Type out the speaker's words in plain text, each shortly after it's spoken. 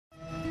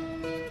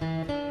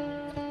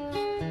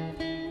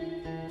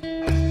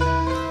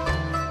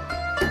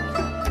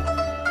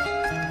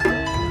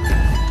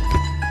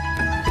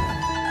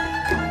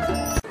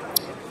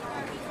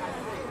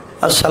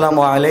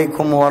আসসালামু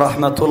আলাইকুম ওয়া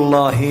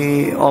রাহমাতুল্লাহি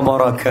ওয়া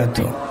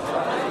বারাকাতুহু।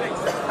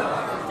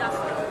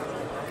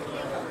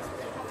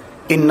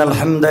 ইন্নাল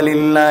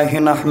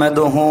হামদালিল্লাহি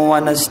নাহমাদুহু ওয়া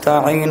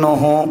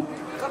নাস্তাঈনুহু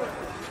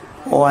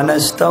ওয়া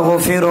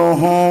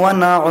নাস্তাগফিরুহু ওয়া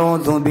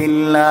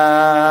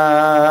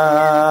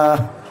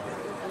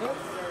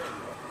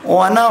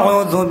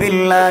নাউযু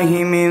বিল্লাহি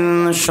মিন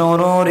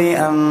শুরুরি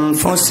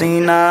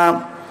আনফুসিনা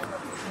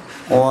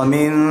ওয়া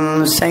মিন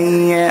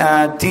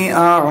সাইয়্যাতি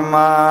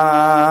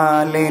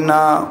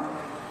আ'মালিনা।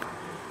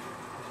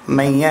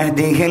 মান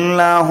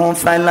ইয়াহদিহিল্লাহু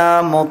ফালা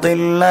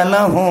মুদিল্লা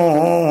লাহু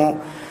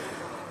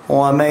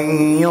ওয়া মান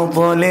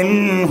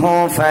ইউদ্লিলহু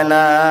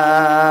ফালা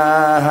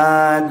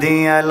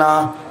হাদিয়া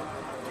লাহু।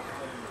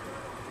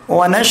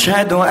 ওয়া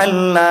নাশহাদু আল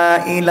লা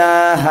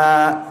ইলাহা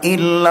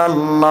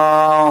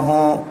ইল্লাল্লাহু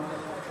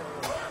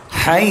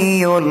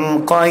হাইয়ুল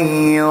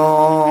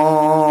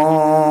কাইয়্যুম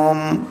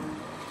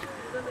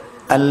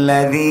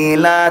الذي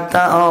لا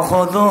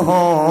تأخذه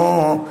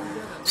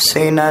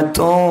سنة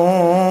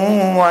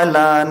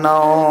ولا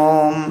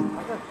نوم.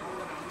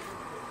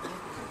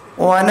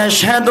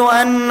 ونشهد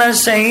أن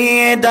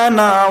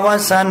سيدنا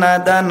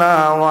وسندنا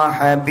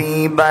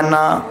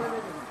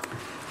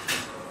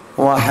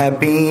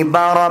وحبيب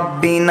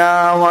ربنا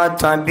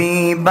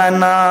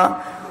وطبيبنا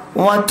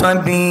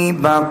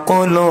وطبيب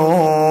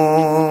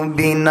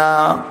قلوبنا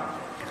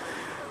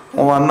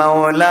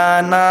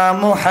ومولانا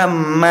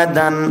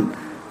محمدا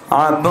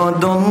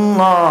عبد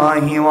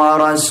الله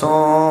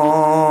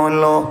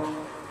ورسوله.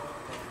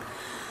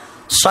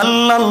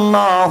 صلى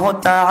الله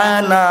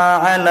تعالى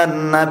على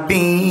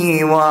النبي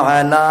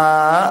وعلى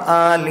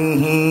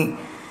آله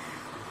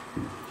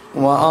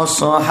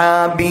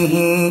وأصحابه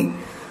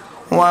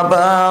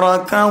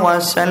وبارك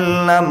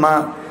وسلم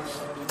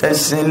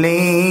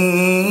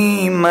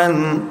تسليما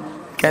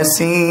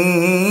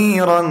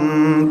كثيرا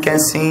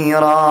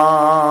كثيرا.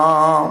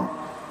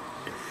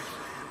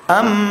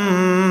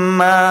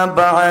 أما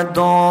بعد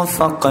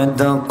فقد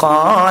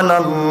قال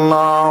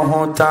الله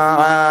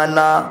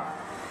تعالى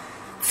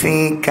في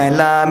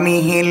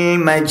كلامه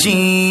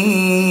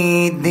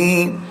المجيد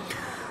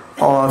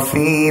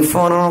وفي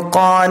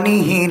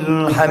فرقانه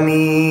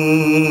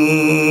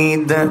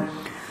الحميد.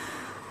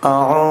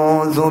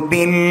 أعوذ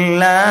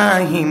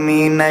بالله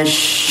من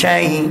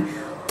الشيطان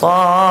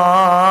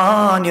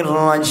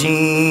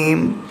الرجيم.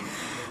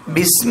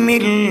 بسم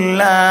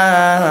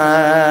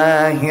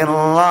الله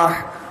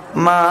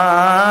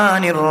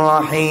الرحمن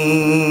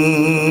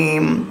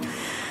الرحيم.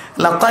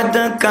 لقد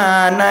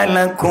كان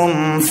لكم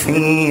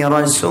في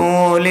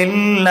رسول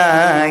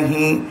الله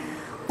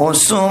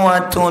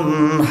أسوة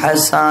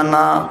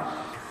حسنة.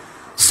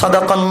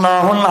 صدق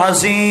الله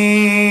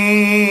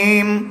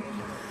العظيم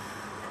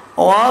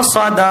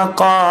وصدق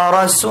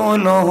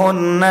رسوله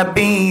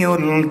النبي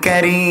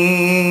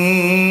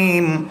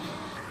الكريم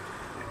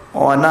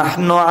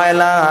ونحن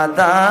على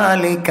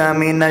ذلك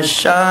من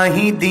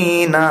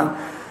الشاهدين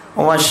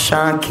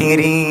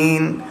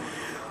والشاكرين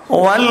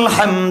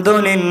والحمد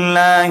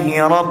لله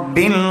رب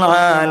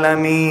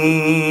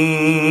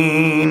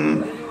العالمين.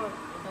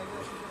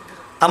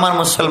 আমার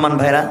মুসলমান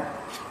ভাইরা,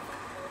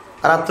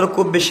 রাত্র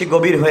খুব বেশি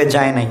গভীর হয়ে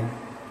যায় নাই,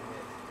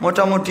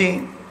 মোটামুটি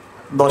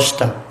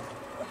 10টা।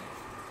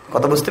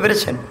 কথা বুঝতে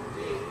পেরেছেন?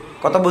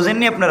 কথা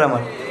বুঝেননি আপনারা?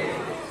 আমার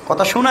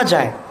কথা শোনা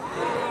যায়,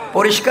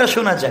 পরিষ্কার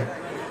শোনা যায়।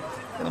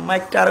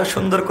 মাইকটা আরো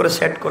সুন্দর করে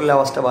সেট করলে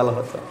আওয়াজটা ভালো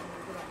হতো।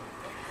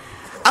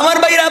 আমার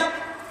ভাইরা,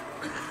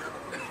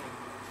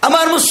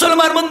 আমার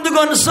মুসলমান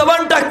বন্ধুগণ,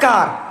 জবানটা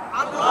কার?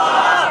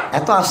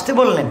 এত আস্তে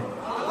বললেন,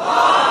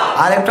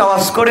 আর একটা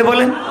আওয়াজ করে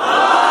বলেন,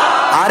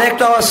 আর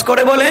একটা আওয়াজ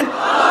করে বলেন।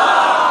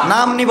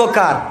 নাম নিব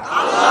কার?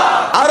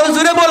 আরো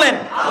জোরে বলেন।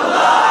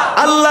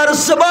 আল্লাহর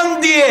জবান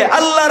দিয়ে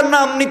আল্লাহর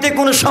নাম নিতে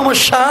কোনো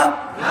সমস্যা?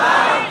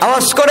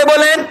 আওয়াজ করে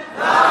বলেন,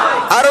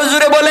 আরো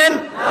জোরে বলেন।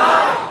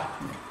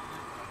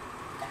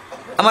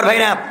 আমার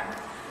ভাইরা,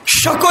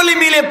 সকলে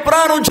মিলে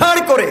প্রাণ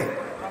উজাড় করে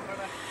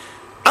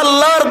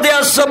আল্লাহর দেয়া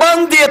জবান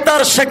দিয়ে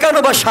তার শেখানো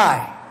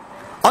ভাষায়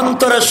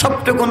অন্তরে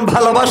সবটুকুন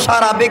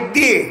ভালোবাসার আবেগ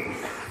দিয়ে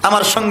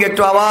আমার সঙ্গে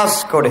একটু আওয়াজ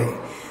করে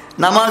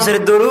নামাজের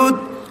দরুদ,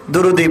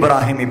 দরুদ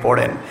ইব্রাহিমি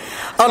পড়েন।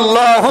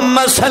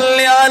 আল্লাহুম্মা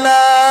সাল্লি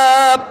আলা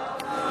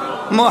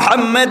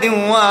মুহাম্মাদিন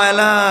ওয়া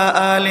আলা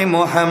আলি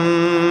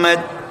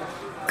মুহাম্মাদ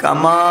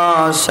কামা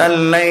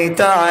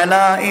সাল্লাইতা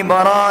আলা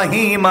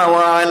ইব্রাহিম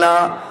ওয়া আলা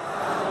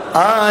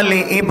آل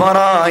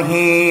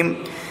إبراهيم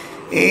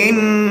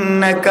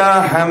إنك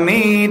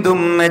حميد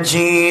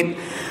مجيد.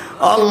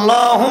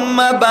 اللهم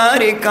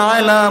بارك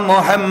على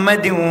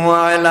محمد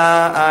وعلى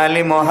آل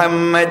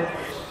محمد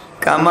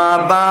كما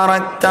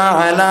باركت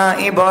على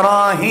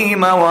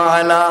إبراهيم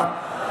وعلى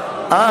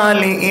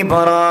آل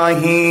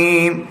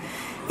إبراهيم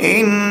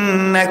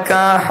إنك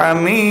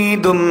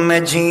حميد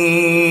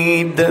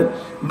مجيد.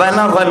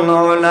 بلغ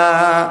العلا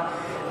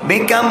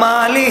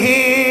بكماله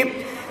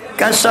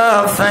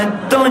كشف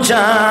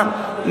الدجى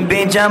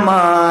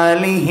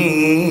بجماله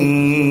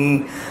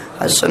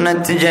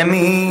حسنت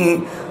جميع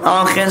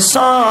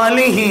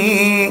خصاله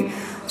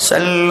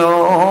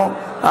صلوا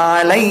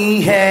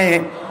عليه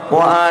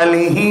ওয়া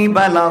আলিহি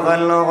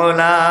বালাগাল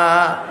উলা।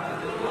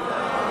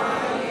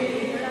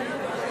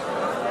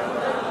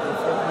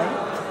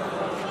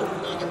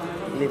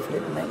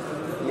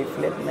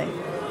 লিফলেট নাই,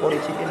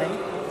 পরিচিতি নাই।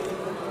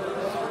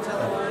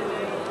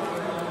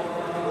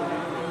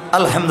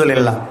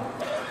 আলহামদুলিল্লাহ,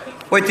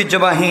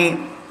 ঐতিহ্যবাহী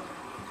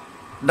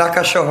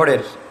ঢাকা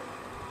শহরের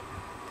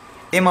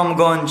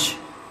ইমামগঞ্জ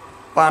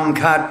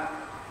পানঘাট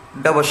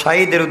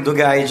ব্যবসায়ীদের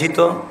উদ্যোগে আয়োজিত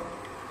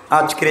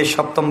আজকের এই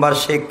 ৭ম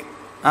বার্ষিক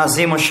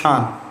আজিম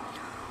শান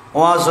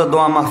ওয়াজ ও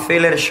দোয়া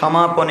মাহফিলের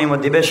সমাপনী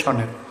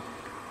অধিবেশনের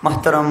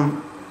মাহতারম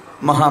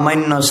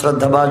মহামান্য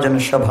শ্রদ্ধাভাজন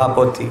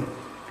সভাপতি,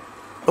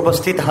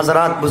 উপস্থিত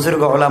হাজরাত,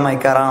 বুজুর্গ ওলামায়ে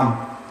কেরাম,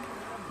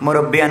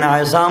 মুরব্বিয়ান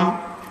আযম,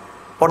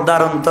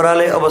 পর্দার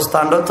অন্তরালে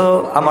অবস্থানরত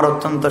আমার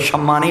অত্যন্ত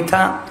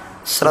সম্মানিতা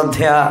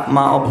শ্রদ্ধেয়া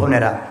মা ও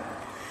বোনেরা,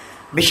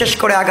 বিশেষ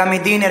করে আগামী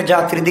দিনের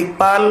জাতির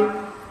দিকপাল,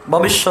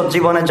 ভবিষ্যৎ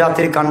জীবনে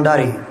জাতির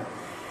কাণ্ডারি,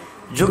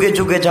 যুগে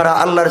যুগে যারা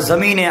আল্লাহর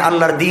জমিনে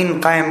আল্লাহর দিন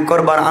কায়েম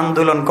করবার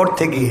আন্দোলন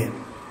করতে গিয়ে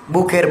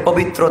বুকের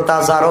পবিত্র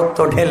তাজা রক্ত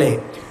ঢেলে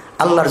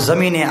আল্লাহর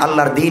জমিনে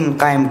আল্লাহর দিন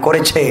কায়েম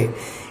করেছে,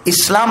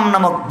 ইসলাম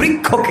নামক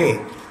বৃক্ষকে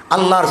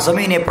আল্লাহর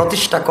জমিনে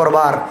প্রতিষ্ঠা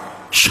করবার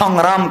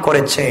সংগ্রাম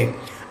করেছে,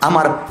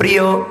 আমার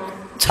প্রিয়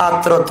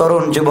ছাত্র,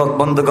 তরুণ, যুবক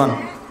বন্ধুগণ,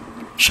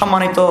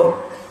 সম্মানিত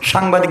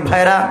সাংবাদিক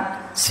ভাইরা,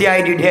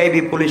 সিআইডি,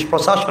 ডিআইবি, পুলিশ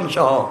প্রশাসন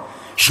সহ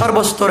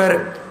সর্বস্তরের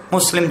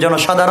মুসলিম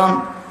জনসাধারণ,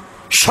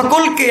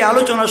 সকলকে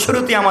আলোচনা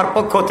শুরুতে আমার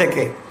পক্ষ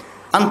থেকে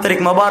আন্তরিক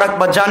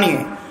মোবারকবাদ জানিয়ে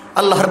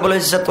আল্লাহ রাব্বুল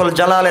ইজ্জত ওয়াল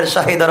জালালের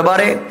শাহী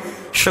দরবারে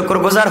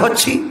শুকরগুজার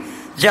হচ্ছি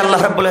যে আল্লাহ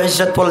রাব্বুল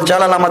ইজ্জত ওয়াল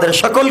জালাল আমাদের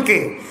সকলকে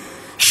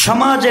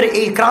সমাজের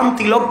এই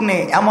ক্রান্তি লগ্নে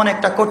এমন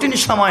একটা কঠিন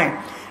সময়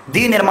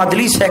দ্বীনের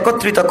মাজলিসে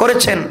একত্রিত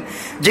করেছেন,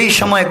 যেই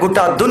সময়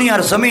গোটা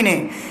দুনিয়ার জমিনে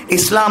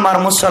ইসলাম আর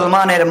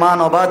মুসলমানের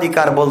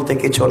মানবাধিকার বলতে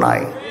কিছু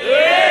নাই।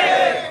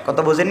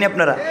 কথা বুঝেননি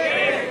আপনারা?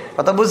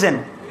 কথা বুঝেন?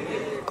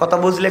 কথা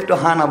বুঝলে একটু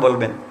হা না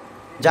বলবেন।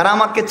 যারা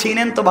আমাকে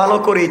চিনেন তো ভালো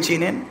করেই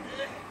চিনেন,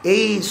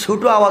 এই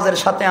ছোটো আওয়াজের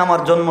সাথে আমার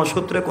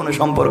জন্মসূত্রে কোনো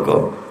সম্পর্ক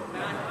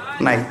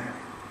নাই,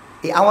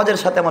 এই আওয়াজের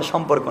সাথে আমার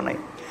সম্পর্ক নাই।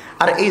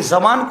 আর এই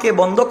জবানকে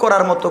বন্ধ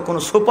করার মতো কোনো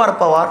সুপার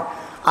পাওয়ার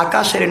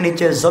আকাশের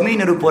নিচে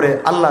জমিনের উপরে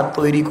আল্লাহ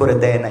তৈরি করে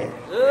দেয় নাই।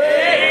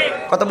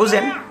 কথা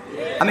বুঝেন?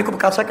 আমি খুব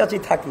কাছাকাছি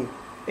থাকি,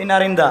 এই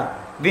নারিন্দা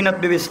বিনোদ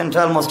বিবি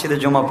সেন্ট্রাল মসজিদে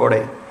জমা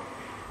পড়ে,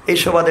 এই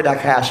সুবাদে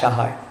ঢাকায় আসা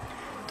হয়।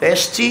 তো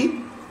এসছি,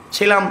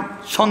 ছিলাম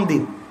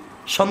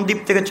সন্দ্বীপ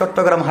থেকে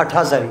চট্টগ্রাম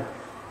হাটহাজারি,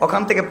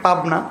 ওখান থেকে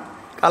পাবনা,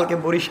 কালকে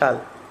বরিশাল,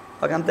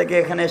 ওখান থেকে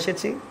এখানে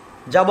এসেছি।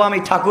 যাব আমি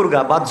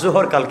ঠাকুরগাঁ, বাদ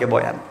জোহর কালকে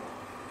বয়ান,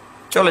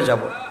 চলে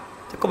যাব।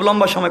 খুব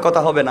লম্বা সময়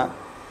কথা হবে না।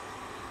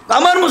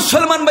 আমার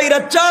মুসলমান ভাইরা,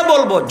 যা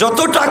বলবো,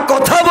 যতটা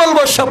কথা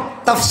বলবো, সব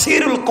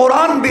তাফসীরুল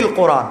কোরআন বিল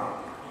কোরআন।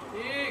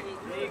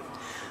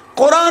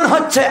 কোরআন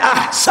হচ্ছে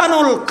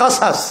আহসানুল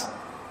কাসাস,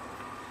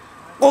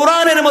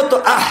 কোরআনের মতো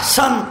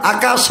আহসান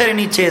আকাশের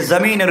নিচে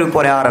জমিনের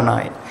উপরে আর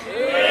নাই।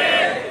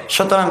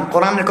 সুতরাং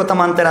কোরআনের কথা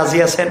মানতে রাজি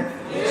আছেন?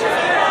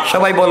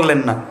 সবাই বললেন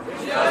না?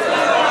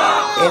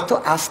 এত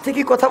আস্তে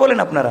কি কথা বলেন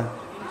আপনারা?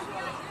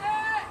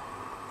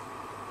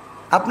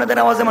 আপনাদের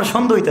আওয়াজে আমার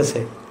সন্দেহ হইতেছে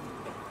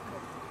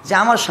যে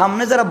আমার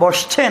সামনে যারা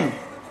বসছেন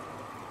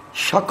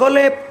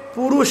সকলে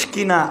পুরুষ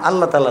কিনা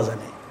আল্লাহ তাআলা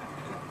জানে।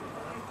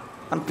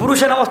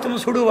 পুরুষের আওয়াজ তুমি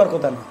ছুটে হওয়ার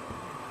কথা না।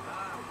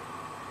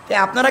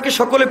 আপনারা কি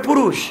সকলে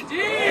পুরুষ?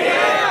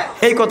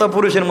 এই কথা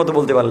পুরুষের মতো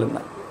বলতে পারলেন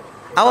না।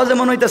 আওয়াজে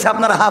মনে হইতেছে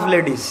আপনারা হাফ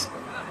লেডিস।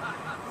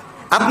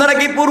 আপনারা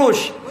কি পুরুষ?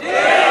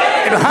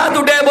 একটু হাত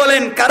উঠে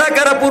বলেন কারা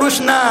কারা পুরুষ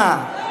না।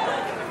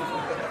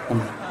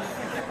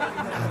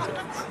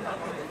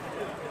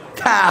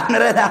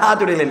 আপনারা হাত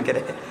উঠেলেন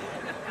কেরে?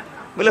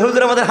 বলে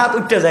হুজুর আমাদের হাত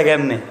উঠতে যায়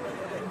এমনি।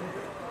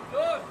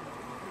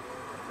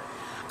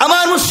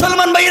 আমার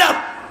মুসলমান ভাইরা,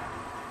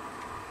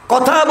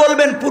 কথা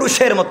বলবেন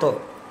পুরুষের মতো,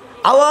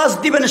 আওয়াজ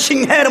দিবেন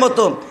সিংহের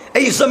মতো।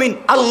 এই জমিন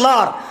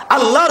আল্লাহর,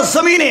 আল্লাহর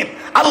জমিনে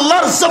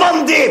আল্লাহর জবান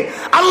দিয়ে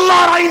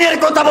আল্লাহর আইনের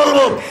কথা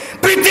বলবো।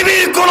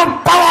 পৃথিবীর কোন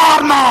পাওয়ার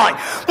নয়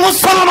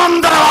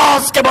মুসলমানদের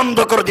আওয়াজকে বন্ধ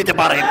করে দিতে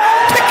পারে।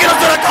 ঠিক কি না?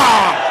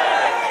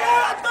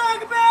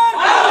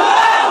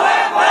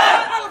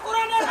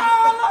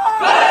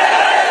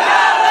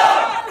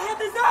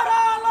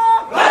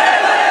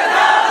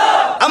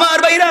 আমার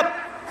ভাইরা,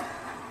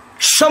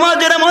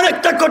 সমাজের এমন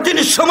একটা কঠিন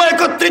সময়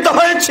একত্রিত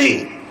হয়েছি,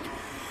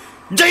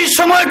 যেই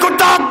সময়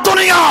গোটা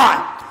দুনিয়ায়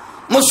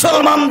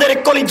মুসলমানদের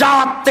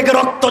কলিজাত থেকে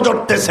রক্ত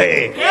ঝরতেছে।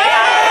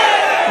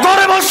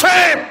 ঘরে বসে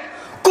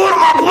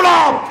কুরমা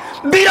ফুলাও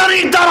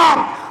বিরিয়ানির দ্বারা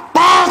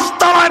 5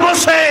 তলায়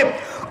বসে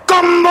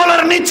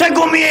কম্বলের নিচে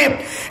ঘুমিয়ে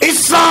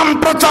ইসলাম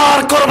প্রচার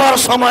করবার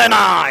সময়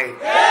নাই।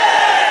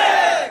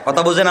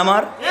 কথা বুঝেন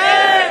আমার?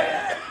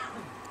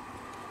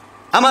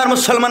 আমার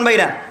মুসলমান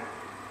ভাইরা,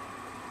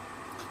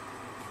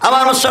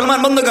 আমার মুসলমান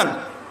বন্ধুগণ,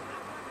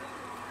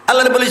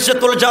 আল্লাহ রাব্বুল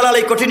ইজ্জত ওয়াল জালাল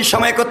এই কঠিন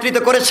সময় একত্রিত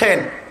করেছেন,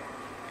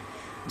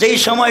 যেই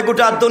সময়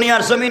গোটা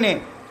দুনিয়ার জমিনে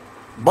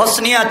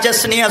Bosnia,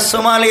 Chechnya,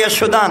 Somalia,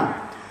 Sudan,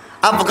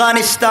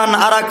 Afghanistan,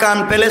 Arakan,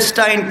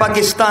 Palestine,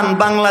 Pakistan,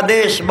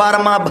 Bangladesh,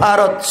 Burma,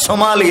 Bharat,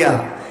 Somalia,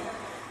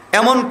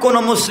 এমন কোন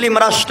মুসলিম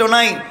রাষ্ট্র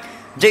নাই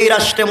যেই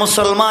রাষ্ট্রে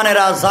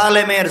মুসলমানেরা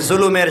জালেমের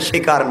জুলুমের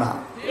শিকার না।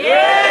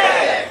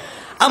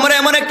 আমরা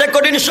এমন একটা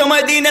কঠিন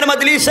সময় দ্বীনের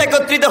মাজলিসে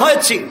একত্রিত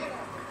হয়েছি,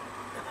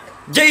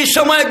 যেই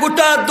সময়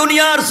গোটা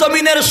দুনিয়ার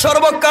জমিনের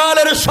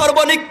সর্বকালের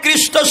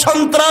সর্বনিকৃষ্ট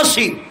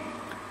সন্ত্রাসী,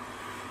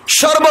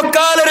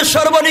 সর্বকালের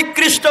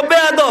সর্বনিকৃষ্ট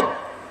বেয়াদব,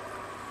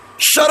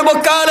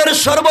 সর্বকালের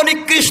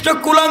সর্বনিকৃষ্ট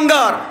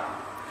কুলাঙ্গার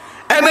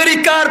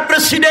আমেরিকার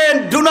প্রেসিডেন্ট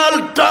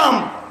ডোনাল্ড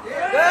ট্রাম্প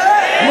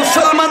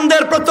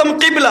মুসলমানদের প্রথম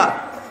কিবলা,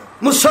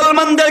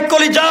 মুসলমানদের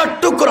কলিজার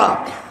টুকরা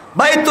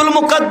বাইতুল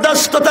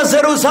মুকাদ্দাস তথা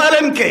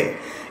জেরুজালেমকে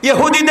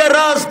ইহুদিদের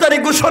রাজধানী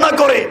ঘোষণা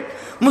করে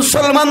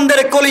মুসলমানদের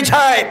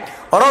কলিজায়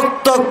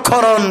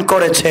রক্তক্ষরণ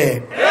করেছে।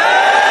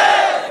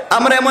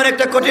 আমরা এমন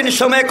একটা কঠিন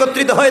সময়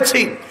একত্রিত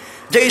হয়েছি,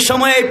 যেই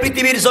সময়ে এই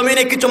পৃথিবীর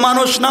জমিনে কিছু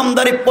মানুষ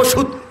নামধারী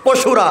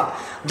পশুরা,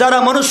 যারা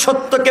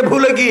মনুষ্যত্বকে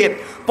ভুলে গিয়ে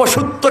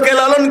পশুত্বকে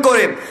লালন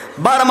করে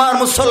বারবার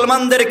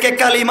মুসলমানদেরকে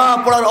কালিমা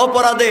পড়ার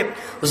অপরাধে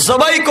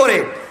জবাই করে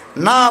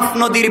নাফ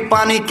নদীর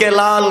পানিকে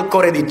লাল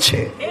করে দিচ্ছে।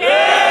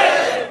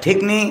 ঠিক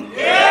নেই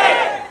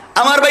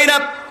আমার ভাইরা?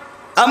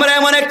 আমরা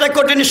এমন একটা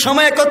কঠিন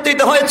সময়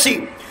একত্রিত হয়েছি,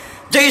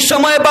 যেই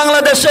সময়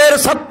বাংলাদেশের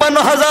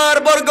 56,000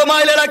 বর্গ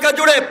মাইল এলাকা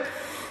জুড়ে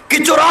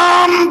কিছু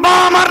রাম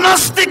বাম আর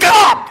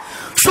নাস্তিকেরা,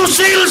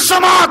 সুশীল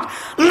সমাজ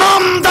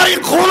নামদারি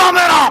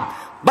গোলামেরা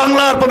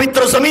বাংলার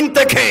পবিত্র জমিন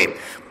থেকে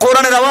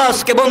কোরআনের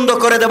আওয়াজকে বন্ধ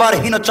করে দেবার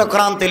হীন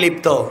চক্রান্তে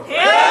লিপ্ত।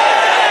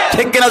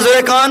 ঠিক কিনা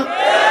জোরে কান?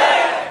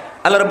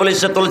 আল্লাহ রাব্বুল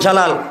ইজ্জতুল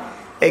জালাল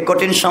এই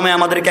কঠিন সময়ে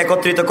আমাদেরকে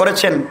একত্রিত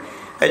করেছেন।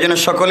 এই জন্য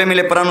সকলে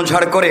মিলে প্রাণ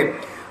উজাড় করে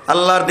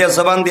আল্লাহর দেয়া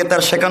জবান দিয়ে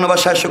তার শেখানো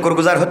ভাষায়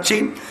শুকরগুজার হচ্ছি।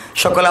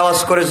 সকলে আওয়াজ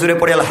করে জুড়ে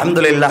পড়ি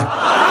আলহামদুলিল্লাহ,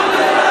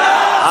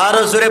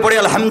 আরো জুড়ে পড়ি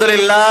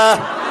আলহামদুলিল্লাহ।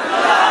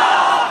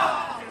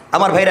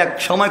 আমার ভাইরা,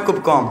 সময় খুব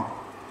কম,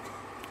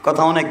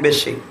 কথা অনেক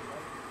বেশি,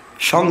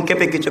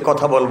 সংক্ষেপে কিছু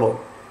কথা বলবো।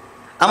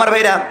 আমার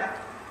ভাইরা,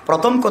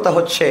 প্রথম কথা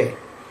হচ্ছে,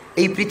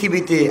 এই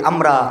পৃথিবীতে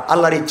আমরা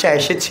আল্লাহর ইচ্ছায়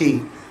এসেছি,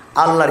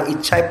 আল্লাহর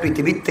ইচ্ছায়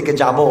পৃথিবীর থেকে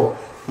যাব।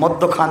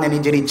 মধ্যখানে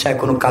নিজের ইচ্ছায়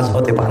কোনো কাজ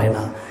হতে পারে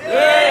না।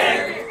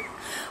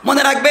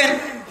 মনে রাখবেন,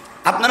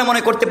 আপনারা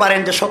মনে করতে পারেন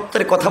যে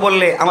সত্যের কথা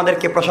বললে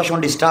আমাদেরকে প্রশাসন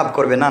ডিস্টার্ব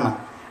করবে। না না,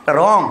 এটা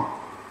রং।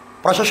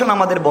 প্রশাসন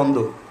আমাদের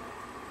বন্ধু,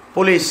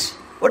 পুলিশ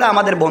ওটা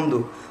আমাদের বন্ধু।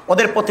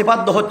 ওদের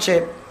প্রতিপাদ্য হচ্ছে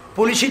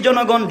পুলিশই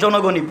জনগণ,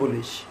 জনগণই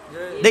পুলিশ।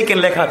 দেখেন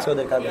লেখা আছে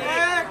ওদের কাছে।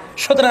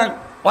 সুতরাং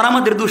ওরা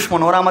আমাদের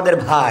দুশ্মন, ওরা আমাদের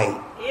ভাই।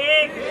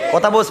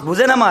 কথা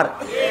বুঝেন আমার?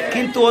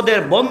 কিন্তু ওদের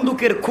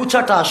বন্দুকের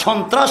খুঁচাটা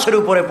সন্ত্রাসের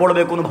উপরে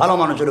পড়বে, কোনো ভালো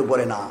মানুষের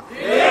উপরে না।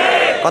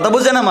 কথা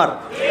বুঝেন আমার?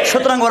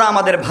 সুতরাং ওরা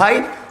আমাদের ভাই,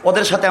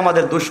 ওদের সাথে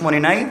আমাদের দুশ্মনী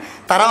নাই,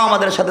 তারাও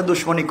আমাদের সাথে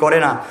দুশ্মনী করে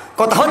না।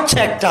 কথা হচ্ছে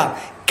একটা,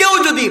 কেউ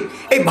যদি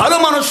এই ভালো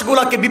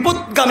মানুষগুলাকে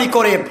বিপদগামী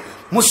করে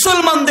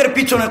মুসলমানদের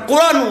পিছনে,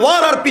 কোরআন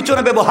ওয়ারার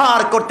পিছনে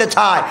ব্যবহার করতে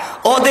চায়,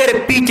 ওদের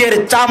পিঠের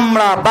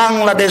চামড়া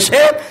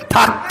বাংলাদেশে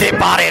থাকতে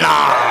পারে না।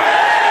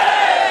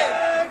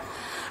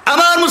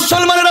 আমার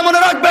মুসলমানেরা মনে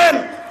রাখবেন,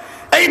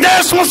 এই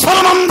দেশ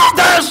মুসলমানদের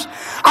দেশ,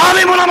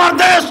 আলিম ওলামার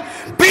দেশ,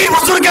 পীর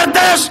বুজুর্গের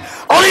দেশ,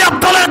 ওলি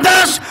আব্দুলের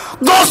দেশ,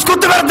 দোষ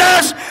কুতুবের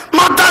দেশ,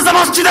 মাদ্রাসা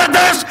মসজিদের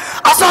দেশ,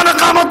 আযান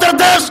ইকামতের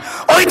দেশ।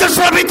 ওই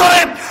দেশের ভিতরে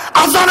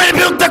আযানের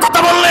বিরুদ্ধে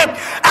কথা বললে,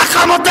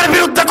 ইকামতের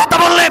বিরুদ্ধে কথা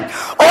বললে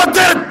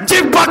ওদের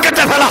জিহ্বা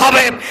কেটে ফেলা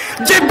হবে,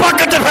 জিহ্বা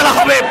কেটে ফেলা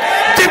হবে,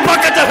 জিহ্বা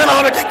কেটে ফেলা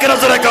হবে। ঠিক কিনা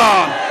জোরে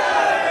কোন?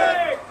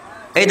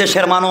 এই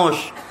দেশের মানুষ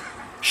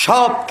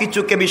সব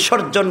কিছুকে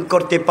বিসর্জন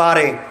করতে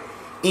পারে,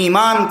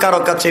 ঈমান কারো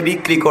কাছে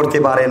বিক্রি করতে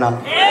পারে না।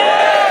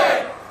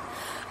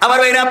 আমার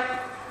ভাইরা,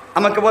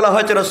 আমাকে বলা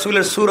হয়েছে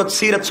রাসূলের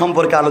সিরাত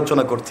সম্পর্কে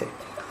আলোচনা করতে।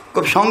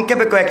 খুব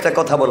সংক্ষেপে কয়েকটা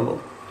কথা বলবো।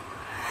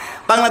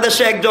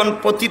 বাংলাদেশে একজন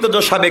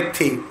পতিতদশা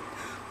ব্যক্তি,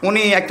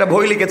 উনি একটা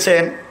বই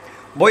লিখেছেন।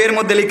 বইয়ের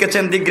মধ্যে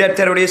লিখেছেন, দি great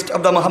terrorist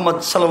of the Mohammad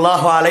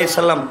সাল্লাল্লাহু আলাইহি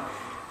সাল্লাম,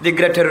 দি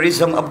গ্রেট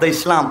টেররিজম অব দ্য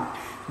ইসলাম।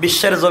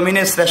 বিশ্বের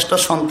জমিনে শ্রেষ্ঠ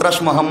সন্ত্রাস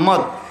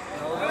মোহাম্মদ,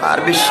 আর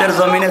বিশ্বের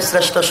জমিনে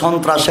শ্রেষ্ঠ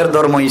সন্ত্রাসের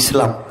ধর্ম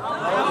ইসলাম।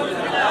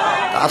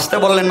 আসতে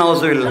বললেন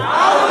নাউজুবিল্লাহ।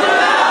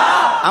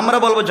 আমরা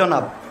বলবো,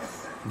 জনাব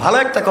ভালো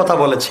একটা কথা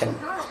বলেছেন,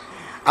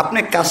 আপনি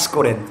কাজ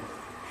করেন।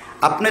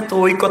 আপনি তো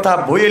ওই কথা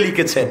বইয়ে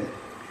লিখেছেন,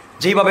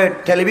 যেভাবে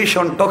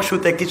টেলিভিশন টক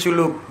শোতে কিছু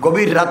লোক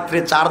গভীর রাত্রে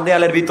চার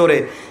দেয়ালের ভিতরে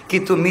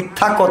কিন্তু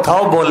মিথ্যা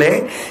কথাও বলে,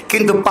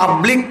 কিন্তু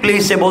পাবলিক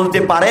প্লেসে বলতে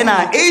পারে না,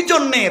 এই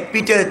জন্যে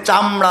পিঠের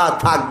চামড়া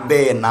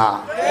থাকবে না।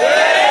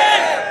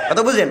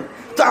 কথা বুঝেন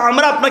তো?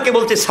 আমরা আপনাকে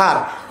বলছি, স্যার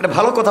একটা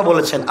ভালো কথা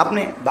বলেছেন,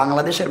 আপনি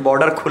বাংলাদেশের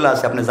বর্ডার খোলা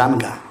আছে, আপনি যান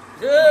গা।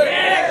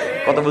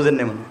 কথা বুঝেন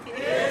না?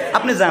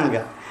 আপনি যান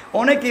গা।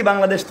 অনেকেই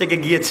বাংলাদেশ থেকে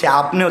গিয়েছে,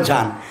 আপনিও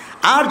যান।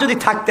 আর যদি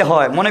থাকতে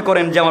হয়, মনে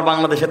করেন যে আমার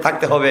বাংলাদেশে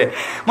থাকতে হবে,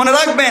 মনে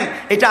রাখবেন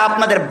এটা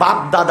আপনাদের বাপ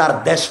দাদার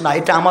দেশ না,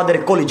 এটা আমাদের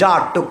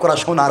কলিজার টুকরা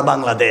সোনার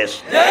বাংলাদেশ।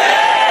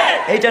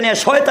 এইটা নিয়ে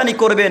শয়তানি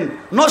করবেন,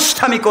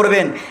 নষ্টামি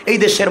করবেন, এই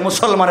দেশের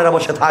মুসলমানেরা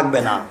বসে থাকবে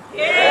না।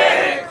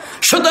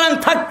 সুতরাং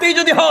থাকতেই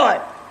যদি হয়,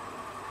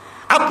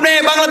 আপনি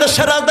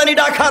বাংলাদেশের রাজধানী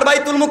ঢাকার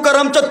বাইতুল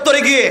মুকাররম চত্বরে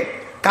গিয়ে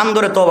কান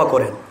ধরে তওবা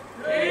করেন।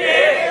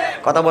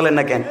 কথা বলেন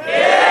না কেন?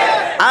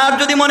 আর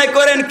যদি মনে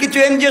করেন কিছু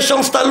এনজিও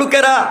সংস্থার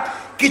লোকেরা,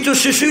 কিছু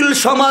সুশীল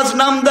সমাজ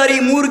নামদারি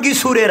মুরগি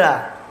সুরেরা,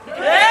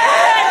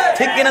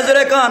 ঠিক কিনা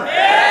জোরে কোন,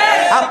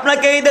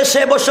 আপনাকে এই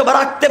দেশে বসে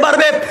রাখতে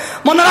পারবে।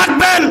 মনে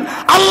রাখবেন,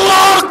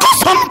 আল্লাহর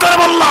কসম করে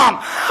বললাম,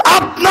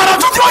 আপনারা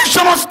যদি ওই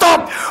সমস্ত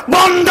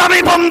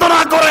বন্দামি বন্ধ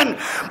না করেন,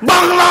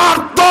 বাংলার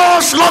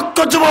 10 লক্ষ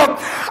যুবক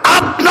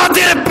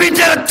আপনাদের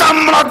পিঠের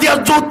চামড়া দিয়ে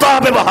জুতা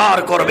ব্যবহার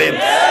করবে।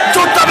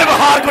 জুতা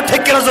ব্যবহার করে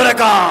ঠিক করে জোরে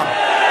কাম।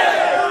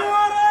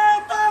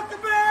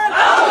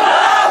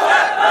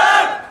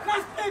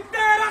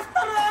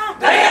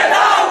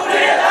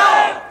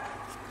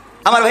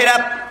 আমার ভাইরা,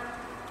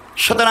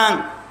 সুতরাং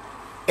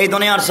এই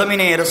দুনিয়ার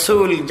জমিনে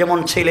রাসূল যেমন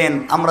ছিলেন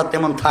আমরা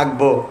তেমন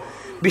থাকবো।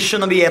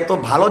 বিশ্বনবী এত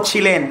ভালো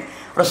ছিলেন,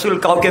 রাসূল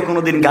কাউকে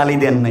কোনোদিন গালি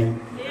দেন নাই,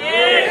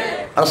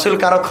 রাসূল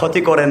কারো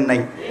ক্ষতি করেন নাই।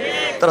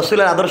 তো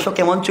রাসূলের আদর্শ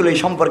কেমন ছিল এই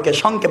সম্পর্কে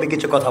সংক্ষেপে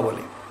কিছু কথা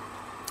বলি।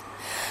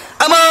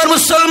 আমার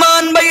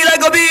মুসলমান ভাইরা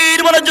গভীর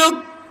মনোযোগ।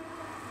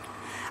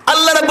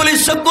 আল্লাহ রাব্বুল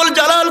ইজ্জতুল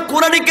জালাল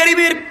কুরআনে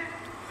কারীমের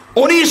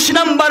 19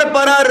 নম্বর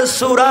পারার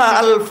সূরা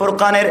আল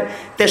ফুরকানের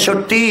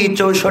 63,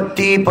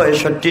 64,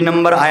 65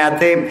 নম্বর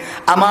আয়াতে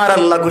আমার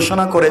আল্লাহ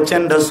ঘোষণা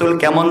করেছেন রাসূল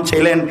কেমন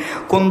ছিলেন,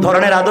 কোন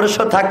ধরনের আদর্শ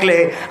থাকলে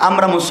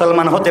আমরা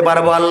মুসলমান হতে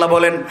পারবো। আল্লাহ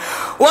বলেন,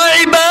 ওয়া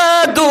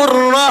ইবাদুর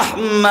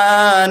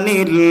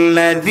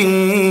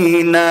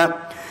রাহমানিল্লাযীনা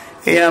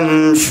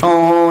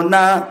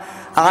ইয়ামশুনা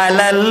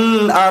আলাল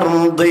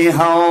আরদি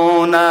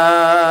হাওনা।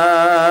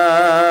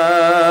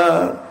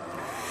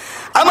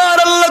 আমার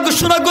আল্লাহ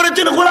ঘোষণা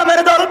করেছেন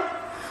গোলামের দল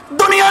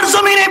দুনিয়ার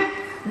জমিনে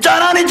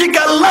যারা নিজেকে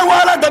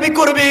আল্লাহওয়ালা দাবি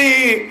করবে,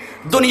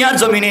 দুনিয়ার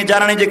জমিনে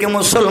যারা নিজেকে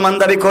মুসলমান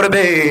দাবি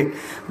করবে,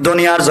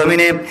 দুনিয়ার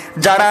জমিনে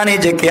যারা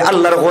নিজেকে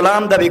আল্লাহর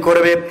গোলাম দাবি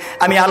করবে,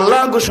 আমি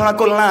আল্লাহ ঘোষণা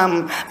করলাম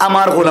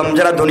আমার গোলাম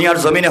যারা দুনিয়ার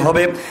জমিনে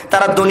হবে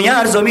তারা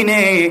দুনিয়ার জমিনে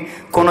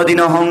কোনোদিন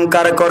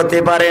অহংকার করতে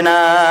পারে না।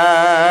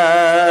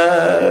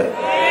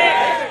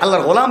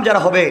 আল্লাহর গোলাম যারা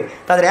হবে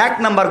তাদের 1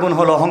 নম্বর গুণ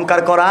হলো অহংকার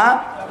করা।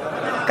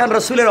 কারণ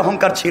রাসূলের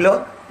অহংকার ছিল?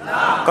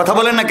 কথা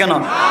বলেন না কেন?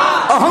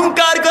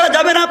 অহংকার করা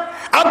যাবে না।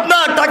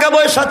 আপনার টাকা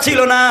পয়সা ছিল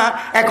না,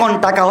 এখন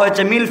টাকা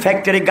হয়েছে, মিল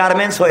ফ্যাক্টরি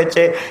গার্মেন্টস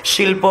হয়েছে,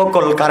 শিল্প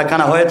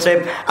কলকারখানা হয়েছে,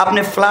 আপনি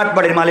ফ্ল্যাট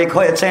বাড়ির মালিক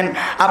হয়েছেন,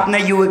 আপনি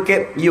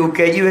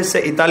ইউকে ইউএসএ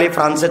ইতালি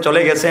ফ্রান্সে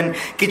চলে গেছেন,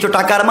 কিছু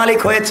টাকার মালিক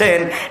হয়েছেন।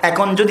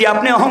 এখন যদি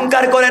আপনি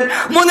অহংকার করেন,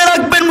 মনে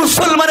রাখবেন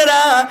মুসলমানেরা,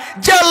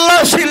 যে আল্লাহ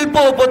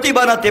শিল্পপতি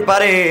বানাতে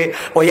পারে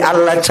ওই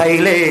আল্লাহ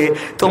চাইলে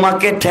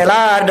তোমাকে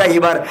ঠেলার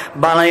ড্রাইভার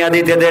বানাইয়া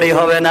দিতে দেরি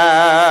হবে না।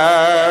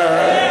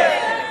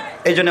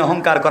 এই জন্য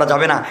অহংকার করা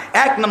যাবে না।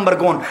 1 নম্বর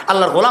গুণ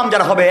আল্লাহর গোলাম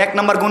যারা হবে, 1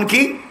 নম্বর গুণ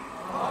কি?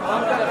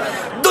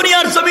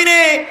 দুনিয়ার জমিনে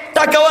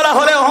টাকাওয়ালা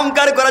হলে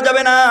অহংকার করা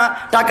যাবে না।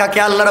 টাকাকে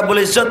আল্লাহ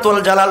রাব্বুল ইজ্জতুল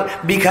জালাল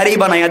ভিখারি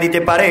বানাইয়া দিতে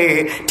পারে,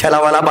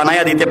 ঠেলাওয়ালা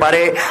বানাইয়া দিতে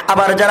পারে।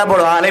 আবার যারা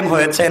বড় আলেম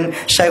হয়েছেন,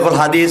 শাইখুল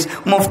হাদিস,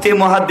 মুফতি,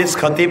 মুহাদ্দিস,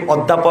 খতিব,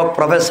 অধ্যাপক,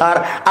 প্রফেসর,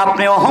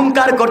 আপনি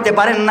অহংকার করতে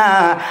পারেন না।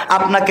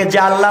 আপনাকে যে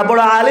আল্লাহ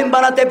বড় আলেম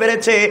বানাতে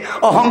পেরেছে,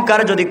 অহংকার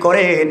যদি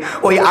করেন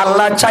ওই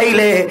আল্লাহ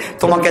চাইলে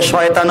তোমাকে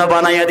শয়তানও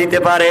বানাইয়া দিতে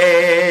পারে।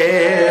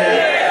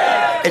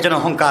 এই জন্য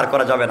অহংকার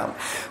করা যাবে না।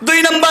 2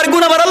 নম্বর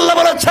গুণ আবার আল্লাহ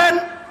বলেছেন,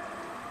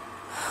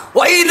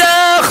 وَإِذَا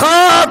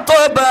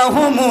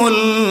خَاطَبَهُمُ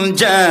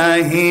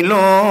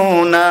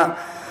الْجَاهِلُونَ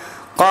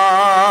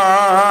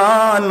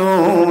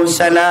قَالُوا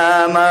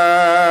سَلَامًا।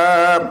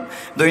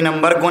 2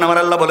 নম্বর গুণ আমার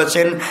আল্লাহ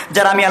বলেছেন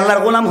যারা আমি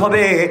আল্লাহর গোলাম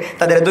হবে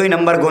তাদের 2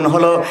 নম্বর গুণ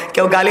হলো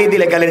কেউ গালি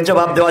দিলে গালির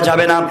জবাব দেওয়া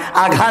যাবে না,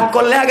 আঘাত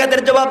করলে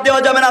আঘাতের জবাব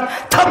দেওয়া যাবে না,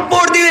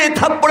 থাপ্পড় দিলে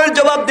থাপ্পড়ের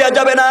জবাব দেওয়া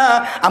যাবে না।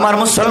 আমার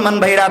মুসলমান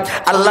ভাইরা,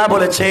 আল্লাহ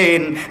বলেছেন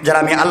যারা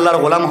আমি আল্লাহর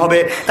গোলাম হবে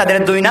তাদের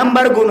 2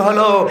 নম্বর গুণ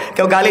হলো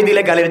কেউ গালি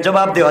দিলে গালির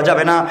জবাব দেওয়া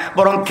যাবে না,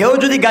 বরং কেউ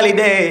যদি গালি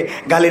দেয়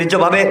গালির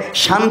জবাবে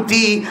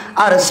শান্তি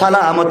আর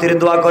সালামতের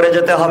দোয়া করে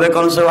যেতে হবে।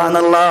 কোন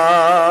সুবহানাল্লাহ।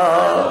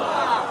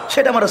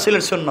 সেটা আমার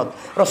রাসূলের সুন্নত।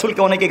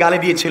 রাসূলকে অনেকে গালি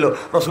দিয়েছিল,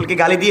 রাসূলকে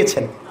গালি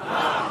দিয়েছেন?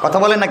 কথা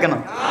বলেন না কেন?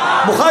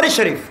 বুখারী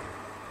শরীফ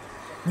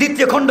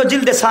 2য় খণ্ড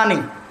জিলদে সানি,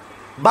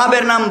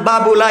 বাবের নাম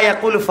বাবু লা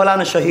ইয়াকুল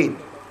ফালান শহীদ।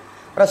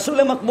 রাসূল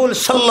মকবুল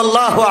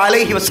সাল্লাল্লাহু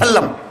আলাইহি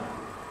ওয়াসাল্লাম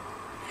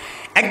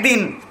একদিন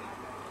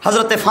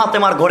হযরতে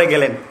ফাতেমার ঘরে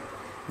গেলেন,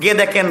 গিয়ে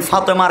দেখেন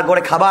ফাতেমার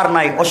ঘরে খাবার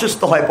নাই,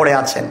 অসুস্থ হয়ে পড়ে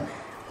আছেন।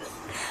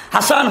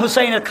 হাসান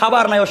হুসাইনের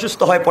খাবার নাই, অসুস্থ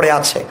হয়ে পড়ে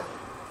আছে।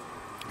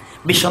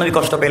 বিশ্বনবী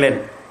কষ্ট পেলেন,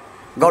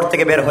 ঘর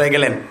থেকে বের হয়ে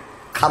গেলেন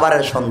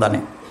খাবারের সন্ধানে।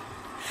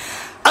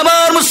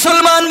 আমার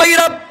মুসলমান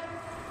ভাইরা,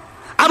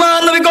 আমার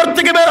নবী ঘর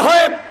থেকে বের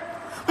হয়ে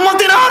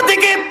মদিনার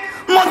দিকে,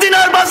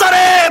 মদিনার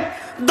বাজারে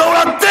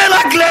দৌড়াতে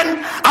লাগলেন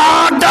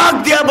আর ডাক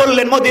দিয়া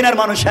বললেন, মদিনার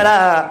মানুষেরা,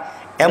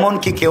 এমন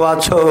কি কেউ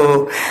আছো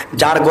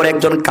যার ঘরে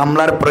একজন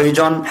কামলার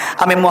প্রয়োজন?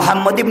 আমি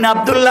মুহাম্মদ ইবনে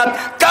আব্দুল্লাহ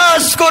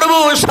কাজ করব,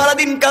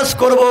 সারাদিন কাজ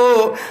করব,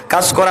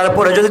 কাজ করার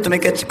পরে যদি তুমি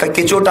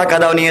কিছু টাকা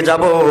দাও নিয়ে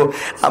যাব।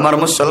 আমার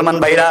মুসলমান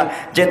ভাইরা,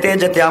 যেতে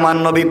যেতে আমার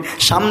নবী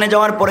সামনে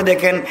যাওয়ার পরে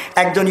দেখেন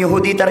একজন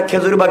ইহুদি তার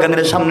খেজুর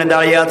বাগানের সামনে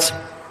দাঁড়িয়ে আছে।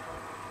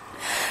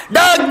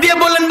 ডাক দিয়ে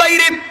বললেন,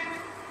 বাইরে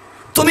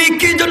তুমি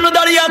কি জন্য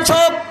দাঁড়িয়ে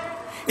আছো?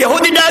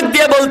 ইহুদি ডাক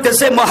দিয়ে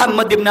বলতেছে,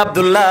 মুহাম্মদ ইবনে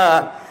আব্দুল্লাহ,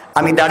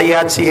 আমি দাঁড়িয়ে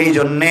আছি এই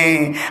জন্যে,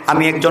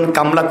 আমি একজন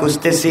কামলা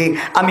খুঁজতেছি,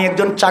 আমি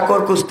একজন চাকর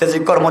খুঁজতেছি,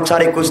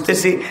 কর্মচারী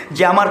খুঁজতেছি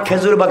যে আমার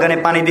খেজুর বাগানে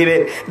পানি দিবে।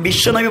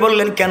 বিশ্বনবী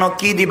বললেন, কেন,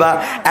 কি দিবা?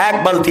 1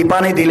 বালতি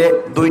পানি দিলে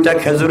 2টা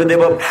খেজুর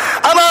দেব।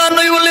 আমার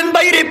নবী বললেন,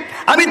 বাইরে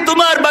আমি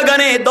তোমার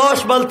বাগানে 10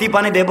 বালতি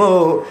পানি দেব,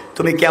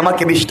 তুমি কি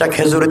আমাকে 20টা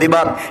খেজুর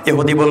দিবা?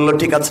 ইহুদি বলল,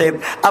 ঠিক আছে।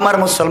 আমার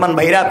মুসলমান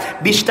ভাইরা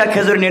 20টা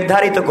খেজুর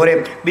নির্ধারিত করে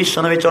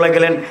বিশ্বনবী চলে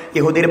গেলেন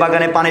ইহুদির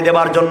বাগানে পানি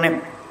দেবার জন্যে।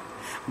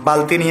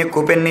 বালতি নিয়ে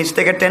কূপের নিচ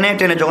থেকে টেনে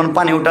টেনে যখন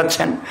পানি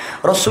উঠাচ্ছেন,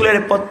 রসুলের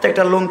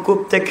প্রত্যেকটা লোমকূপ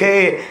থেকে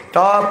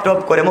টপ টপ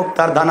করে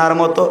মুক্তার দানার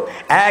মতো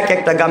এক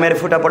একটা ঘামের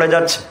ফুটা পড়ে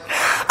যাচ্ছে।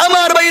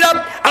 আমার ভাইরা,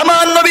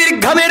 আমার নবীর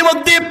ঘামের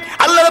মধ্যে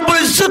আল্লাহ রাব্বুল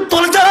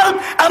ইজ্জতুল জালাল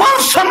এমন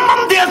সম্মান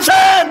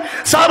দিয়েছেন,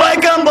 সাহাবায়ে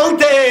কেরাম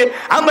বলতেন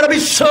আমরা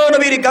বিশ্ব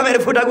নবীর ঘামের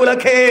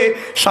ফুটাগুলোকে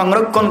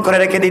সংরক্ষণ করে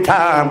রেখে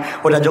দিতাম।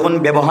 ওটা যখন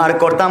ব্যবহার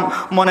করতাম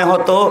মনে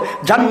হতো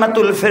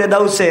জান্নাতুল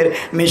ফেরদাউসের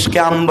মিশকে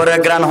আম্বরের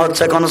ঘ্রাণ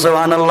হচ্ছে। কোন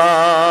সুবহানাল্লাহ।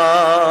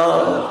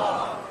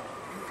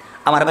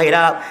 আমার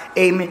ভাইরা,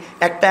 এই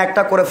একটা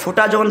একটা করে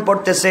ফুটা যখন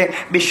পড়তেছে,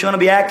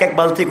 বিশ্বনবী 1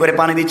 বালতি করে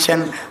পানি দিচ্ছেন।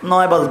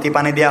 9 বালতি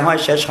পানি দেওয়া হয়,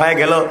 শেষ হয়ে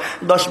গেল।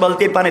 10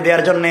 বালতি পানি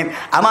দেওয়ার জন্যে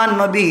আমার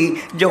নবী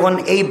যখন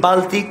এই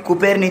বালতি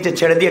কূপের নিচে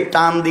ছেড়ে দিয়ে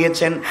টান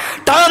দিয়েছেন,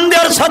 টান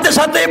দেওয়ার সাথে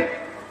সাথে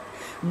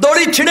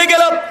দড়ি ছিঁড়ে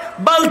গেল,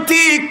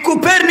 বালতি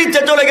কূপের নিচে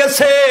চলে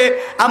গেছে,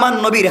 আমার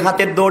নবীর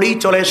হাতে দড়ি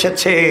চলে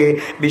এসেছে।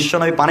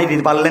 বিশ্বনবী পানি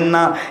দিতে পারলেন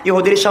না,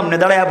 ইহুদির সামনে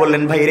দাঁড়ায়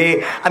বললেন, ভাই রে,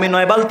 আমি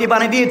 9 বালতি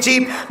পানি দিয়েছি,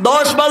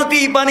 10 বালতি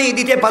পানি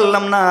দিতে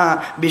পারলাম না,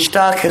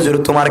 20টা খেজুর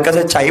তোমার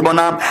কাছে চাইব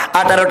না,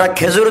 18টা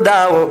খেজুর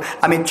দাও,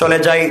 আমি চলে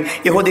যাই।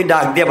 ইহুদি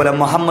ডাক দিয়ে বলে,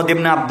 মুহাম্মদ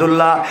ইবনে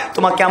আব্দুল্লাহ,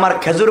 তোমাকে আমার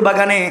খেজুর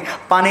বাগানে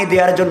পানি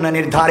দেওয়ার জন্য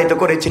নির্ধারিত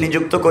করেছি,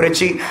 নিযুক্ত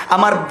করেছি,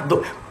 আমার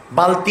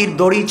বালতির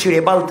দড়ি ছিঁড়ে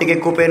বালতিকে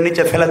কূপের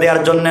নিচে ফেলে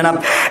দেওয়ার জন্য না।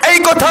 এই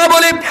কথা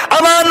বলে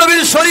আমার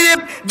নবীর শরীরে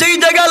যেই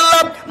জায়গায়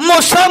আল্লাহ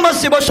মশা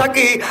মাছি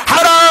বসাকে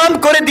হারাম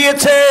করে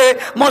দিয়েছে,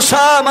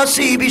 মশা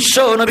মাছি বিশ্ব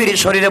নবীর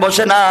শরীরে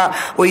বসে না,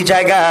 ওই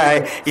জায়গায়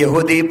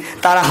ইহুদি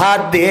তার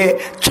হাত দিয়ে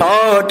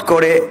ছট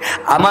করে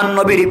আমার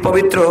নবীর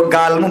পবিত্র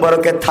গাল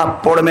মুবারকে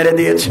থাপ্পড় মেরে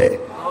দিয়েছে।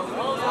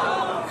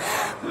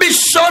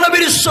 বিশ্ব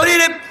নবীর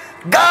শরীরে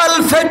গাল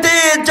ফেটে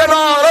যেন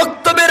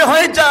রক্ত বের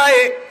হয়ে যায়,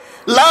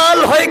 লাল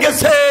হয়ে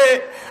গেছে।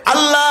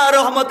 আল্লাহ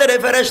রহমতের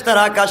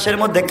ফেরেশতারা আকাশের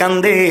মধ্যে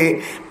কান্দে,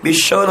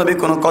 বিশ্ব নবী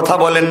কোনো কথা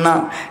বলেন না।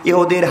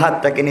 ইহুদির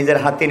হাতটাকে নিজের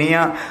হাতে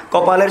নিয়ে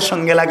কপালের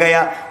সঙ্গে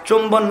লাগাইয়া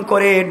চুম্বন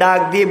করে ডাক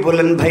দিয়ে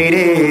বলেন, ভাই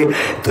রে,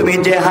 তুমি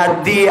যে হাত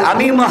দিয়ে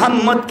আমি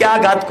মুহাম্মদকে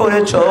আঘাত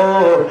করেছ,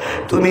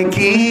 তুমি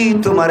কি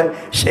তোমার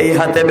সেই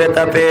হাতে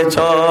ব্যথা পেয়েছ?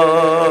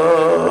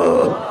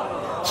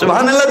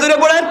 সুবহানাল্লাহ, জোরে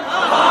পড়েন।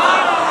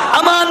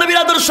 আমার নবীর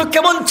আদর্শ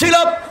কেমন ছিল?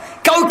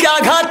 কাউকে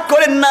আঘাত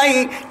করেন নাই,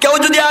 কেউ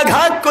যদি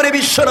আঘাত করে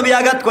বিশ্বনবী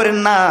আঘাত করেন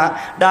না,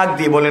 ডাক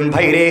দিয়ে বলেন,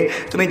 ভাই রে,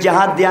 তুমি যে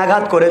হাত দিয়ে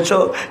আঘাত করেছো,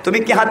 তুমি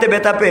কি হাতে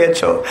ব্যথা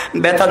পেয়েছো?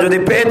 ব্যথা যদি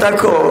পেয়ে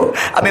থাকো,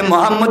 আমি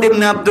মুহাম্মদ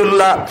ইবনে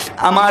আব্দুল্লাহ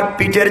আমার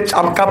পিঠের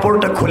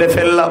কাপড়টা খুলে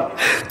ফেললাম।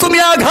 তুমি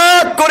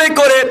আঘাত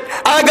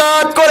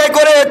করে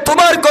করে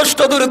তোমার কষ্ট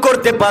দূর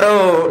করতে পারো,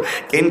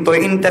 কিন্তু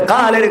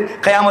ইন্তেকালের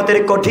কিয়ামতের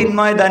কঠিন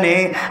ময়দানে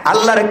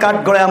আল্লাহর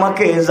কাঠগড়ায়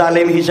আমাকে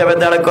জালেম হিসেবে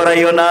দাঁড়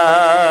করাইও না।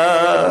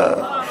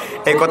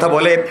 এই কথা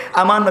বলে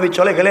আমার নবী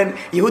চলে গেলেন।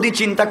 ইহুদি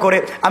চিন্তা করে,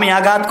 আমি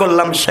আঘাত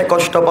করলাম, সে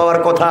কষ্ট পাওয়ার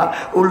কথা,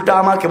 উল্টা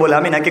আমাকে বলে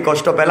আমি নাকি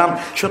কষ্ট পেলাম,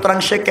 সুতরাং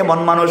সে কেমন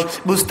মানুষ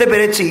বুঝতে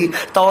পেরেছি।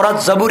 তাওরাত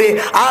জাবুরে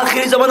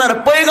আখির জামানার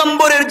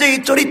পয়গম্বরের যেই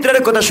চরিত্রের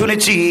কথা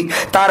শুনেছি,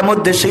 তার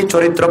মধ্যে সেই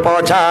চরিত্র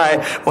পাওয়া যায়।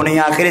 উনি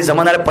আখির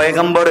জামানার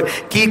পয়গম্বর,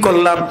 কি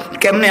করলাম,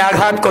 কেমনে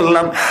আঘাত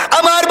করলাম।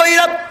 আমার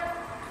ভাইরা,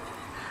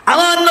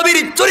 আমার নবীর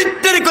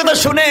চরিত্রের কথা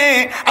শুনে,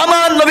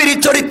 আমার নবীর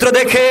চরিত্র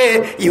দেখে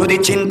ইহুদি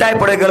চিন্তায়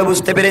পড়ে গেল,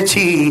 বুঝতে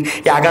পেরেছি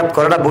আঘাত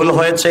করাটা ভুল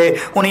হয়েছে।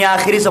 উনি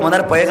আখিরি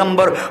জামানার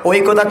পয়গম্বর, ওই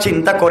কথা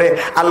চিন্তা করে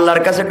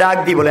আল্লাহর কাছে ডাক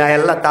দিয়ে বলে, আয়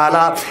আল্লাহ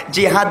তাআলা,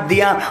 যে হাত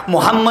দিয়া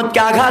মুহাম্মদকে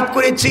আঘাত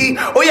করেছি,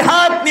 ওই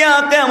হাত নিয়ে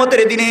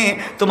কিয়ামতের দিনে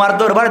তোমার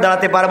দরবারে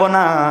দাঁড়াতে পারবো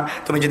না।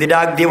 তুমি যদি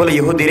ডাক দিয়ে বলে,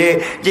 ইহুদি রে,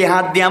 যে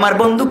হাত দিয়ে আমার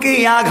বন্ধুকে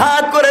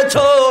আঘাত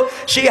করেছো,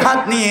 সেই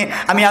হাত নিয়ে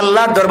আমি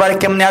আল্লাহর দরবারে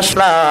কেমনে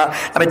আসলা,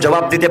 আমি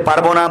জবাব দিতে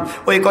পারবো না।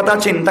 ওই কথা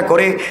চিন্তা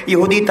করে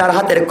ইহুদি তার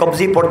হাতের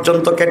কবজি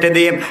পর্যন্ত কেটে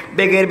দিয়ে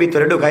বেগের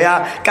ভিতরে ঢুকায়া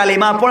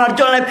কালিমা পড়ার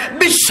জন্য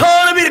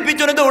বিশ্বনবীর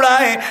পিছনে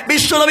দৌড়ায়।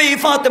 বিশ্বনবী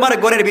ফাতেমার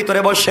ঘরের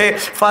ভিতরে বসে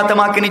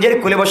ফাতেমাকে নিজের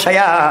কোলে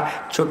বসায়া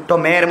ছোট্ট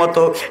মেয়ের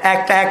মতো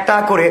একটা একটা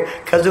করে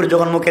খেজুর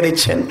যখন মুখে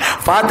দিচ্ছেন,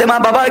 ফাতেমা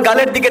বাবার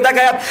গালের দিকে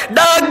তাকায়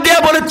ডাক দিয়ে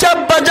বলে,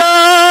 আব্বা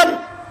জান,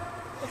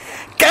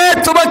 কে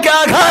তোমাকে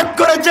আঘাত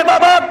করেছে?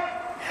 বাবা,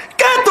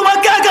 কে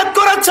তোমাকে আঘাত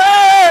করেছে?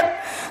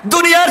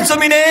 দুনিয়ার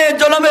জমিনে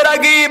জন্মের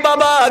আগে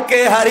বাবাকে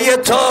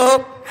হারিয়েছো,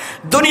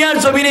 দুনিয়ার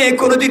জমিনে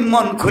কোনোদিন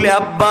মন খুলে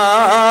আব্বা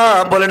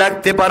বলে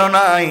ডাকতে পারো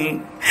নাই,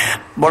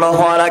 বড়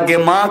হওয়ার আগে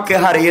মাকে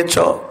হারিয়েছ,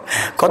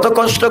 কত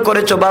কষ্ট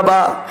করেছো বাবা,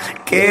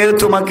 কেউ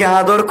তোমাকে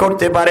আদর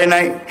করতে পারে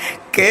নাই,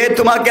 কে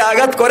তোমাকে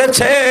আঘাত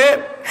করেছে?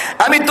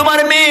 আমি তোমার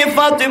মেয়ে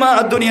ফাতেমা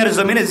দুনিয়ার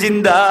জমিনে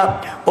জিন্দা।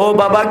 ও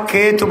বাবা,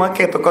 কে তোমাকে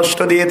এত কষ্ট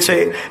দিয়েছে?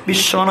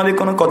 বিশ্বনবী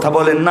কোনো কথা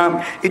বলেন না।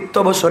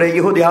 ইত্যবসরে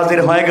ইহুদি হাজির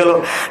হয়ে গেল,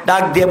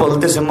 ডাক দিয়ে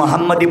বলতেছে,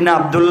 মুহাম্মদ ইবনে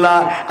আব্দুল্লাহ,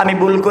 আমি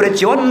ভুল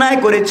করেছি, অন্যায়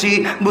করেছি,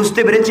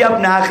 বুঝতে পেরেছি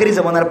আপনি আখিরি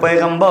জামানার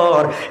পয়গম্বর।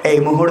 এই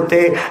মুহূর্তে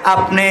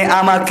আপনি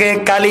আমাকে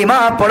কালিমা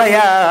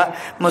পড়াইয়া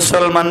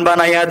মুসলমান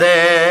বানাইয়া দে।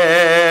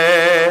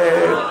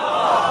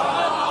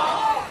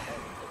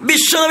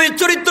 বিশ্বনবীর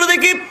চরিত্র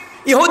দেখি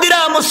ইহুদিরা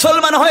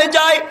মুসলমান হয়ে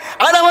যায়,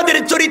 আর আমাদের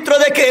চরিত্র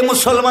দেখে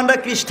মুসলমানরা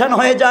খ্রিস্টান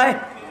হয়ে যায়।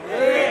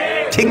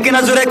 ঠিক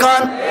কিনা জোরে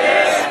কান?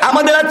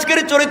 আমাদের আজকের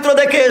চরিত্র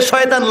দেখে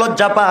শয়তান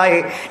লজ্জা পায়।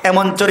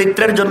 এমন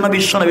চরিত্রের জন্য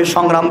বিশ্বনবী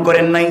সংগ্রাম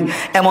করেন নাই,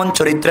 এমন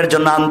চরিত্রের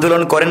জন্য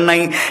আন্দোলন করেন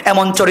নাই,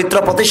 এমন চরিত্র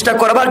প্রতিষ্ঠা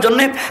করবার জন্য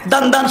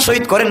দান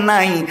শহীদ করেন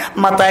নাই,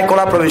 মাথায়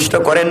কলা প্রবিষ্ট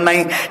করেন নাই।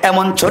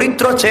 এমন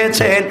চরিত্র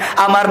চেয়েছেন।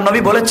 আমার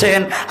নবী বলেছেন,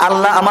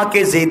 আল্লাহ আমাকে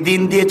যে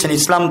দিন দিয়েছেন,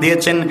 ইসলাম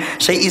দিয়েছেন,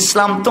 সেই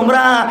ইসলাম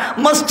তোমরা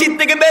মসজিদ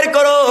থেকে বের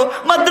করো,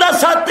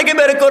 মাদ্রাসা থেকে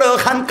বের করো,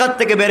 খানকাত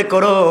থেকে বের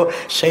করো।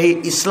 সেই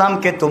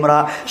ইসলামকে তোমরা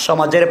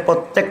সমাজের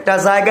প্রত্যেকটা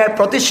জায়গায়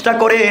প্রতিষ্ঠা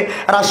করে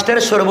রাষ্ট্রের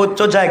সর্বোচ্চ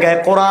জায়গায়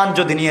কোরআন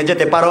যদি নিয়ে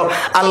যেতে পারো,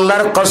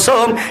 আল্লাহর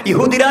কসম,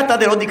 ইহুদিরা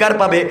তাদের অধিকার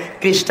পাবে,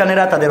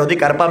 খ্রিস্টানেরা তাদের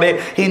অধিকার পাবে,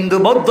 হিন্দু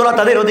বৌদ্ধরা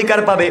তাদের অধিকার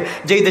পাবে।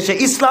 যেই দেশে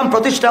ইসলাম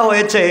প্রতিষ্ঠা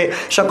হয়েছে,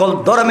 সকল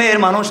ধর্মের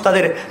মানুষ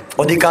তাদের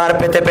অধিকার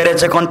পেতে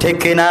পেরেছে। কোন ঠিক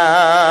কিনা?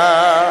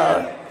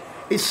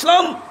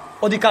 ইসলাম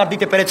অধিকার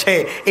দিতে পেরেছে,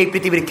 এই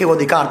পৃথিবীর কেউ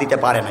অধিকার দিতে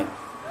পারে নাই।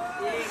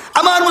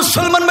 আমার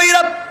মুসলমান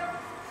ভাইরা,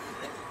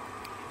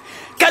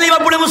 কালিমা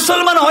পড়ে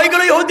মুসলমান হয়ে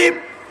গেল ইহুদি।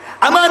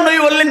 আমার নবী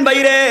বললেন,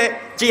 বাইরে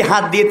যে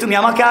হাত দিয়ে তুমি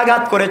আমাকে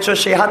আঘাত করেছো,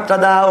 সেই হাতটা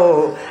দাও,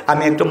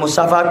 আমি একটু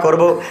মুসাফা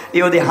করবো।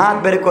 ইহুদি হাত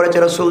বের করেছে,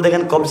 রসুল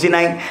দেখেন কবজি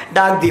নাই,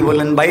 ডাক দিয়ে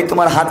বললেন, ভাই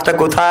তোমার হাতটা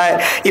কোথায়?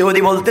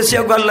 ইহুদি বলতেছে,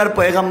 ওগো আল্লাহর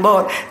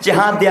পয়গম্বর, যে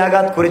হাত দিয়ে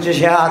আঘাত করেছে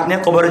সে হাত নিয়ে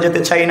কবরে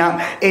যেতে চাই না,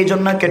 এই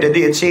জন্য কেটে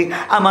দিয়েছি।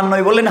 আমার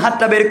নবী বললেন,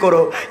 হাতটা বের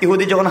করো।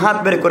 ইহুদি যখন হাত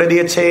বের করে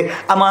দিয়েছে,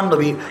 আমার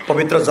নবী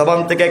পবিত্র জবান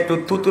থেকে একটু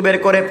থুতু বের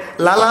করে,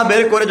 লালা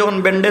বের করে যখন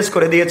ব্যান্ডেজ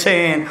করে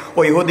দিয়েছেন,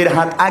 ওই ইহুদির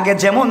হাত আগে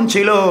যেমন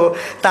ছিল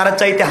তার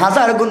চাইতে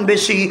 1000 গুণ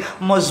বেশি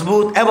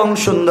মজবুত এবং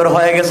সুন্দর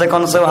হয়ে গেছে।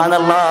 কোন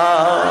সুবহানাল্লাহ।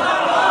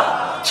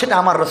 সেটা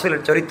আমার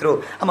রসুলের চরিত্র।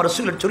 আমার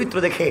রসুলের চরিত্র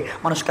দেখে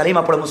মানুষ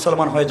কালিমা পড়ে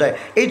মুসলমান হয়ে যায়।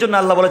 এই জন্য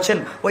আল্লাহ বলেছেন,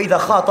 ওয়াইদা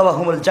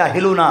খাতাবাহুমুল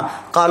জাহিলুনা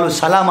কালু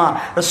সালামা।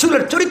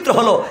 রসুলের চরিত্র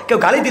হলো, কেউ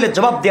গালি দিলে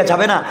জবাব দেওয়া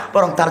যাবে না,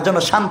 বরং তার জন্য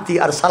শান্তি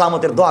আর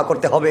সালামতের দোয়া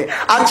করতে হবে।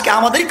 আজকে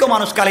আমাদেরকেও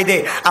মানুষ গালি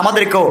দেয়,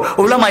 আমাদেরকেও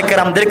উলামায়ে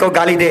কেরামদেরকেও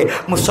গালি দেয়,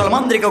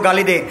 মুসলমানদেরকেও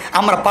গালি দেয়।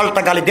 আমরা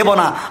পাল্টা গালি দেব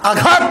না,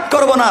 আঘাত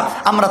করব না,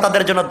 আমরা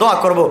তাদের জন্য দোয়া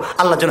করব,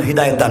 আল্লাহ যেন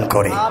হিদায়াত দান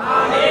করে।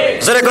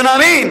 জোরে কোন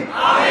আমিন।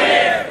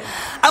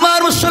 আমার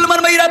মুসলমান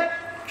ভাইরা,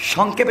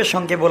 সংক্ষেপে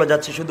সংক্ষেপে বলে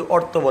যাচ্ছে, শুধু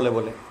অর্থ বলে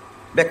বলে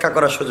ব্যাখ্যা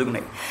করার সুযোগ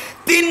নেই।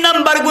 3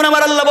 নাম্বার গুণ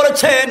আমার আল্লাহ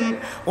বলেছেন,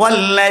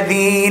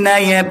 ওয়াল্লাযীনা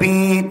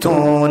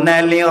ইয়াবিতুনা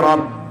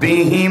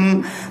লিরাব্বিহিম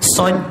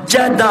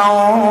সাজ্জাদাও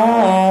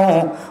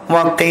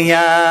ওয়া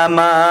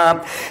কিয়ামা।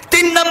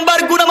 3 নাম্বার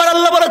গুণ আমার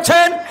আল্লাহ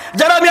বলেছেন,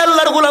 যারা আমি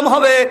আল্লাহর গোলাম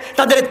হবে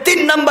তাদের 3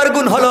 নাম্বার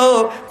গুণ হলো,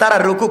 তারা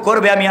রুকু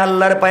করবে আমি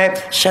আল্লাহর পায়ে,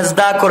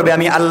 সেজদা করবে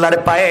আমি আল্লাহর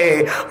পায়ে।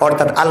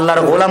 অর্থাৎ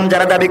আল্লাহর গোলাম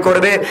যারা দাবি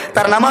করবে,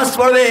 তার নামাজ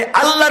পড়বে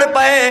আল্লাহর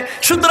পায়ে।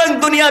 সুতরাং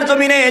দুনিয়ার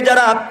জমিনে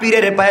যারা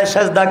পীরের পায়ে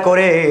সেজদা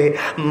করে,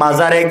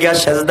 মাজারে গিয়া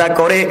সেজদা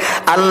করে,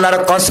 আল্লাহর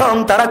কসম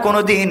তারা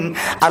কোনোদিন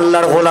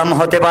আল্লাহর গোলাম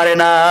হতে পারে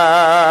না।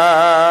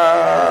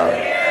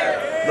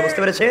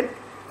 বুঝতে পেরেছেন?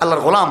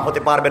 আল্লাহর গোলাম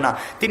হতে পারবে না।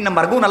 3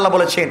 নম্বর গুণ আল্লাহ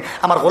বলেছেন,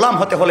 আমার গোলাম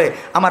হতে হলে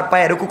আমার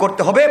পায়ে রুকু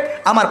করতে হবে,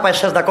 আমার পায়ে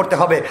সেজদা করতে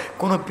হবে।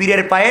 কোন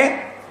পীরের পায়ে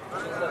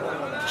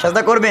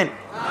সেজদা করবেন?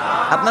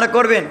 আপনারা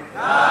করবেন?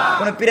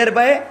 কোন পীরের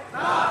পায়ে?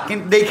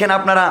 কিন্তু দেখেন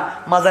আপনারা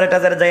মাজারে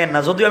টাজারে যাইয়েন না।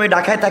 যদিও আমি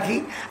ঢাকায় থাকি,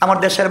 আমার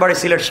দেশের বাড়ি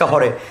সিলেট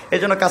শহরে, এই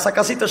জন্য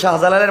কাছাকাছি তো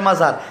শাহজালালের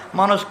মাজার,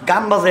 মানুষ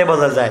গান বাজায়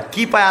বাজায় যায়,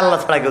 কি পায় আল্লাহ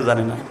ছাড়া কেউ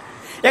জানে না,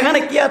 এখানে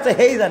কি আছে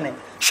হেই জানে।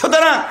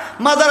 সুতরাং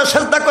মাজারে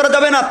সেজদা করা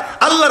যাবে না।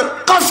 আল্লাহর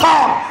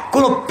কসম,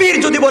 কোন পীর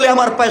যদি বলে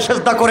আমার পায়ে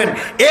সেজদা করেন,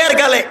 এর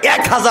গালে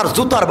 1000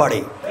 জুতার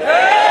বাড়ি।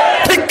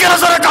 ঠিক কেন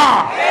সরকা?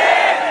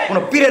 কোন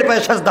পীরের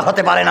পায়ে সেজদা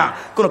হতে পারে না,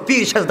 কোন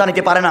পীর সেজদা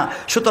নিতে পারে না।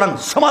 সুতরাং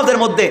সমাজের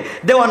মধ্যে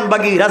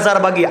দেওয়ানবাগি,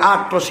 রাজারবাগি,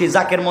 আটরশি,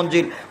 জাকের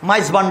মঞ্জিল,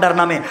 মাইজ ভান্ডার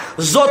নামে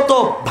যত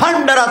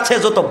ভান্ডার আছে,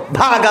 যত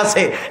ভাগ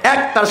আছে,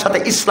 একটার সাথে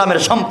ইসলামের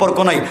সম্পর্ক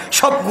নাই,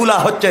 সবগুলা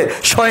হচ্ছে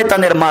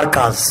শয়তানের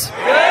মার্কাজ।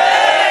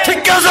 ঠিক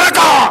কেন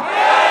সরকা?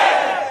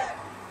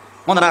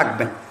 মনে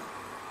রাখবেন,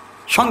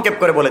 সংক্ষেপ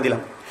করে বলে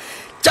দিলাম।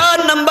 4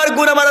 নম্বর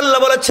গুণ আমার আল্লাহ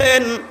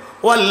বলেছেন,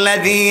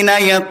 ওয়াল্লাযীনা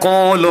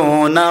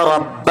ইয়াকুলুনা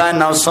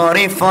রাব্বানা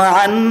সরিফ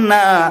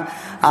আন্না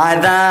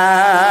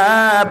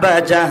আযাব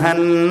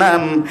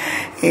জাহান্নাম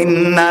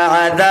ইন্না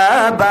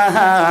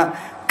আযাবাহা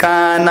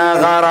কানা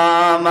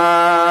গারামা।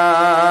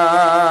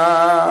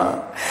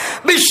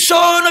 বিশ্ব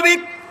নবী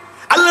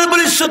আল্লাহর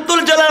রব্বুল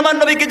ইজ্জতুল জালাল আমার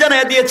নবীকে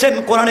জানিয়ে দিয়েছেন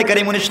কোরআনে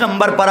কারীম 19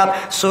 নম্বর পারা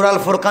সূরা আল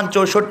ফুরকান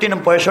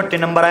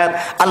 65 নম্বর আয়াত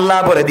আল্লাহ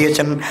বলে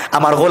দিয়েছেন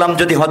আমার গোলাম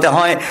যদি হতে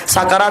হয়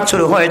সাকারাত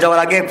শুরু হয়ে যাওয়ার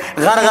আগে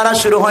গারগারা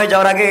শুরু হয়ে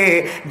যাওয়ার আগে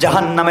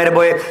জাহান্নামের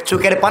বয়ে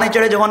চোখের পানি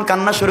ছেড়ে যখন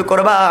কান্না শুরু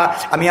করবা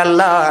আমি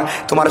আল্লাহ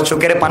তোমার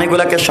চোখের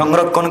পানিগুলোকে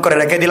সংরক্ষণ করে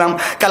রেখে দিলাম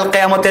কাল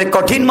কিয়ামতের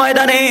কঠিন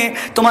ময়দানে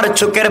তোমার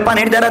চোখের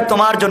পানির দ্বারা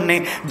তোমার জন্য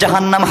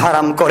জাহান্নাম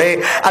হারাম করে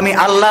আমি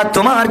আল্লাহ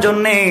তোমার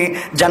জন্য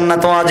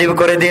জান্নাত ওয়াজিব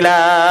করে দিলাম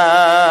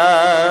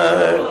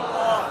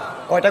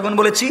কয়টা গুণ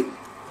বলেছি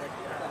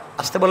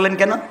আসতে বললেন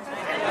কেন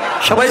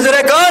সবাই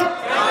জোরে কোন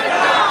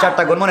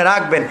চারটা গুণ মনে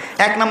রাখবেন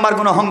এক নাম্বার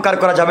গুণ অহংকার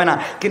করা যাবে না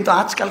কিন্তু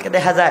আজকালকে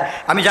দেখা যায়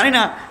আমি জানি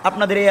না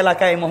আপনাদের এই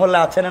এলাকায় মহল্লা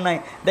আছে না নাই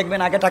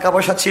দেখবেন আগে টাকা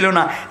পয়সা ছিল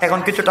না এখন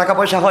কিছু টাকা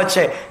পয়সা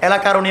হচ্ছে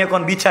এলাকার উনি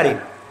এখন বিচারি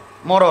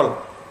মরল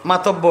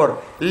মাতব্বর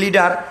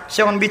লিডার সে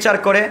এখন বিচার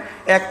করে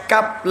এক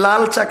কাপ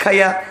লাল চা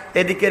খাইয়া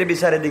এদিকের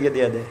বিচার এদিকে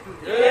দিয়ে দেয়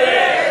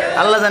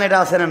আল্লাহ জানে এটা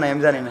আছে না নাই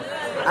আমি জানি না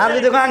আর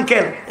যদি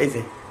আঙ্কেল এই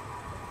যে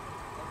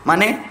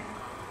মানে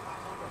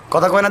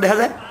কথা কয় না দেখা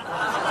যায়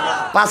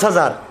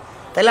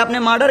 5,000 তাহলে আপনি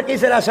মার্ডার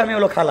কেসের আসামি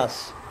হলো খালাস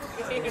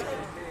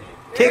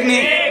ঠিক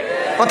নেই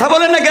কথা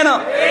বলেন না কেন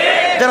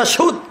যারা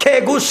সুদ খেয়ে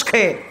ঘুষ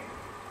খেয়ে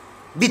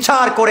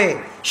বিচার করে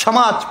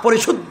সমাজ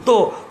পরিশুদ্ধ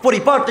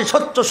পরিপাটি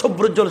স্বচ্ছ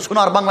সবুজ্জ্বল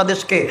সোনার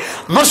বাংলাদেশকে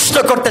নষ্ট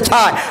করতে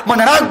চায়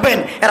মনে রাখবেন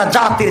এরা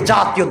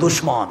জাতীয়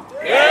দুশ্মন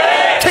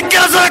ঠিক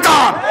আছে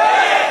এখন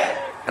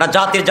এরা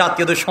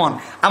জাতীয় দুশ্মন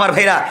আমার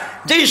ভাইরা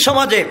যেই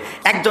সমাজে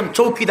একজন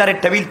চৌকিদারের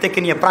টেবিল থেকে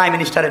নিয়ে প্রাইম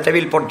মিনিস্টারের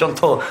টেবিল পর্যন্ত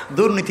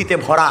দুর্নীতিতে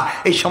ভরা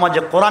এই সমাজে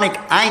কোরআনিক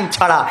আইন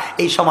ছাড়া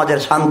এই সমাজের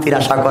শান্তির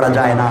আশা করা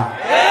যায় না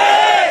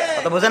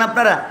কথা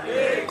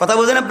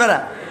বোঝেন আপনারা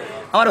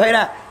আমার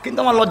ভাইরা কিন্তু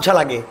আমার লজ্জা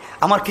লাগে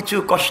আমার কিছু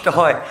কষ্ট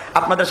হয়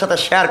আপনাদের সাথে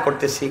শেয়ার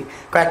করতেছি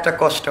কয়েকটা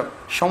কষ্ট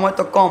সময়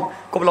তো কম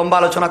খুব লম্বা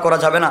আলোচনা করা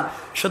যাবে না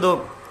শুধু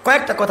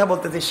কয়েকটা কথা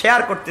বলতেছি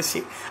শেয়ার করতেছি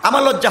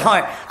আমার লজ্জা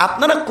হয়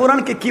আপনারা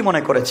কোরআনকে কি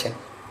মনে করেছেন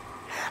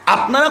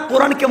আপনারা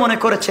কোরআনকে মনে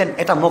করেছেন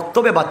এটা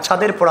মক্তবে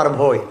বাচ্চাদের পড়ার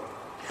ভয়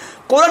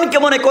কোরআনকে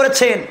মনে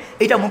করেছেন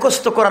এটা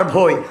মুখস্থ করার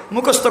ভয়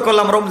মুখস্থ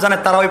করলাম রমজানে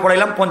তারাওই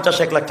পড়াইলাম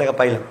 50-1 লাখ টাকা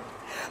পাইলাম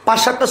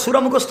 5-7টা সূরা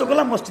মুখস্থ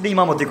করলাম মসজিদে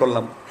ইমামতি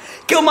করলাম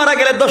কেউ মারা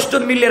গেলে 10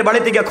 জন মিল্লের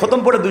বাড়িতে গিয়ে খতম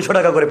পড়ে 200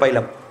 টাকা করে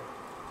পাইলাম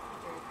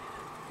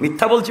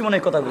মিথ্যা বলছি মনে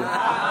হয় কথাগুলো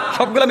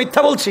সবগুলো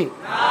মিথ্যা বলছি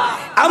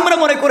আমরা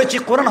মনে করেছি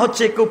কোরআন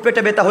হচ্ছে কেউ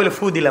পেটে ব্যথা হলে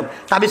ফু দিলাম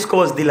তাবিজ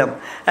কবজ দিলাম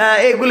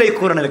এগুলোই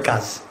কোরআনের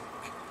কাজ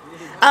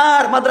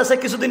আর মাদ্রাসায়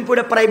কিছুদিন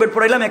পড়ে প্রাইভেট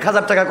পড়াইলাম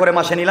 1000 টাকা করে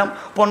মাসে নিলাম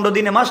 15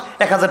 দিনে মাস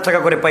 1000 টাকা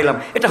করে পাইলাম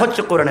এটা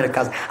হচ্ছে কোরআনের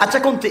কাজ আচ্ছা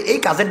কিন্তু এই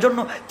কাজের জন্য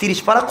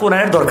 30 পারা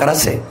কোরআনের দরকার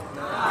আছে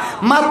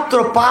মাত্র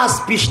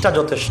 5 পৃষ্ঠা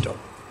যথেষ্ট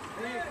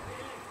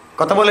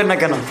কথা বলেন না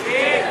কেন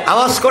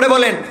আওয়াজ করে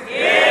বলেন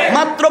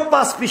মাত্র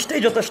 5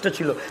 পৃষ্ঠাই যথেষ্ট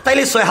ছিল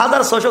তাইলে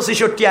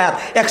 6666 আয়াত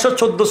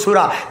 114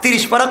 সূরা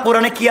 30 পারা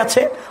কোরআনে কি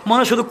আছে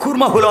মনে শুধু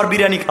খুরমা হলো আর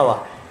বিরিয়ানি খাওয়া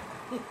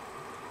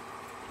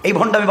এই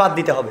ভণ্ডামি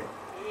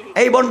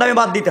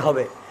বাদ দিতে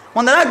হবে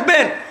মনে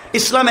রাখবেন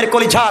ইসলামের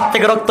কলিজাত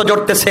থেকে রক্ত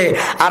ঝরতেছে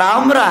আর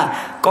আমরা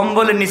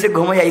কম্বলের নিচে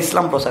ঘুমাইয়া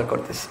ইসলাম প্রচার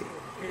করতেছি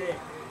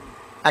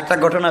একটা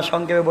ঘটনা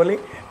সংক্ষেপে বলি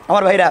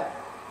আমার ভাইরা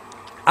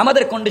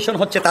আমাদের কন্ডিশন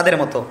হচ্ছে তাদের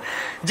মতো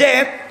যে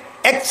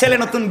এক ছেলে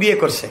নতুন বিয়ে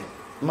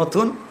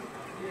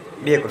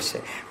করছে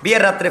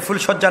বিয়ের রাত্রে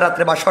ফুলসজ্জার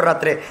রাত্রে বাসর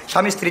রাত্রে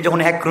স্বামী স্ত্রী যখন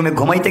এক রুমে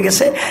ঘুমাইতে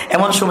গেছে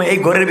এমন সময় এই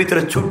ঘরের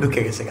ভিতরে চুর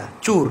ঢুকে গেছে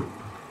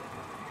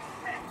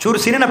চুর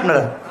চিনেন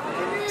আপনারা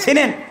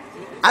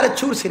আরে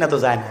চুর চিনা তো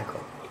যায় না এখন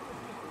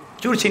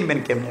চুর চিনবেন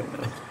কেমনি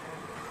আপনারা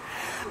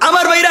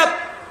আমার ভাইরা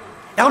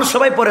এখন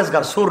সবাই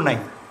পরেশগার চোর নাই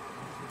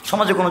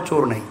সমাজে কোনো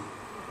চোর নাই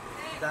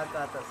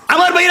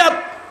আমার ভাইরা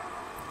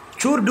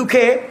চুর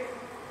ঢুকে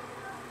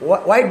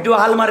হোয়াইট ডো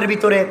আলমারির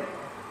ভিতরে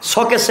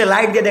শোকেসে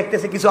লাইট দিয়ে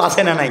দেখতেছে কিছু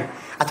আছে না নাই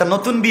আচ্ছা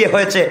নতুন বিয়ে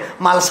হয়েছে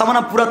মাল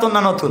সামানা পুরাতন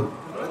না নতুন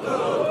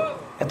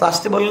এত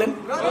আসতে বললেন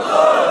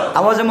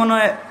আওয়াজে মনে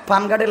হয়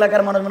পানঘাট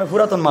এলাকার মানুষ মনে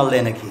পুরাতন মাল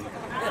দেয় নাকি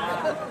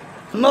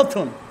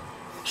নতুন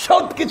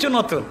সব কিছু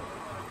নতুন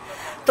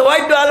তো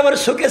হোয়াইট ডো আলমারি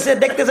শোকেসে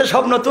দেখতেছে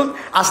সব নতুন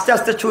আস্তে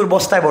আস্তে চুর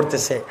বস্তায়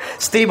ভরতেছে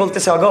স্ত্রী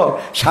বলতেছে অগো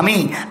স্বামী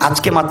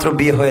আজকে মাত্র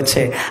বিয়ে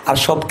হয়েছে আর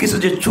সব কিছু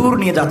যে চুর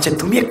নিয়ে যাচ্ছে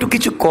তুমি একটু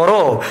কিছু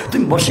করো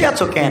তুমি বসে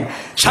আছো কেন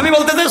স্বামী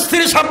বলতেছে স্ত্রী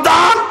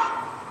সাবধান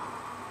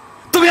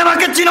তুমি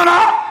আমাকে চিনো না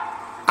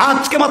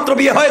আজকে মাত্র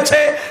বিয়ে হয়েছে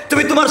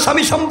তুমি তোমার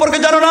স্বামী সম্পর্কে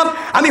জানো না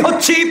আমি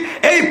হচ্ছি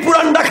এই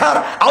পুরান ঢাকার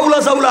আউলা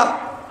জাউলা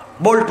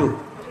বল্টু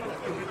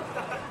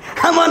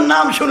আমার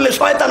নাম শুনলে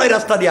শয়তান ওই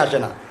রাস্তা দিয়ে আসে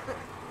না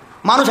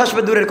মানুষ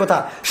আসবে দূরের কথা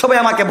সবাই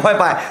আমাকে ভয়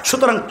পায়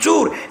সুতরাং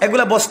চুর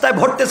এগুলা বস্তায়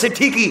ভরতেছে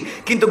ঠিকই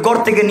কিন্তু ঘর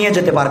থেকে নিয়ে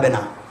যেতে পারবে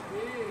না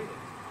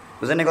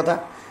বুঝলেন কথা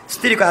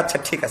স্ত্রী কয় আচ্ছা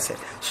ঠিক আছে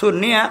চুর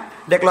নিয়ে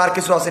দেখলো আর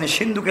কিছু আসেনি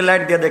সিন্ধুকে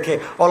লাইট দিয়ে দেখে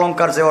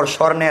অলংকার যে ওর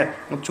স্বর্ণের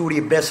চুড়ি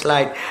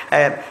ব্রেসলাইট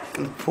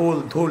ফুল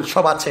ধুল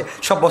সব আছে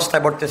সব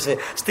বস্তায় ভরতেছে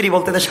স্ত্রী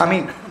বলতেছে স্বামী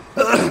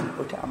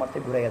ওটা আমাকে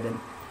ঘুরাইয়া দেন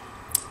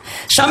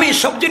স্বামী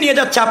সবজি নিয়ে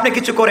যাচ্ছে আপনি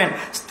কিছু করেন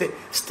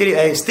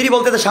স্ত্রী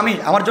বলতেছে স্বামী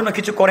আমার জন্য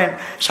কিছু করেন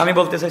স্বামী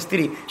বলতেছে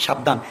স্ত্রী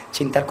সাবধান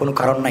চিন্তার কোনো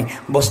কারণ নাই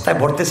বস্তায়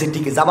ভরতেছে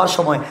ঠিকই যাবার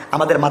সময়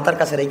আমাদের মাথার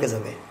কাছে রেখে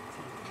যাবে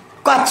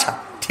আচ্ছা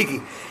ঠিকই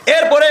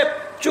এরপরে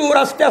চুর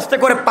আস্তে আস্তে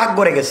করে পাক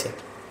ঘরে গেছে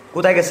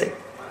কোথায় গেছে?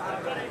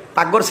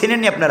 পাকঘর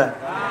চিনেননি আপনারা?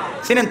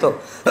 চিনেন তো?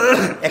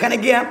 এখানে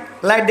গিয়া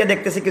লাইট দিয়ে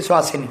দেখতেছি কিছু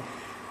আসেনি।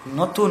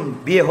 নতুন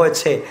বিয়ে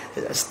হয়েছে,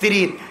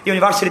 স্ত্রীর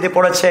ইউনিভার্সিটিতে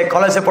পড়েছে,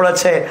 কলেজে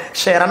পড়েছে,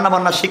 সে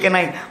রান্নাবান্না শিখে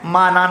নাই।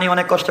 মা নানি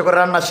অনেক কষ্ট করে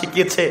রান্না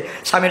শিখিয়েছে,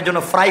 স্বামীর জন্য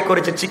ফ্রাই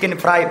করেছে, চিকেন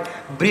ফ্রাই,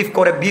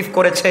 বিফ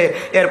করেছে,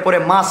 এরপরে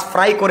মাছ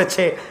ফ্রাই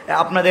করেছে,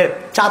 আপনাদের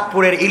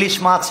চাঁদপুরের ইলিশ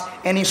মাছ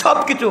এনি সব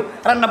কিছু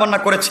রান্নাবান্না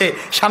করেছে,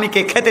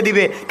 স্বামীকে খেতে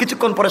দিবে।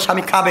 কিছুক্ষণ পরে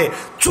স্বামী খাবে,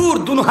 চুর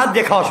দুনো হাত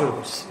দিয়ে খাওয়া শুরু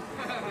করছে।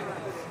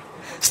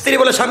 স্ত্রী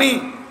বলে, স্বামী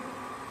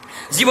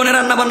জীবনে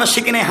রান্না বান্না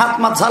শিখে নেই, হাত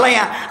মাত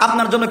ঝালাইয়া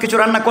আপনার জন্য কিছু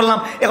রান্না করলাম,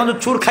 এখন তো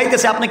চুর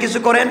খাইতেছে, আপনি কিছু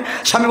করেন।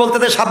 স্বামী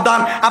বলতেছে, সাবধান,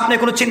 আপনি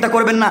কোনো চিন্তা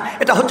করবেন না,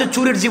 এটা হচ্ছে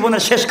চুরের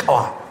জীবনের শেষ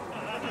খাওয়া,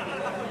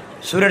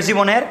 চুরের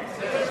জীবনের,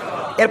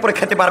 এরপরে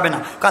খেতে পারবে না।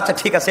 আচ্ছা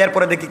ঠিক আছে,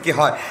 এরপরে দেখি কি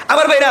হয়।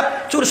 আবার ভাইরা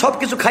চুর সব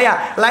কিছু খাইয়া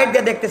লাইট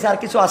দিয়ে দেখতেছে আর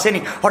কিছু আসেনি।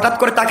 হঠাৎ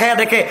করে তাকাইয়া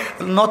দেখে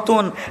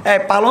নতুন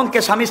পালঙ্কে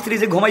স্বামী স্ত্রী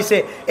যে ঘুমাইছে,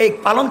 এই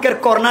পালঙ্কের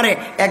কর্নারে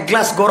এক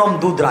গ্লাস গরম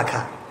দুধ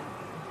রাখা।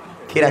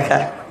 কি রাখা?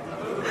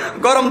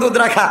 গরম দুধ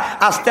রাখা।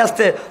 আস্তে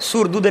আস্তে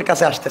সুর দুধের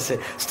কাছে আসতেছে।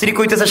 স্ত্রী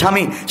কইতেছে,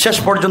 স্বামী শেষ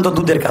পর্যন্ত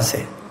দুধের কাছে,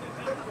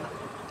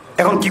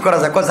 এখন কি করা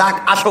যায়? যাক,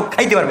 আসুক,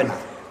 খাইতে পারবে না,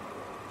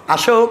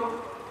 আসুক,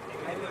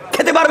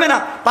 খেতে পারবে না,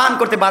 পান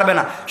করতে পারবে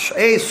না।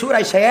 এই সুর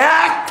আইসা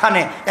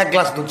একখানে এক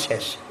গ্লাস দুধ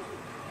শেষ।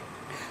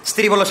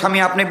 স্ত্রী বলল, স্বামী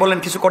আপনি বললেন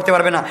কিছু করতে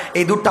পারবে না,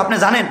 এই দুধটা আপনি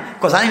জানেন?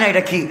 জানি না।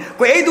 এটা কি?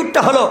 এই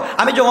দুধটা হলো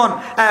আমি যখন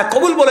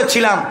কবুল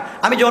বলেছিলাম,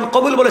 আমি যখন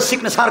কবুল বলে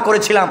সিগনেচার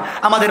করেছিলাম,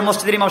 আমাদের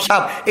মসজিদের ইমাম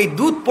সাহেব এই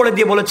দুধ পড়ে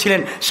দিয়ে বলেছিলেন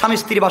স্বামী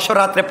স্ত্রী বাসর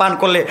রাত্রে পান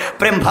করলে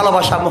প্রেম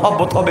ভালোবাসা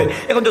মহব্বত হবে।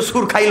 এখন তো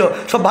সুর খাইলো,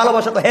 সব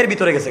ভালোবাসা তো হের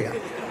ভিতরে গেছে গা।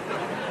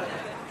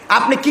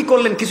 আপনি কি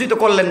করলেন? কিছুই তো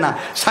করলেন না।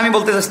 স্বামী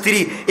বলতেছে, স্ত্রী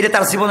এটা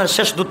তার জীবনের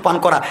শেষ দুধ পান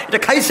করা, এটা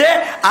খাইছে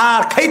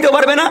আর খাইতেও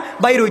পারবে না,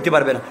 বাইরে হইতে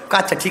পারবে না।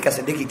 আচ্ছা ঠিক আছে,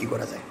 দেখি কি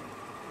করা যায়।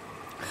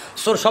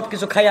 সোর সব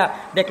কিছু খাইয়া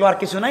দেখলো আর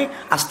কিছু নাই,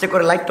 আস্তে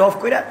করে লাইটটা অফ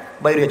করে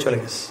বাইরে চলে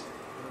গেছে।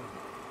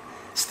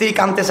 স্ত্রী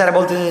কাঁদতেছে আর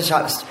বলতেছে,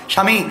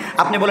 স্বামী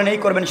আপনি বলেন এই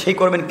করবেন সেই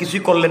করবেন,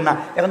 কিছুই করলেন না,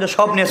 এখন তো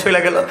সব নিয়ে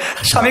চলে গেল।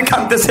 স্বামী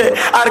কাঁদতেছে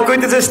আর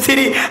কইতেছে,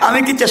 স্ত্রী আমি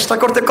কি চেষ্টা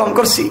করতে কম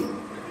করছি?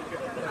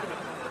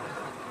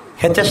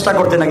 হে চেষ্টা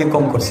করতে নাকি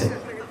কম করছে?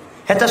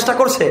 হে চেষ্টা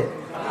করছে,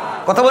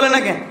 কথা বলে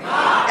নাকি?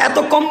 এত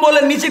কম বলে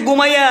নিচে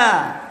ঘুমাইয়া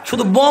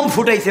শুধু বম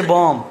ফুটাইছে,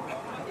 বম।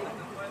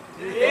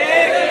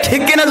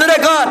 ঠিক কিনা জোরে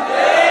কর?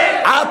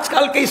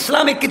 আজকালকে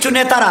ইসলামিক কিছু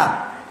নেতারা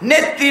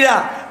নেত্রীরা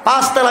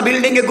 5 তলা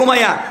বিল্ডিং এ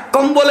ঘুমাইয়া,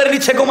 কম্বলের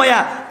নিচে ঘুমাইয়া,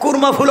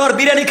 কুরমা ফুলর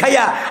বিরিয়ানি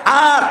খাইয়া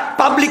আর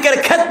পাবলিকের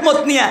খেদমত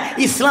নিয়ে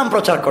ইসলাম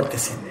প্রচার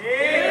করতেছে।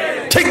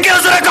 ঠিক কিনা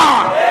জোরে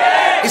কর?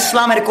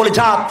 ইসলামের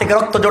কলিজাত থেকে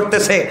রক্ত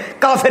জড়তেছে।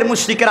 কাফের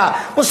মুশরিকেরা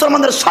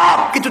মুসলমানদের সব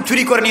কিছু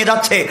চুরি করে নিয়ে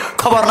যাচ্ছে,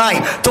 খবর নাই।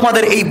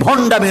 তোমাদের এই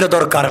ভণ্ডামির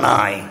দরকার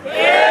নাই।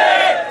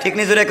 ঠিক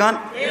নেই জোরে কর?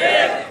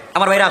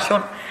 আমার ভাইরা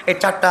আসুন, এই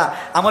 4টা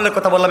আমলের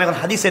কথা বললাম, এখন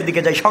হাদিসের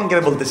দিকে যাই,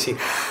 সংক্ষেপে বলতেছি।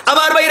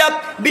 আমার ভাইরা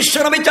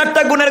বিশ্বনবী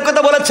 4টা গুণের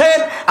কথা বলেছেন,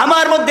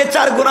 আমার মধ্যে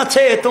 4 গুণ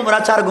আছে, তোমরা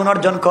 4 গুণ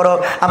অর্জন করো।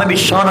 আমি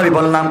বিশ্বনবী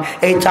বললাম,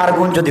 এই 4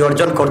 গুণ যদি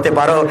অর্জন করতে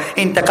পারো,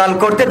 ইন্তেকাল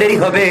করতে দেরি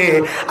হবে,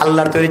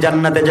 আল্লাহর তৈরি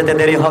জান্নাতে যেতে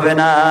দেরি হবে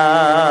না।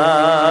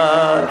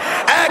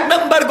 1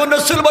 নম্বর গুণ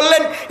রাসূল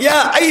বললেন, ইয়া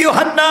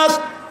আইয়ুহান নাস।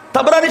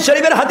 তাবরানী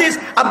শরীফের হাদিস,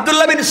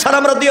 আব্দুল্লাহ বিন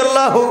সালাম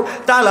রাদিয়াল্লাহু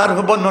তাআলা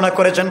আনহু বর্ণনা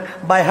করেছেন,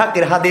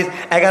 বাইহাকির হাদিস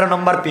 11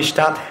 নম্বর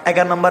পৃষ্ঠা,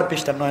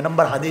 9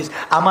 নম্বর হাদিস।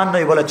 আমার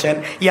নবী বলেছেন,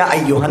 ইয়া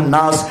আইয়ুহান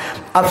নাস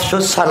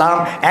আফশুস সালাম।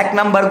 1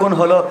 নম্বর গুণ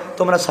হলো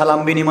তোমরা সালাম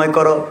বিনিময়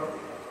করো।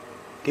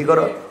 কি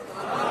করো?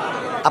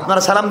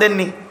 আপনারা সালাম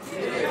দেননি?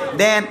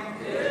 দেন।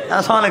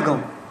 আসসালামু আলাইকুম,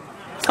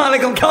 আসসালামু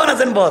আলাইকুম, কেমন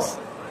আছেন বস?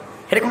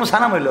 এটা কোনো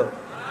সালাম হইলো?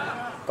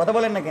 কথা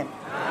বলেন না কেন?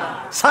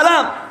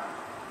 সালাম,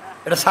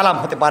 এটা সালাম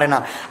হতে পারে না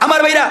আমার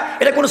ভাইরা,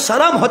 এটা কোনো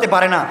সালাম হতে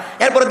পারে না।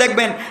 এরপরে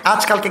দেখবেন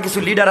আজকালকে কিছু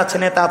লিডার আছে,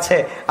 নেতা আছে,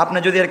 আপনি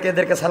যদি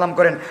এদেরকে সালাম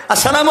করেন,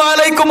 আসসালামু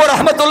আলাইকুম ওয়া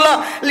রাহমাতুল্লাহ,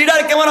 লিডার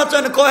কেমন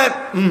আছেন? কয়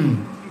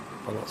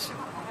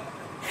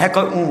হ্যাঁ,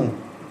 কয়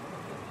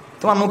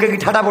তোমার মুখে কি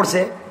ঠাটা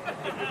পড়ছে?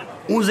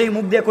 যেই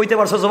মুখ দিয়ে কইতে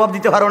পারছো, জবাব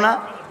দিতে পারো না?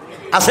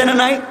 আছে না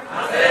নাই?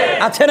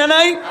 আছে না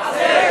নাই?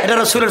 এটা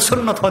রাসূলের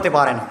সুন্নাত হতে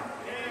পারে না।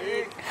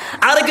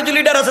 আর কিছু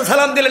লিডার আছে,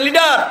 সালাম দিলে,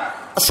 লিডার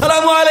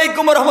আসসালামু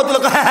আলাইকুম ওয়া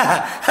রাহমাতুল্লাহ,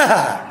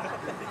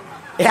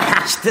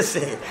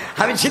 হাসতেছে।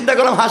 আমি চিন্তা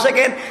করলাম, হাসে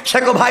কেন? সে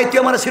কো, ভাই তুই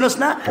আমার চিনস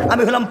না?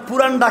 আমি হলাম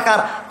পুরান ঢাকার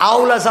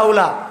আউলা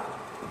জাউলা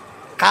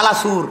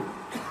কালাসুর,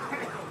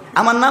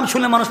 আমার নাম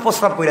শুনলে মানুষ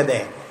প্রস্রাব করে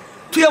দেয়,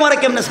 তুই আমারে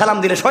কেমনে সালাম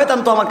দিলে? শয়তান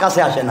তো আমার কাছে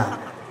আসে না।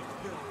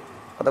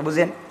 কথা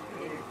বুঝেন?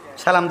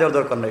 সালাম দেওয়ার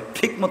দরকার নেই,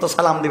 ঠিক মতো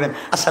সালাম দিবেন,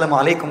 আসসালামু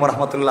আলাইকুম ওয়া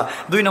রাহমাতুল্লাহ।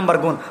 2 নম্বর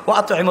গুণ, ওয়া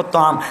আতইমুত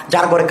তাআম,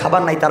 যার ঘরে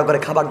খাবার নাই তার ঘরে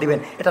খাবার দিবেন।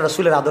 এটা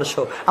রাসূলের আদর্শ।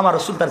 আমার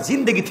রাসূল তার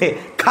জিন্দেগিতে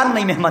খান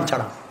নাই মেহমান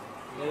ছাড়া।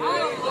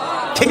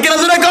 ঠিক কিনা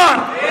জোরে কোন?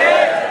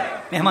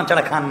 মেহমান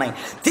ছাড়া খান নাই।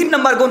 3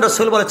 নম্বর গুণ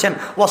রাসূল বলেছেন,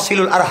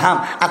 ওয়াসিলুল আরহাম,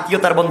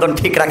 আত্মীয়তার বন্ধন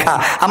ঠিক রাখা।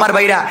 আমার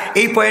ভাইরা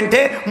এই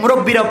পয়েন্টে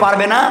মুরব্বীরাও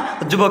পারবে না,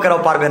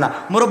 যুবকেরাও পারবে না।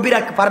 মুরব্বীরা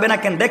পারবে না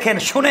কেন? দেখেন,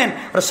 শুনেন,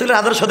 রাসূলের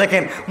আদর্শ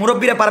দেখেন।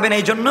 মুরব্বীরা পারবে না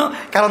এই জন্য,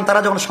 কারণ তারা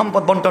যখন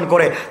সম্পদ বন্টন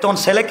করে তখন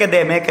ছেলেকে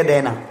দেয়, মেয়েকে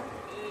দেয় না।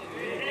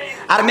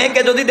 আর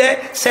মেয়েকে যদি দেয়,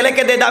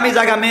 ছেলেকে দেয় দামি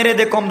জায়গা, মেয়েরে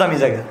দেয় কম দামি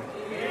জায়গা।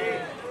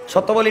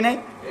 সত্য বলি নাই?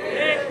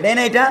 দেয়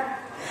না এটা?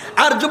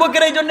 আর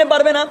যুবকেরা এই জন্য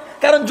পারবে না,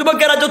 কারণ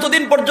যুবকেরা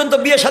যতদিন পর্যন্ত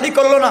বিয়ে শাদী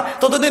করলো না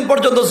ততদিন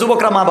পর্যন্ত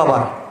যুবকরা মা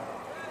বাবার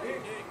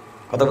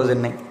কথা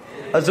বুঝেন নাই।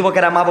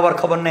 যুবকেরা মা বাবার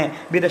খবর নেয়,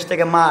 বিদেশ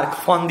থেকে মার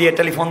ফোন দিয়ে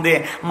টেলিফোন দিয়ে,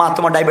 মা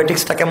তোমার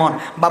ডায়াবেটিক্সটা কেমন,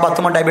 বাবা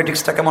তোমার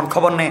ডায়াবেটিক্সটা কেমন,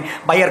 খবর নেয়,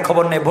 ভাইয়ের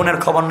খবর নেয়, বোনের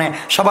খবর নেয়,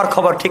 সবার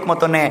খবর ঠিক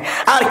মতো নেয়।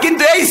 আর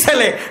কিন্তু এই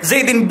ছেলে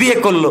যেই দিন বিয়ে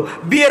করলো,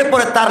 বিয়ের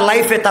পরে তার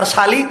লাইফে তার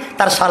শালি,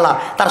 তার শালা,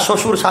 তার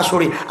শ্বশুর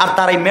শাশুড়ি আর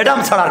তার এই ম্যাডাম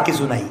ছাড়া আর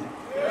কিছু নাই।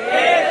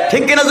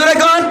 ঠিক কিনা জোরে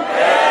কোন?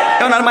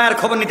 কারণ আর মায়ের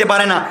খবর নিতে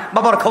পারে না,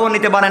 বাবার খবর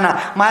নিতে পারে না,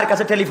 মায়ের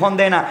কাছে টেলিফোন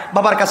দেয় না,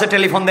 বাবার কাছে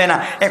টেলিফোন দেয় না।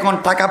 এখন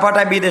টাকা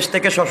পাঠায় বিদেশ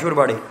থেকে শ্বশুর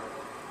বাড়ি,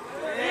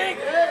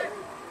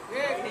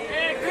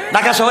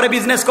 ঢাকা শহরে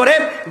বিজনেস করে,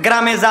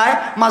 গ্রামে যায়,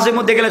 মাঝে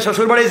মধ্যে গেলে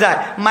শ্বশুর বাড়ি যায়,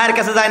 মায়ের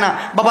কাছে যায় না,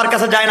 বাবার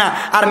কাছে যায় না।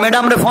 আর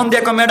ম্যাডাম রে ফোন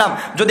দিয়ে, ম্যাডাম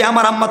যদি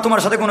আমার আম্মা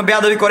তোমার সাথে কোনো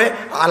বেয়াদবি করে,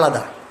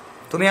 আলাদা,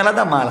 তুমি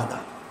আলাদা, মা আলাদা।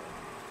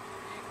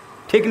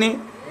 ঠিক নেই?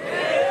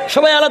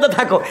 সবাই আলাদা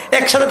থাকো,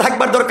 একসাথে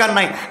থাকবার দরকার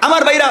নাই।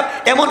 আমার ভাইরা,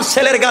 এমন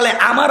ছেলের গালে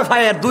আমার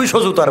ভাইয়ের 200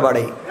 জুতার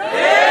বাড়ি।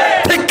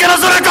 ঠিক কেন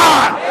জোরে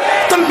কর?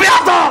 তুমি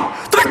বেয়াদব,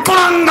 তুমি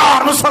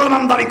কুলাঙ্গার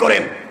মুসলমান দাবি করে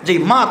যে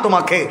মা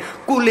তোমাকে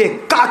কুলে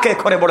কাকে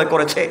করে বড়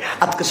করেছে,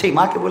 আজকে সেই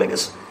মাকে ভুলে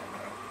গেছে।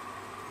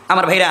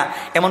 আমার ভাইরা,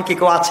 এমন কি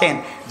কেউ আছেন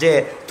যে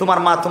তোমার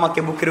মা তোমাকে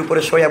বুকের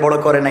উপরে শোয়া বড়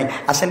করে নাই?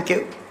 আছেন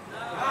কেউ?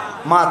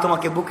 মা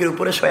তোমাকে বুকের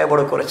উপরে শোয়া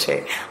বড় করেছে,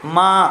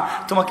 মা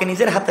তোমাকে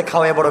নিজের হাতে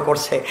খাওয়ায় বড়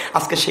করছে।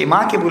 আজকে সেই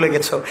মাকে ভুলে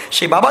গেছো,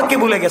 সেই বাবাকে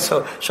ভুলে গেছো,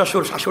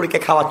 শ্বশুর শাশুড়িকে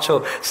খাওয়াচ্ছ,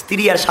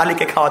 স্ত্রী আর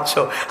শালিকে খাওয়াচ্ছ।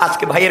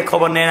 আজকে ভাইয়ের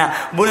খবর নেয় না,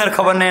 বোনের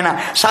খবর নেয় না।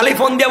 শালি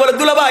ফোন দিয়ে বলে,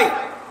 দুলা ভাই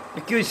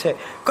কি হয়েছে?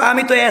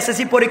 আমি তো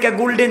এসএসসি পরীক্ষা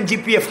গোল্ডেন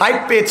জিপিএ 5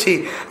 পেয়েছি,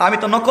 আমি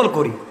তো নকল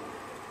করি।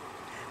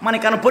 মানে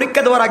কেন?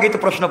 পরীক্ষা দেওয়ার আগেই তো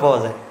প্রশ্ন পাওয়া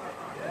যায়,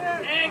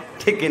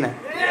 ঠিক কিনা?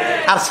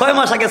 আর 6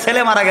 মাস আগে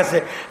ছেলে মারা গেছে,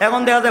 এখন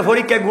দেখা যায়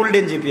পরীক্ষায়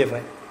গোল্ডেন জিপিএ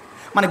পায়।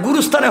 মানে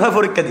গুরুস্থানে হয়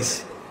পরীক্ষা দিচ্ছে,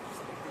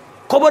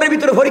 খবরের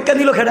ভিতরে পরীক্ষা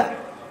দিল খেডা।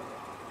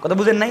 কথা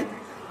বুঝেন নাই?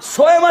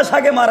 6 মাস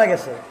আগে মারা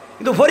গেছে,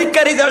 কিন্তু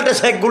পরীক্ষার রেজাল্টে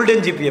সে গোল্ডেন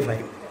জিপিএ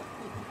পায়।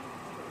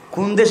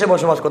 কোন দেশে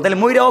বসবাস করে? তাহলে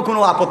মইরাও কোনো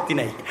আপত্তি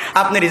নাই,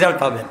 আপনি রেজাল্ট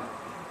পাবেন।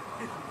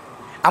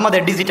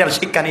 আমাদের ডিজিটাল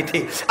শিক্ষানীতি।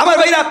 আমার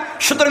ভাইরা,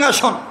 সুতরাং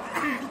শোন,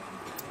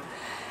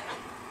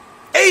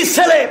 এই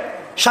ছেলে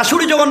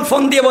শাশুড়ি যখন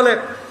ফোন দিয়ে বলে,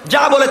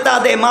 যা বলে তা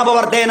দে, মা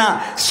বাবার দেয় না।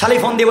 শালি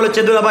ফোন দিয়ে বলেছে,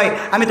 দুলা ভাই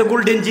আমি তো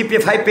গোল্ডেন জিপিএ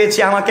 5 পেয়েছি,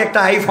 আমাকে একটা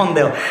আইফোন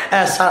দেও।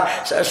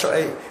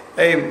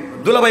 এই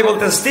দুলাভাই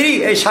বলতে, স্ত্রী,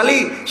 এই শালি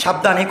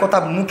সাবধান, এই কথা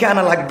মুখে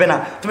আনা লাগবে না,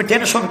 তুমি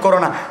টেনশন করো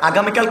না,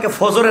 আগামীকালকে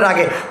ফজরের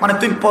আগে, মানে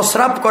তুমি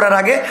প্রস্রাব করার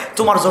আগে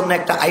তোমার জন্য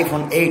একটা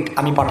আইফোন 8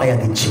 আমি পাঠাইয়া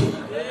দিচ্ছি।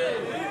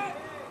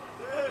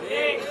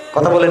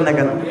 কথা বলেন না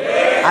কেন?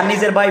 আর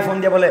নিজের ভাই ফোন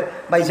দিয়ে বলে,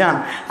 ভাই জান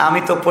আমি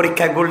তো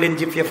পরীক্ষায় গোল্ডেন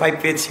জিপিএ 5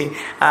 পেয়েছি,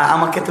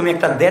 আমাকে তুমি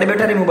একটা 1.5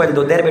 ব্যাটারি মোবাইল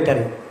দাও। 1.5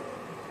 ব্যাটারি,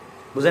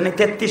 বুঝেন?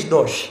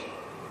 3310।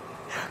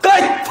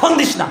 কই ফোন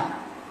দিস না,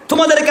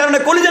 তোমাদের কারণে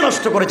কলিজা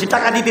নষ্ট করেছি,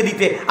 টাকা দিতে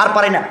দিতে আর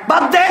পারি না,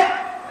 বাদ দে।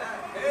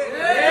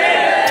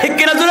 ঠিক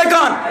কিনা জোরে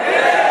কোন?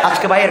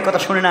 আজকে ভাইয়ের কথা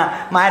শুনে না,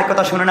 মায়ের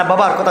কথা শুনে না,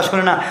 বাবার কথা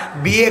শুনে না,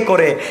 বিয়ে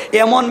করে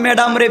এমন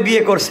ম্যাডাম রে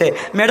বিয়ে করছে।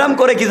 ম্যাডাম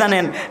করে কি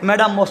জানেন?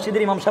 ম্যাডাম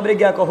মসজিদের ইমাম সাহেবরে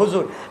গিয়া কয়,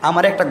 হুজুর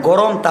আমার একটা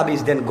গরম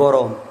তাবিজ দেন।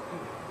 গরম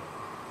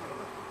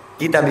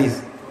কি তাবিজ?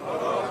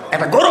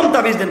 একটা গরম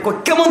তাবিজ দেন। কই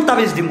কেমন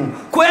তাবিজ দিমু?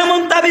 কই এমন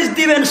তাবিজ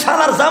দিবেন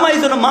সারার জামাই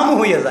যেন মামু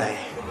হয়ে যায়।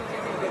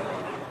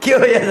 কি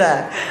হয়ে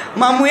যায়?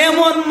 মামু,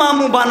 এমন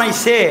মামু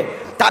বানাইছে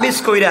তাবিজ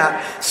কইরা।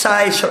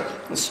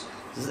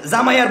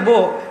 জামাই আর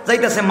বউ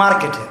যাইতেছে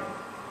মার্কেটে,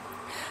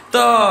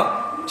 তো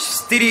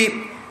স্ত্রী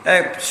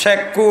সে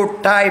কোট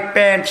টাই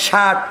প্যান্ট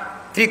শার্ট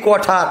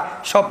 3/4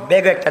 সব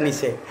ব্যাগ একটা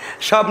নিছে,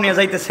 সব নিয়ে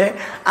যাইতেছে।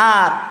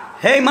 আর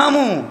হে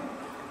মামু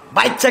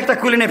বাচ্চা একটা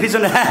কুলে নিয়ে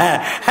পিছনে হ্যাঁ হ্যাঁ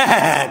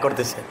হ্যাঁ হ্যাঁ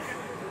করতেছে,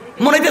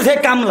 মনে হইতেছে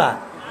কামলা।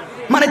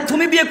 মানে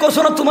তুমি বিয়ে করছো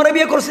না, তোমারও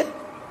বিয়ে করছে,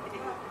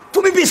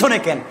 তুমি পিছনে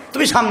কেন?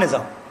 তুমি সামনে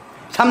যাও।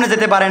 সামনে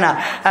যেতে পারে না।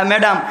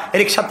 ম্যাডাম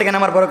রিক্সা থেকে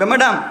নামার পর,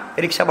 ম্যাডাম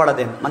রিক্সা ভাড়া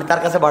দেন। মানে তার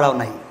কাছে ভাড়াও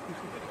নাই।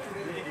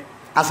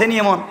 আসেনি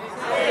এমন?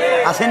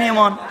 আসেনি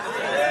এমন?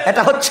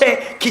 এটা হচ্ছে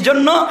কি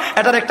জন্য?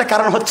 এটার একটা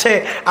কারণ হচ্ছে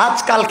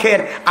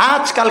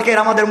আজকালকের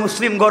আমাদের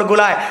মুসলিম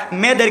ঘরগুলায়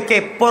মেয়েদেরকে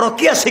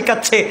পরকিয়া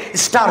শেখাচ্ছে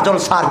স্টার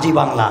জলসার জি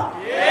বাংলা।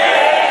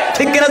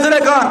 ঠিক কিনা জোরে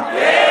কোন?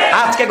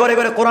 আজকে ঘরে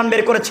ঘরে কোরআন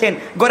বের করেছেন,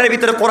 ঘরের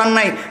ভিতরে কোরআন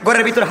নাই,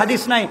 ঘরের ভিতরে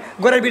হাদিস নাই,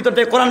 ঘরের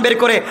ভিতরে কোরআন বের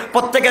করে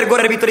প্রত্যেকের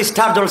ঘরের ভিতরে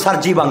স্টার জলসার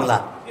জি বাংলা।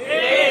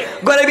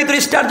 ঘরের ভিতরে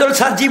স্টার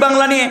জলসার জি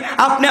বাংলা নিয়ে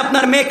আপনি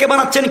আপনার মেয়েকে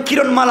বানাচ্ছেন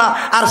কিরণমালা,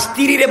 আর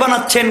স্ত্রীরে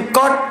বানাচ্ছেন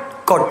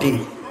কটকটি।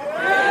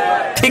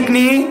 ঠিক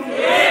নি?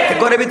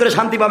 ঘরের ভিতরে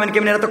শান্তি পাবেন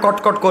কেমনি? এরা তো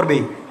কটকট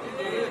করবেই।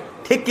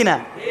 ঠিক কিনা?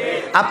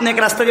 আপনি এক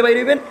রাস্তা দিয়ে বাইরে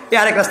হইবেন, এ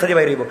আরেক রাস্তা দিয়ে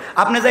বাইরে হইব।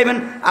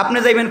 আপনি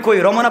যাইবেন কই?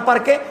 রমনা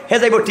পার্কে, হে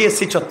যাইব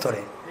টিএসসি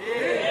চত্বরে।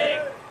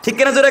 ঠিক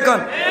কিনা জোরে কোন?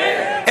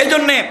 এই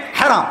জন্যে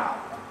হারাম,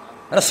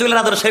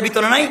 রাসূলের আদর্শের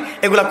ভিতরে নাই,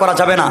 এগুলা করা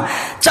যাবে না।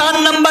 4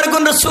 নাম্বার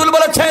গুণ রাসূল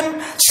বলেছেন,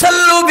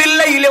 সাল্লু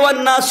বিল্লাইলি ওয়ান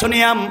নাসু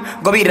নিয়াম।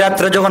 গভীর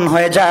রাত্রে যখন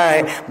হয়ে যায়,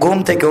 ঘুম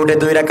থেকে উঠে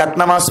 2 রাকাত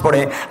নামাজ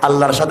পড়ে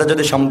আল্লাহর সাথে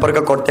যদি সম্পর্ক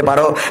করতে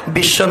পারো,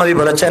 বিশ্ব নবী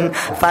বলেছেন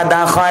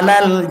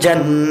ফাদাখালাল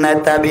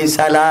জান্নাতা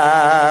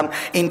বিসালাম।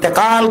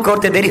 ইন্তেকাল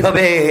করতে দেরি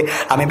হবে,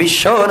 আমি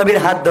বিশ্ব নবীর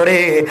হাত ধরে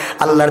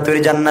আল্লাহর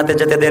তৈরি জান্নাতে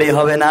যেতে দেরি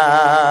হবে না।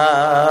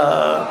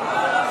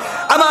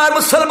 আমার আমার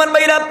মুসলমান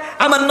ভাইরা,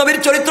 আমার নবীর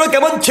চরিত্র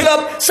কেমন ছিল,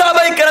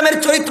 সাহাবায়ে কেরামের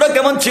চরিত্র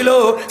কেমন ছিল,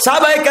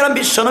 সাহাবায়ে কেরাম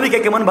বিশ্ব নবীকে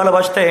কেমন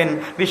ভালোবাসতেন,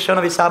 বিশ্ব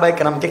নবী সাহাবায়ে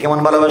কেরামকে কেমন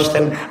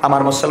ভালোবাসতেন।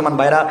 আমার মুসলমান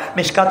ভাইরা,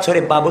 মিশকাত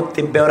শরীফ বাবুত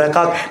তিব্বে ওয়া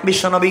রাকাত,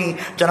 বিশ্ব নবী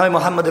জনাব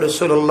মুহাম্মদ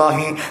রাসূলুল্লাহ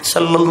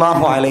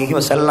সাল্লাল্লাহু আলাইহি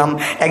ওয়াসাল্লাম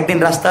একদিন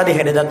রাস্তা দিয়ে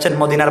হেঁটে যাচ্ছেন,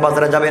 মদিনার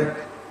বাজারে যাবেন।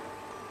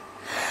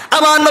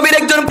 আমার নবীর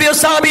একজন প্রিয়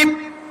সাহাবী,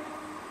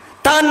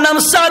 তার নাম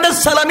সাদাত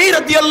সালামী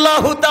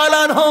রাদিয়াল্লাহু তাআলা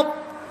আনহু।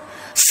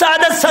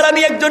 সাদাত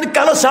সালামী একজন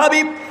কালো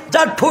সাহাবী,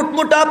 যার ঠোঁট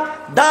মোটা,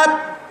 দাঁত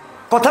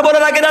কথা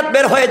বলার আগে দাঁত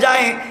বের হয়ে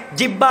যায়,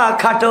 জিহ্বা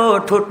খাটো,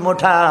 ঠোঁট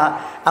মোটা।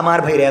 আমার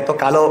ভাইরা এত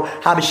কালো,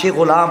 হাবশি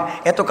গোলাম,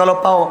 এত কালো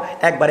পাও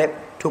একবারে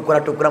টুকরা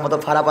টুকরা মতো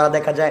ফাড়া ফাড়া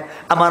দেখা যায়।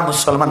 আমার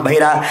মুসলমান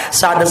ভাইরা,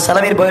 সাদাত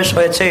সালামীর বয়স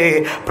হয়েছে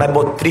প্রায়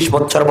 32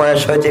 বছর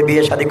বয়স হয়েছে,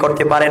 বিয়ে শাদী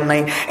করতে পারেন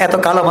নাই। এত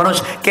কালো মানুষ,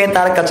 কে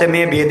তার কাছে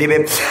মেয়ে বিয়ে দিবে?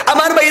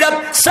 আমার ভাইরা,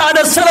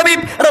 সাদাত সালামী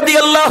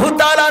রাদিয়াল্লাহু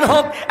তাআলা আনহু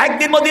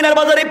একদিন মদিনার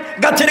বাজারে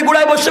গাছের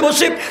গোড়ায় বসে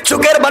বসে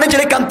চোখের পানি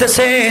ছেড়ে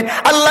কাঁদতেছেন,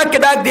 আল্লাহকে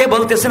ডাক দিয়ে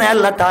বলতেছেন,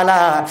 আল্লাহ তাআলা,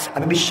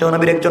 আমি বিশ্ব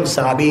নবীর একজন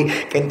সাহাবী,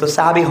 কিন্তু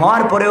সাহাবী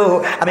হওয়ার পরেও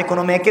আমি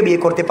কোনো মেয়েকে বিয়ে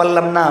করতে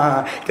পারলাম না।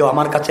 কেউ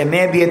আমার কাছে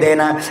মেয়ে বিয়ে দেয়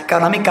না,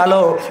 কারণ আমি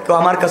কালো, কেউ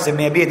আমার কাছে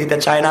মেয়ে বিয়ে দিতে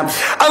চায় না।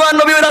 আমার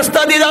নবী রাস্তা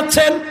দিয়ে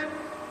যাচ্ছেন,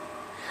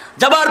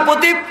 যাবার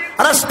প্রতি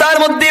রাস্তার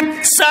মধ্যে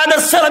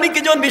সাদাত সালামীকে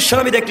যখন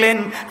বিশ্বনবী দেখলেন,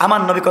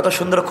 আমার নবী কত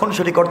সুন্দর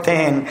খুনসুটি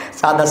করতেন,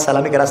 সাদাত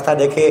সালামীকে রাস্তা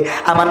দেখে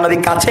আমার নবী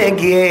কাছে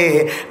গিয়ে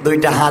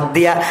দুইটা হাত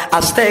দিয়া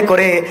আস্তে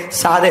করে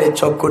সাদের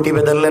চক্ষু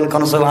টিপে ধরলেন।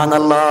 কোন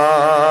সুবহানাল্লাহ।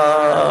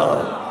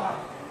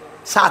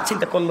 সাদ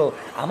চিন্তা করলো,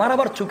 আমার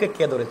আবার চোখে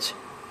কে ধরেছে,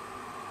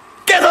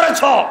 কে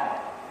ধরেছ,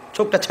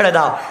 চোখটা ছেড়ে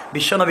দাও।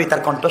 বিশ্বনবী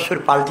তার কণ্ঠস্বর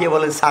পাল্টিয়ে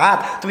বলেন, সাদ,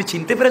 তুমি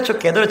চিনতে পেরেছো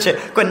কে ধরেছে?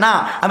 কই না,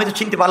 আমি তো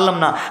চিনতে পারলাম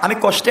না, আমি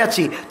কষ্টে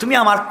আছি, তুমি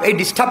আমার এই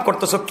ডিস্টার্ব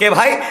করতেছো, কে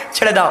ভাই,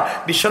 ছেড়ে দাও।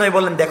 বিশ্বনবী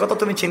বললেন, দেখো তো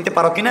তুমি চিনতে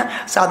পারো কিনা।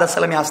 সাদাত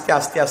সালামী আস্তে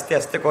আস্তে আস্তে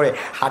আস্তে করে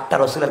হাতটা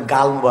রাসূলের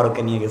গাল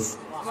মুবারকে নিয়ে গেছে।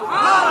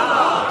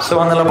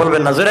 সুবহানাল্লাহ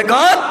বলবেন না জোরে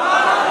কোন?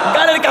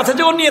 গালের কাছে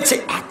যখন নিয়েছে,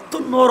 এত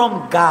নরম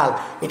গাল,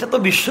 এটা তো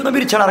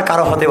বিশ্বনবীর ছাড়ার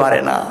কারো হতে পারে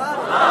না।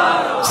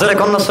 জোরে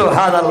কোন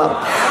সুবহানাল্লাহ।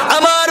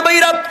 আমার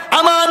ভাইরা,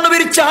 আমার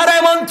নবীর চেহারা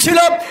এমন ছিল,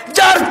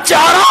 যার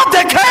চেহারা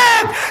দেখে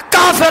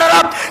কাফেররা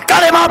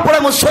কালেমা পড়ে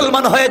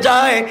মুসলমান হয়ে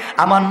যায়।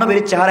 আমার নবীর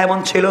চেহারা এমন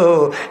ছিল,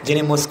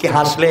 যিনি মুস্কি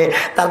হাসলে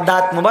তার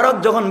দাঁত মুবারক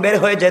যখন বের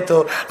হয়ে যেত,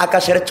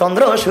 আকাশের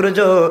চন্দ্র সূর্য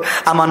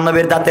আমার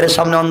নবীর দাঁতের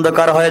সামনে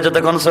অন্ধকার হয়ে যেত।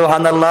 কোন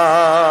সুবহানাল্লাহ।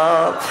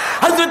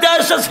 হযরত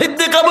আয়েশা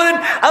সিদ্দিকা বলেন,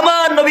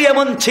 আমার নবী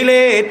এমন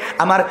ছিলেন,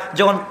 আমার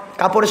যখন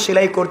কাপড়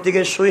সেলাই করতে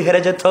গিয়ে সুই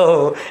হেরে যেত,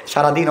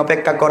 সারাদিন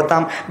অপেক্ষা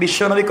করতাম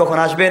বিশ্বনবী কখন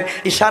আসবেন।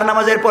 ঈশার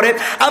নামাজের পরে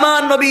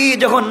আমার নবী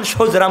যখন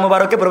হুজরা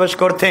মুবারকে প্রবেশ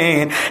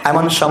করতেন,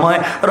 এমন সময়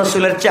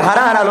রাসূলের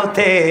চেহারার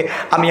আলোতে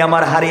আমি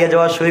আমার হারিয়ে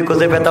যাওয়া সুই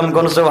খুঁজে পেতাম।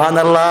 কোন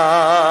সুবহানাল্লাহ।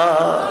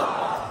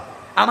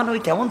 আমার নবী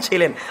কেমন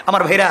ছিলেন?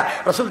 আমার ভাইরা,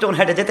 রাসূল যখন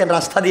হেঁটে যেতেন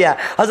রাস্তা দিয়া,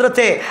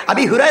 হযরতে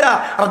আবু হুরায়রা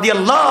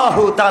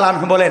রাদিয়াল্লাহু তাআলা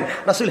আনহু বলেন,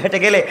 রাসূল হেঁটে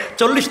গেলে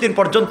 40 দিন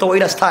পর্যন্ত ওই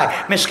রাস্তায়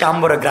মেশকে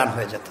আম্বরের ঘ্রাণ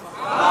হয়ে যেত।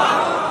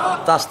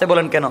 তো আসতে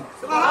বলেন কেন?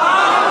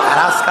 আর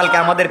আজকালকে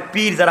আমাদের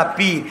পীর, যারা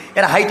পীর,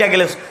 এরা হাইটা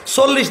গেলে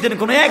 40 দিন,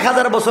 কোনো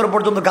 1000 বছর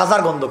পর্যন্ত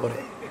গাজার গন্ধ করে,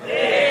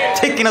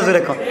 ঠিক কিনা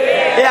জোরে কোন?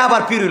 এ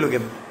আবার পীর হইল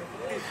কেন?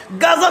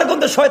 গাজার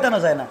গন্ধে শয়তানও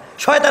যায় না।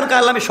 শয়তান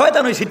কাল আমি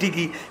শয়তান হয়েছি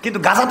ঠিকই, কিন্তু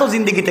গাজা তো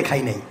জিন্দেগিতে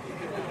খাই নাই,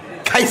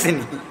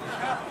 খাইছেনি,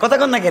 কথা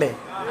কন না কেরে,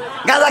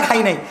 গাজা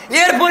খাই নাই,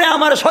 এরপরে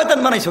আমার শয়তান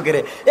বানাইছো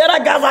কেরে? এরা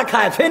গাজা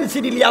খায়,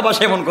 ফেনসিডিল, ইয়াবা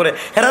সেবন করে,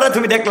 এরা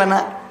তুমি দেখলা না?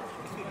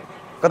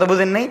 কথা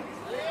বুঝেন নাই?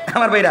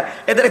 আমার ভাইরা,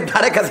 এদের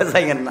ধারে কাছে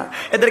যাইয়েন না,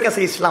 এদের কাছে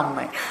ইসলাম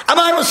নাই।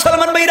 আমার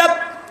মুসলমান ভাইরা,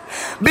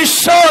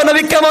 বিশ্ব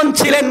নবী কেমন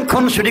ছিলেন?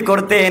 খুনসুটি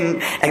করতেন।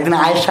 একদিন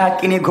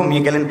আয়েশাকে নিয়ে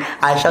ঘুমিয়ে গেলেন।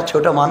 আয়েশা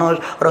ছোট মানুষ,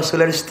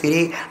 রাসূলের স্ত্রী।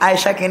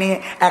 আয়েশাকে নিয়ে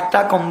একটা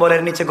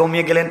কম্বলের নিচে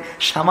ঘুমিয়ে গেলেন।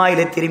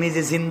 শামাইলে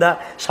তিরমিজি জিন্দা,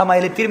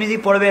 শামাইলে তিরমিজি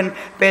পড়বেন,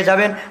 পেয়ে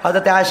যাবেন।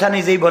 হযরত আয়েশা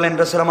নিজেই বলেন,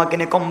 রাসূল আমাকে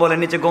নিয়ে কম্বলের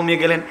নিচে ঘুমিয়ে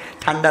গেলেন।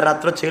 ঠান্ডার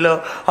রাত্র ছিল।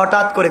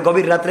 হঠাৎ করে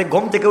গভীর রাত্রে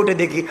ঘুম থেকে উঠে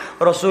দেখি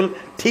রাসূল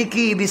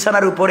ঠিকই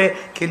বিছানার উপরে,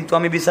 কিন্তু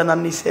আমি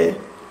বিছানার নিচে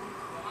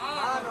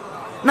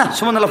না।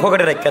 সুবহানাল্লাহ,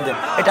 ফকেটে রেখে দেন,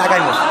 এটা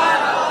আগামী বছর।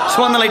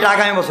 সুবহানাল্লাহ, এটা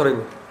আগামী বছর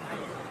হইব।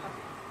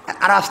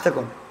 আর আসতে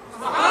কোন,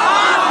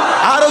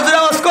 আর ওদের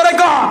আওয়াজ করে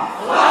কোন?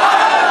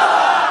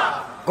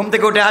 ঘুম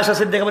থেকে উঠে আয়েশা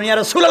সিদ্দিকা বলেন, ইয়া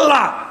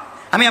রাসূলুল্লাহ,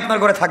 আমি আপনার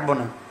ঘরে থাকবো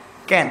না।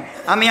 কেন?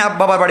 আমি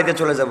বাবার বাড়িতে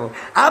চলে যাব।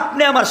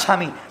 আপনি আমার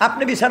স্বামী,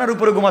 আপনি বিছানার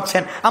উপরে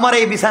ঘুমাচ্ছেন, আমার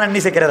এই বিছানার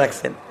নিচে কেড়ে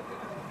রাখছেন।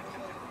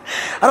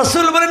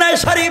 রাসূল বলেন,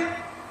 আয়েশা,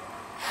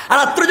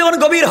 রাত্র যখন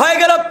গভীর হয়ে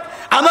গেল,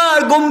 আমার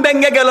ঘুম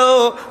ভেঙে গেল।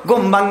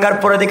 ঘুম ভাঙ্গার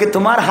পরে দেখি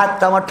তোমার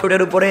হাতটা আমার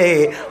ঠোঁটের উপরে।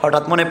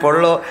 হঠাৎ মনে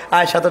পড়লো,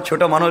 আয়েশা তো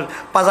ছোট মানুষ,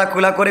 পাজা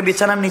কুলা করে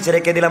বিছানার নিচে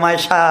রেখে দিলাম।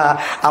 আয়েশা,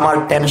 আমার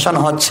টেনশন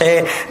হচ্ছে,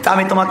 তা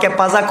আমি তোমাকে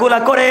পাজা কুলা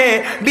করে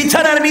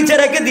বিছানার নিচে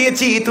রেখে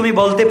দিয়েছি, তুমি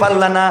বলতে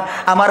পারলা না।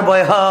 আমার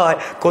ভয় হয়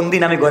কোন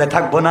দিন আমি ঘরে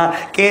থাকবো না,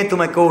 কে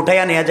তোমাকে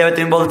উঠাইয়া নিয়ে যাবে,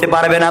 তুমি বলতে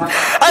পারবে না।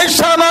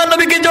 আয়েশা আমার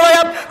নবীকে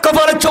জড়াইয়া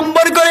কপালে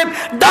চুম্বন করে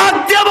ডাক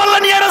দিয়ে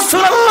বললেন, ইয়া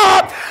রাসূলুল্লাহ,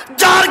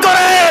 যার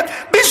ঘরে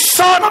বিশ্ব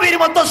নবীর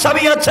মতো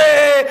স্বামী আছে,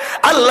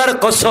 আল্লাহর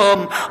কসম,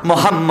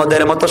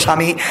 মুহাম্মদের মতো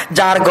স্বামী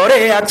যার ঘরে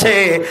আছে,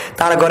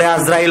 তার ঘরে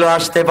আজরাইলও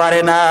আসতে পারে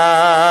না।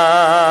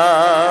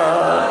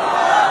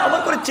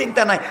 আমার করে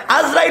চিন্তা নাই,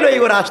 আজরাইল এই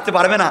করে আসতে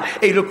পারবে না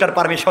এই লোকটার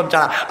পারমিশন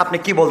ছাড়া। আপনি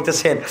কি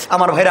বলতেছেন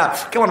আমার ভাইরা?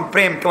 কেমন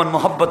প্রেম, কেমন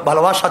মহব্বত,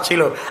 ভালোবাসা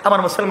ছিল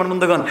আমার মুসলমান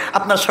বন্ধুগণ।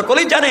 আপনারা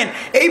সকলেই জানেন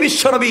এই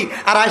বিশ্বনবী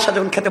আর আয়েশা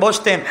যখন খেতে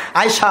বসতেন,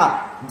 আয়েশা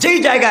যেই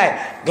জায়গায়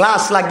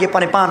গ্লাস লাগিয়ে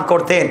পানি পান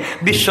করতেন,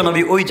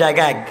 বিশ্বনবী ওই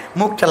জায়গায়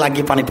মুখটা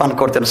লাগিয়ে পানি পান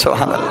করতেন।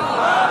 সুবহানাল্লাহ।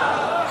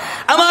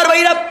 আমার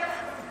ভাইরা,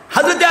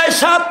 হযরত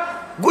আয়েশা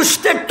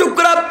গোশতের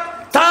টুকরা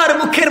তার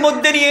মুখের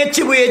মধ্যে নিয়ে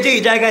চিবুয়ে যেই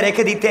জায়গায়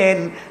রেখে দিতেন,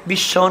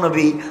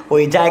 বিশ্বনবী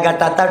ওই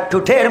জায়গাটা তার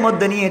ঠোঁটের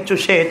মধ্যে নিয়ে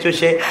চুষে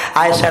চুষে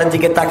আয়েশার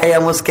দিকে তাকাইয়া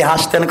মুস্কে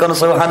হাসতেন। কোন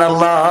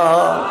সুবহানাল্লাহ।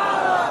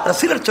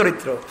 রাসূলের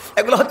চরিত্র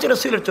এগুলো হচ্ছে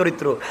রাসূলের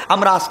চরিত্র।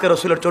 আমরা আজকে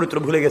রাসূলের চরিত্র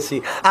ভুলে গেছি।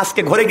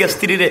 আজকে ঘরে গিয়ে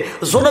স্ত্রীরে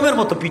জনমের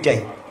মতো পিটাই,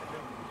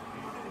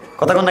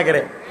 কথা কোন না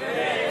করে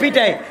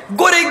পিটাই,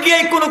 ঘরে গিয়ে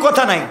কোনো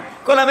কথা নাই।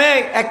 কলাম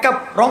এক কাপ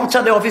রং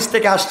চাঁদে অফিস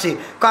থেকে আসছি,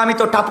 আমি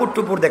তো টাপুর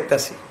টুপুর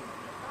দেখতেছি।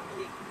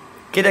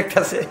 কি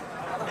দেখতেছে?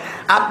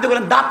 আপনি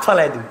বলেন দাঁত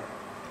ফালাই দিন,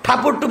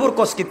 ঠাকুর টুপুর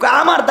কসকি,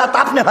 আমার দাঁত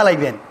আপনি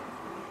ফালাইবেন।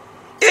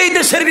 এই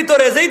দেশের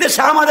ভিতরে, যেই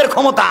দেশে আমাদের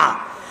ক্ষমতা,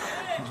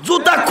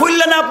 জুতা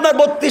খুললে না আপনার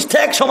 32টা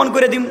এক সমান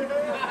করে দিন,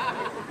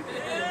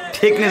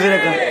 ঠিক নেই?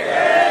 যেরকম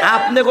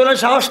আপনি কোনো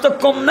সাহস তো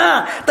কম না,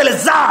 তাহলে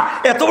যা,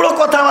 এত বড়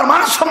কথা, আমার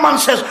মান সম্মান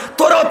শেষ,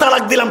 তোরেও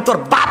তালাক দিলাম, তোর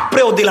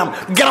বাপরেও দিলাম,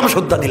 গ্রাম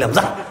শুদ্ধা দিলাম,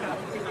 যা,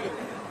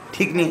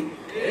 ঠিক নেই?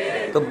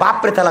 তো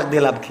বাপরে তালাক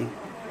দিয়ে লাভ কি?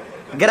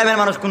 গ্রামের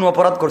মানুষ কোনো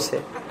অপরাধ করছে,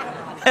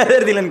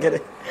 এদের দিলেন কে রে?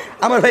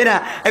 আমার ভাইরা,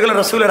 এগুলো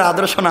রসুলের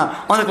আদর্শ না।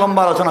 অনেক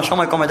লম্বা আলোচনা,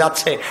 সময় কমে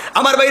যাচ্ছে।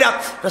 আমার ভাইরা,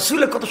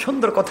 রসুলের কত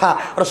সুন্দর কথা।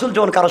 রসুল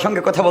যখন কারো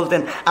সঙ্গে কথা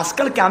বলতেন,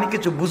 আজকালকে আমি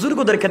কিছু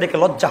বুজুর্গদেরকে দেখে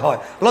লজ্জা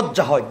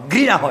হয়,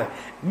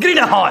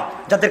 ঘৃণা হয়,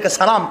 যাদেরকে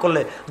সালাম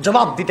করলে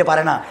জবাব দিতে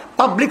পারে না,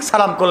 পাবলিক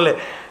সালাম করলে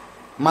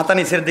মাথা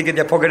নিচের দিকে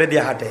দিয়ে পকেটে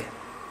দিয়ে হাঁটে।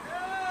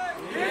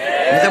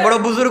 বড়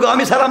বুজুর্গ,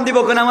 আমি সালাম দিব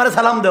কেন, আমার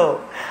সালাম দাও।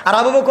 আর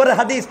আবু বকরের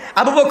হাদিস,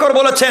 আবু বকর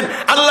বলেছেন,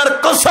 আল্লাহর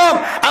কসম,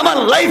 আমার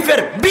লাইফের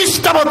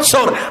 20টা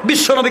বছর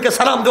বিশ্বনবীকে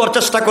সালাম দেওয়ার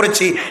চেষ্টা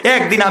করেছি,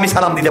 একদিন আমি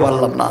সালাম দিতে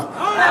পারলাম না।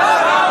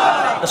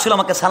 রাসূল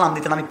আমাকে সালাম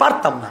দিতেন, আমি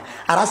পারতাম না।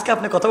 আর আজকে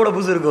আপনি কত বড়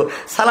বুজুর্গ,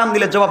 সালাম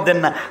দিলে জবাব দেন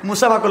না,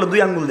 মুসাফা করলে 2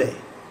 আঙ্গুল দেয়।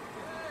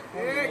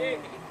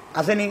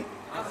 আসেনি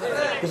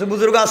কিছু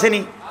বুজুর্গ?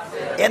 আসেনি?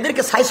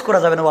 এদেরকে সাইজ করা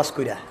যাবে না ওয়াজ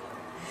কইরা।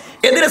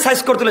 এদের সাইজ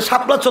করতে হলে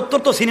শাপলা চত্বর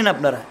তো চিনেন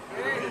আপনারা,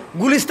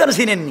 গুলিস্তান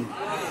চিনেননি?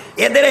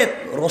 এদের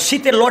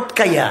রশিতে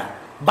লটকাইয়া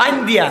বাইন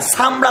দিয়া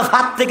চামড়া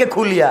ফাত থেকে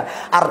খুলিয়া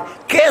আর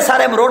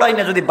KSRM রোড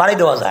আইনে যদি বাড়ি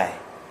দেওয়া যায়,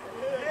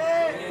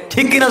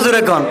 ঠিক কিনা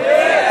জোরে কন?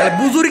 তাহলে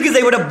বুজুর্গি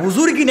যাই, ওটা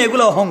বুজুর্গি না,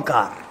 এগুলো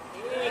অহংকার,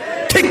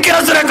 ঠিক কিনা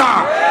জোরে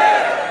কন?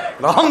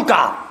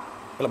 অহংকার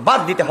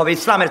বাদ দিতে হবে,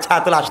 ইসলামের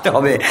ছায়াতলে আসতে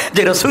হবে।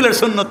 যে রসুলের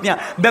সুন্নত নিয়ে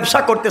ব্যবসা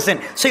করতেছেন,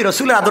 সেই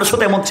রসুলের আদর্শ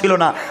তো এমন ছিল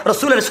না।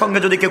 রসুলের সঙ্গে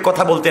যদি কেউ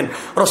কথা বলতেন,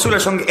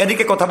 রসুলের সঙ্গে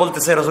এদিকে কথা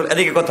বলতেছে, রসুল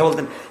এদিকে কথা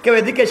বলতেন, কেউ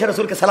এদিকে এসে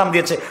রসুলকে সালাম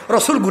দিয়েছে,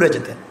 রসুল ঘুরে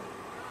যেতেন,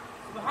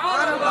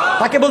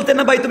 তাকে বলতেন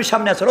না ভাই তুমি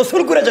সামনে আসো,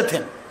 রসুল ঘুরে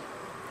যেতেন।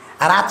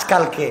 আর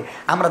আজকালকে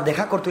আমরা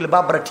দেখা করতে হলে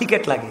বাবরা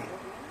টিকেট লাগে,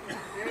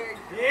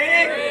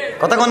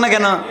 কথা কন না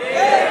কেন?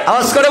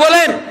 আওয়াজ করে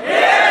বলেন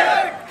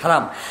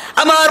হারাম।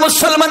 আমার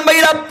মুসলমান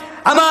ভাইরা,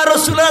 আমার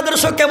রাসূলের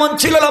আদর্শ কেমন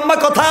ছিল? লম্বা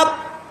কথা।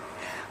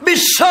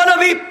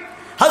 বিশ্বনবী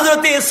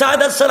হযরত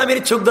সাদ আস-সালামের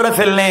চোখ ধরে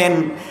ফেললেন।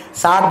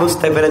 সাদ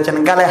বুঝতে পেরেছেন,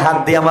 গালে হাত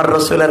দিয়ে আমার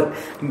রাসূলের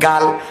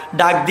গাল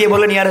ডাক দিয়ে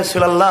বলেন, ইয়া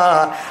রাসূলুল্লাহ,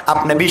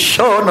 আপনি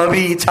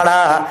বিশ্বনবী ছাড়া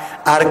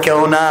আর কেউ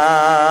না।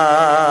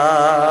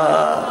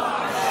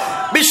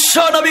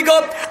 বিশ্বনবী গো,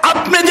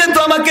 আপনি যেহেতু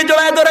আমাকে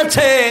জড়ায়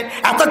ধরেছেন,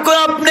 এতক্ষণ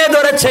আপনি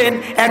ধরেছেন,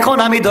 এখন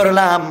আমি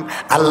ধরলাম।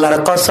 আল্লাহর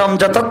কসম,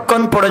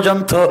 যতক্ষণ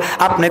পর্যন্ত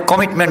আপনি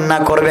কমিটমেন্ট না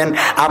করবেন,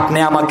 আপনি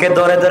আমাকে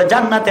ধরে ধরে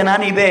জান্নাতে না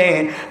নিবেন,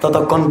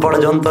 ততক্ষণ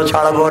পর্যন্ত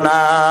ছাড়বো না।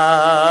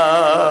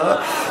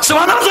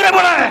 সুবহানাল্লাহ জোরে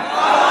বলেন।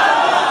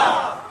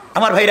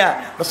 আমার ভাইরা,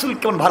 রাসূল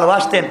কেমন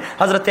ভালোবাসতেন।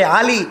 হযরতে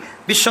আলী,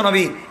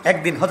 বিশ্বনবী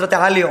একদিন হযরতে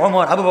আলী,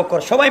 ওমর, আবু বকর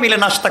সবাই মিলে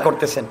নাস্তা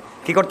করতেছেন।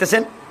 কি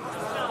করতেছেন?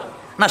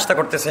 নাস্তা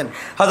করতেছেন।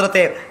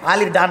 হযরতে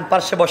আলীর ডান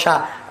পার্শ্বে বসা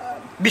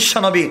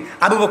বিশ্বনবী,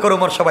 আবু বকর,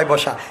 ওমর সবাই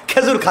বসা,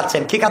 খেজুর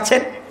খাচ্ছেন। কি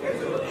খাচ্ছেন?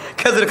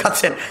 খেজুর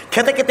খাচ্ছেন।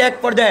 খেতে খেতে এক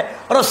পর্যায়ে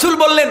রাসূল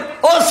বললেন,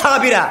 ও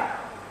সাহাবীরা,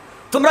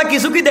 তোমরা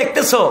কিছু কি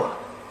দেখতেছো?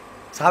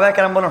 সাহাবায়ে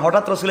কেরাম বলেন,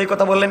 হঠাৎ রাসূল এই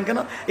কথা বললেন কেন?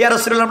 ইয়া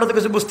রাসূলুল্লাহ, আমরা তো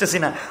কিছু বুঝতেছি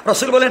না।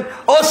 রাসূল বলেন,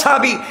 ও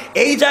সাহাবী,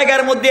 এই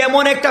জায়গার মধ্যে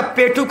এমন একটা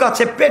পেটুক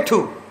আছে,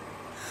 পেটুক,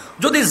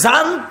 যদি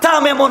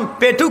জানতাম এমন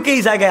পেটুক এই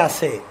জায়গায়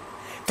আছে,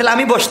 তাহলে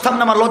আমি বসতাম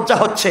না, আমার লজ্জা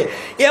হচ্ছে।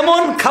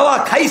 এমন খাওয়া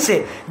খাইছে,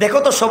 দেখো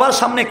তো সবার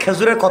সামনে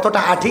খেজুরের কতটা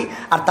আঠি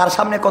আর তার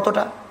সামনে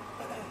কতটা।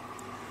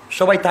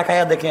 সবাই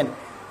তাকায়া দেখেন,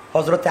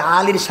 হযরতে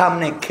আলীর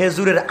সামনে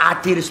খেজুরের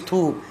আটির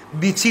স্তূপ,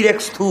 বিচির এক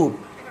স্তূপ,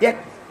 এক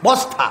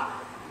বস্তা।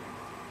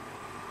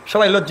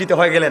 সবাই লজ্জিত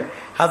হয়ে গেলেন।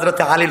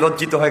 হযরতে আলী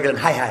লজ্জিত হয়ে গেলেন,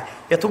 হায় হায়,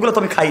 এতগুলো তো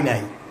আমি খাই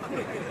নাই,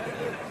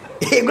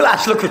 এগুলো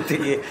আসলো করতে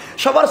গিয়ে।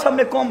 সবার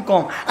সামনে কম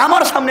কম,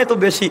 আমার সামনে তো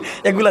বেশি,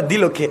 এগুলা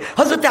দিল কে?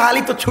 হযরতে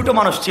আলী তো ছোট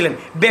মানুষ ছিলেন,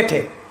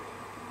 বেঠে।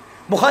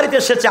 বুখারীতে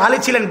এসেছে আলী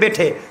ছিলেন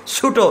বেঠে,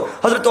 ছোট।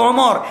 হযরত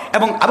ওমর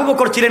এবং আবু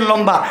বকর ছিলেন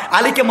লম্বা।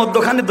 আলীকে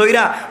মধ্যখানে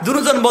দইরা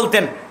দুজন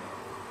বলতেন,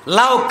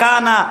 লাউ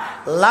কানা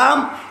লাম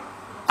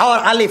আর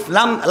আলিফ,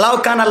 লাম লাউ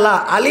কানা লা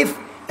আলিফ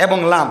এবং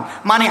লাম,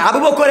 মানে আবু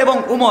বকর এবং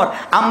উমর,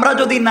 আমরা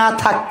যদি না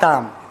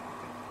থাকতাম,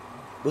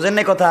 বুঝেন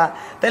নাই কথা?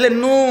 তাহলে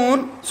নুন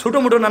ছোটো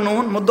মোটো না,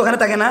 নুন মধ্যখানে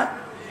থাকে না।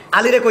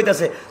 আলীরে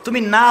কইতাছে তুমি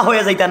না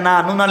হয়ে যাইতা না,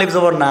 নুন আলিফ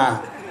জবর না।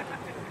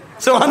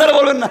 সুবহানাল্লাহ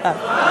বলবেন না?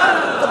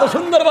 কত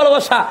সুন্দর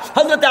ভালোবাসা।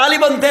 হযরত আলী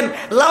বলতেন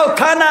লাউ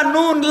খানা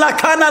নুন লা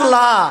খানা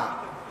লা।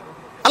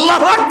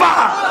 আল্লাহু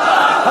আকবার।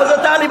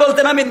 হযরত আলী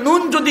বলতেন আমি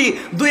নুন যদি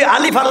দুই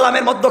আলিফ আর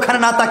লামের মধ্যখানে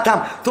না থাকতাম,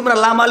 তোমরা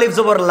লাম আলিফ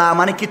জবর লা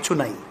মানে কিচ্ছু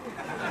নাই।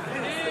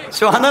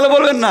 সুবহানাল্লাহ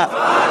বলবেন না?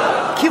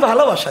 কি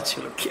ভালোবাসা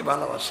ছিল, কি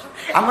ভালোবাসা।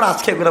 আমরা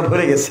আজকে এগুলো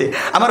ভুলে গেছি।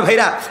 আমার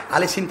ভাইরা,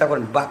 আলী চিন্তা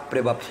করেন, বাপ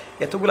রে বাপ,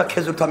 এতগুলা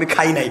খেজুর তো আমি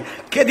খাই নাই,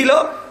 কে দিল?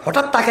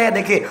 হঠাৎ তাকায়া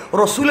দেখে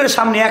রসুলের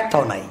সামনে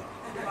একটাও নাই।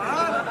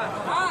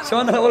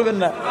 সুবহানাল্লাহ বলবেন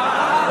না?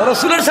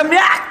 রসুলের সামনে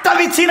একটা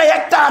বিচি নাই,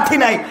 একটা আঠি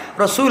নাই।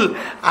 রসুল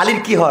আলীর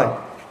কি হয়?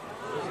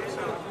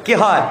 কি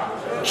হয়?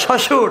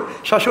 শ্বশুর।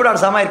 শ্বশুর আর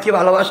জামাইয়ের কি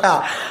ভালোবাসা।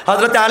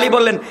 হযরত আলী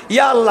বললেন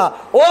ইয়া আল্লাহ,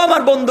 ও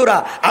আমার বন্ধুরা,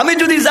 আমি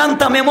যদি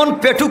জানতাম এমন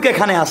পেটুক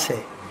এখানে আছে,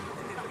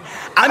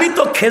 আমি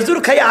তো খেজুর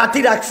খাই আটি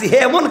রাখছি, হে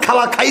এমন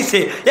খাওয়া খাইছে,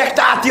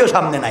 একটা আটিও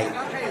সামনে নাই।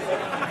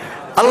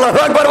 আল্লাহু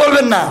আকবার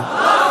বলবেন না?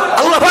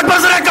 আল্লাহু আকবার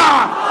জোরে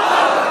কান।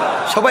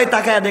 সবাই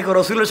তাকায় দেখো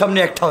রসুলের সামনে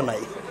একটাও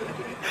নাই।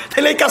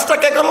 তাহলে এই কাজটা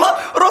কে করলো?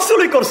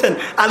 রসুলই করছেন,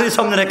 আলীর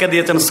সামনে রেখে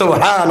দিয়েছেন।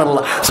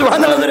 সুবহানাল্লাহ,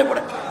 সুবহানাল্লাহ জোরে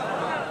পড়ে।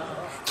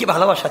 কি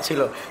ভালোবাসা ছিল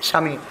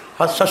স্বামী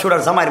শ্বশুর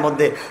আর জামাইয়ের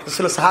মধ্যে,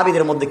 রসুল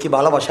সাহাবীদের মধ্যে কি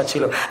ভালোবাসা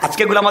ছিল।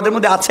 আজকে এগুলো আমাদের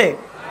মধ্যে আছে?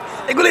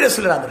 এগুলি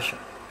রসুলের আদর্শ।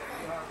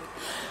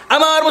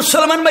 আমার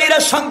মুসলমান ভাইরা,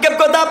 সংক্ষেপ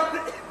কথা,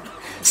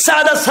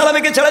 সাদ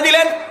সালামীকে ছেড়ে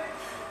দিলেন।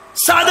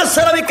 সাদ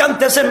সালামী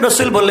কাঁদতেছেন।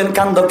 রসুল বললেন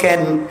কান্দো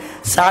কেন?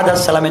 সাদ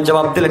সালামের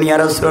জবাব দিলেন ইয়া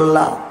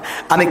রাসূলুল্লাহ,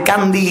 আমি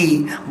কান্দি,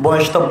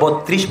 বয়স তো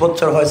 32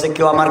 বছর হয়েছে,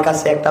 কেউ আমার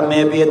কাছে একটা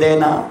মেয়ে বিয়ে দেয়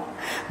না।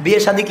 বিয়ে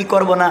শাদী কি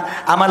করবো না?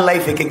 আমার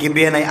লাইফে কি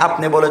বিয়ে নাই?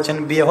 আপনি বলেছেন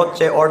বিয়ে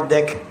হচ্ছে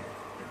অর্ধেক,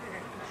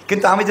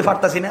 কিন্তু আমি যে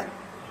পারতাছি না,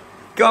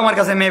 কেউ আমার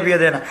কাছে মেয়ে বিয়ে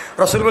দেয় না।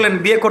 রসুল বললেন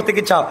বিয়ে করতে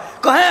কি চাও?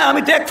 হ্যাঁ, আমি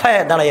তো এক ফায়ে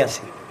দাঁড়াই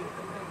আছি।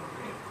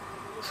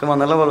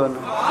 সুবহানাল্লাহ বলবেন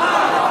না?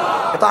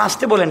 এত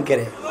আসতে বলেন কে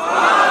রে?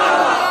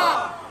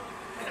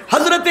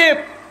 হযরতে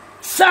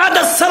সাদ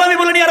সালামী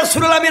বলেন ইয়া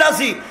রাসূলুল্লাহ, আমি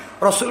রাজি।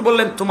 রসুল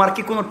বললেন তোমার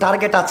কি কোনো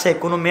টার্গেট আছে,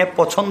 কোনো মেয়ে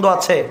পছন্দ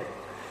আছে?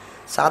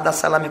 সাদ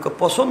সালামীকে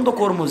পছন্দ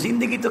করবো,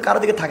 জিন্দেগি তো কারো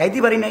দিকে থাকাইতে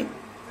পারি নাই,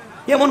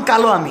 এমন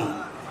কালো আমি।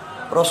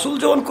 রসুল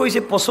যখন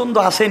কইছে পছন্দ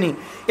আসেনি,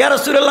 ইয়া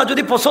রাসূলুল্লাহ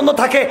যদি পছন্দ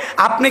থাকে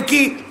আপনি কি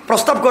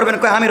প্রস্তাব করবেন?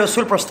 কয় আমি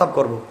রসুল প্রস্তাব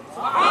করব।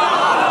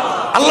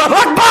 আল্লাহু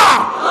আকবার।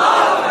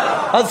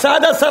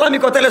 সাদ সালামী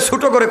কথালে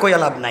ছোট করে কইয়া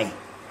লাভ নাই,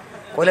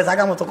 কইলে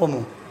জায়গা মতো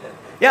কমু।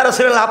 ইয়া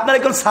রাসূলুল্লাহ, আপনার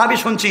একজন সাহাবী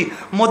শুনছি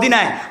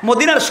মদিনায়,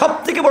 মদিনার সব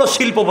থেকে বড়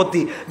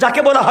শিল্পপতি, যাকে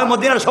বলা হয়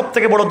মদিনার সব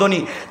থেকে বড়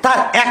ধনী, তার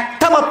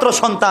একটা মাত্র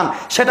সন্তান,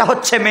 সেটা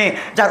হচ্ছে মেয়ে,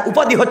 যার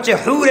উপাধি হচ্ছে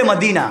হুরে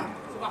মদিনা।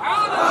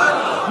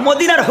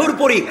 মদিনার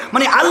হুরপুরি,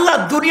 মানে আল্লাহ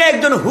দুনিয়া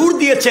একজন হুর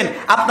দিয়েছেন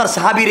আপনার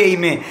সাহাবীর এই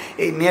মেয়ে।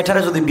 এই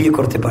মেয়েটারে যদি বিয়ে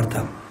করতে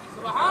পারতাম।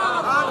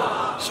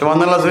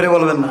 সুবহানাল্লাহ জোরে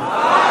বলবেন না?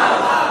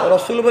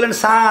 রসুল বলেন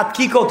সাদ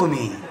কি কও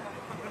তুমি?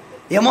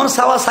 এমন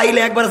সাওয়া চাইলে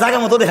একবার জায়গা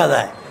মতো দেখা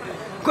যায়।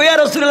 কইয়া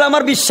রাসূলুল্লাহ,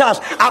 আমার বিশ্বাস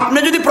আপনি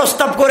যদি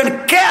প্রস্তাব করেন,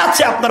 কে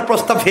আছে আপনার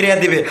প্রস্তাব ফিরিয়ে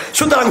দিবে?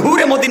 সুতরাং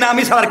হুরে মদিনা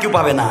আমি ছাড়া কেউ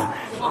পাবে না।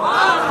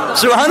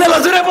 সুবহানাল্লাহ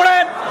জোরে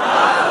পড়েন।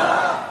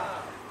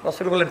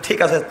 রসুল বলেন ঠিক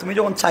আছে, তুমি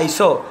যখন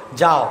চাইছো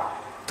যাও,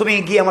 তুমি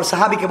গিয়ে আমার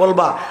সাহাবীকে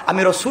বলবা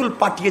আমি রসুল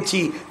পাঠিয়েছি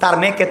তার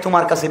মেয়েকে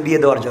তোমার কাছে বিয়ে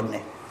দেওয়ার জন্য।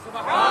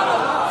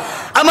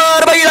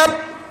 আমার ভাইরা,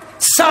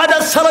 সাদ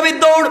সালামী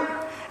দৌড়,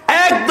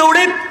 এক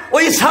দৌড়ে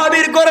ওই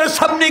সাহাবীর ঘরের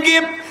সামনে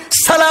গিয়ে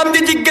সালাম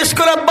দিয়ে জিজ্ঞেস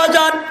করে আব্বা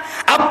জান,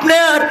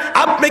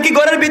 আপনি কি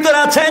ঘরের ভিতরে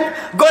আছেন?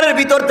 ঘরের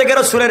ভিতর থেকে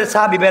রাসূলের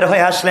সাহাবী বের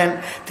হয়ে আসলেন।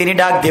 তিনি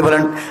ডাক দিয়ে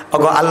বলেন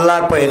ওগো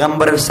আল্লাহর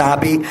পয়গম্বরের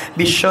সাহাবী,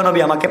 বিশ্ব নবী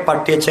আমাকে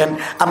পাঠিয়েছেন,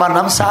 আমার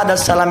নাম সাদ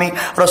সালামী।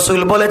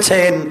 রাসূল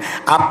বলেছেন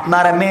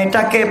আপনার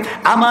মেয়েটাকে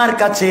আমার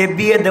কাছে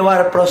বিয়ে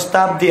দেওয়ার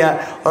প্রস্তাব দিয়া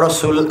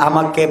রাসূল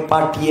আমাকে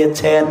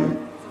পাঠিয়েছেন।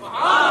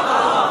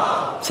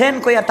 সেন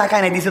কইয়া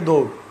টাকায় নাই, দিছে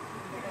দৌড়।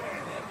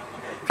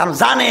 কারণ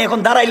জানে এখন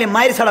দাঁড়াইলে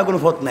মায়ের ছাড়া কোনো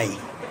পথ নাই,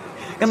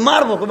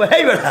 মারবো।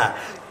 হেই বেটা,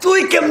 তুই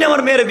কেমনে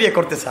আমার মেয়েরে বিয়ে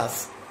করতে চাস?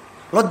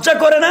 লজ্জা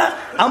করে না?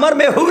 আমার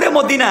মেয়ে হুরে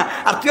মদিনা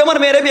আর তুই আমার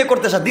মেয়েরে বিয়ে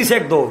করতে চাস? দিছে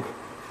এক দৌড়।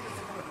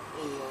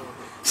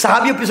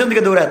 সাহাবী পিছন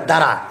দিকে দৌড়ায়,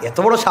 দাঁড়া, এত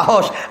বড়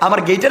সাহস আমার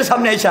গেটের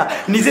সামনে আইসা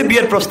নিজে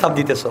বিয়ের প্রস্তাব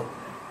দিতেছ।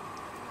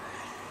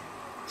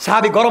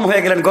 সাহাবী গরম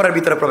হয়ে গেলেন, ঘরের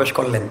ভিতরে প্রবেশ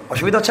করলেন।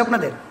 অসুবিধা হচ্ছে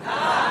আপনাদের?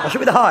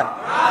 অসুবিধা হয়?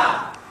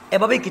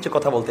 এভাবেই কিছু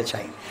কথা বলতে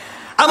চাই।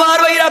 আমার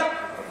ভাইরা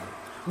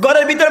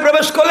ঘরের ভিতরে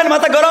প্রবেশ করলেন,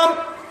 মাথা গরম।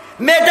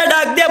 মেয়েটা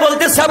ডাক দিয়ে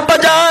বলতে আব্বা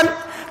জান,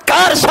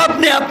 কার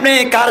সামনে আপনি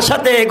কার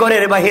সাথে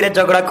ঘরের বাহিরে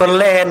ঝগড়া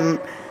করলেন?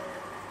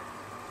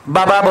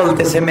 বাবা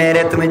বলতেছে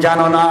মেয়েরে তুমি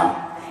জানো না,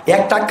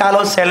 একটা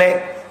কালো ছেলে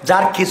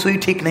যার কিছুই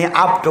ঠিক নেই,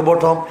 up to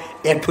bottom,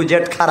 A to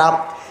Z খারাপ,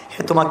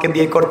 হে তোমাকে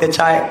বিয়ে করতে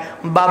চায়।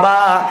 বাবা,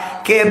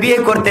 কে বিয়ে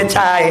করতে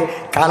চায়?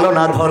 কালো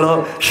না ধলো,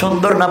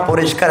 সুন্দর না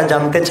পরিষ্কার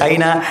জানতে চাই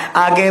না,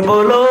 আগে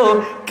বলো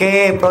কে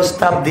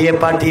প্রস্তাব দিয়ে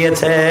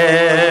পাঠিয়েছে।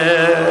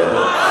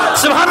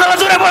 সুবহানাল্লাহ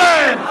জোরে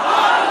বলেন।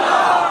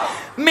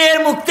 মেয়ের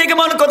মুখ থেকে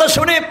মন কথা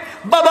শুনে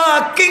বাবা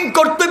কিং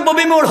কর্তব্য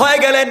বিমূঢ় হয়ে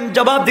গেলেন,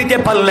 জবাব দিতে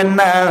পারলেন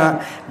না।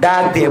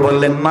 ডাক দিয়ে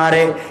বললেন,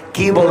 মারে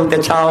কি বলতে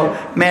চাও?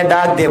 মেয়ে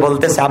ডাক দিয়ে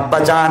বলতেছে, আব্বা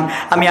জান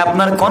আমি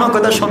আপনার কোনো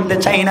কথা শুনতে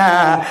চাই না।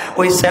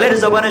 ওই ছেলের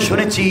জবানে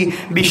শুনেছি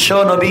বিশ্ব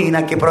নবী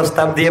নাকি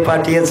প্রস্তাব দিয়ে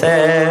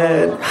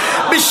পাঠিয়েছেন।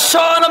 বিশ্ব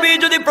নবী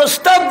যদি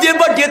প্রস্তাব দিয়ে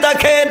পাঠিয়ে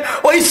থাকেন,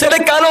 ওই ছেলে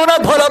কালো না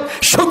ধরব,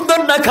 সুন্দর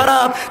না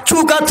খারাপ,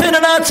 চুক আছে না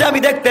না আছে আমি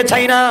দেখতে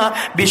চাই না।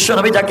 বিশ্ব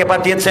নবী যাকে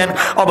পাঠিয়েছেন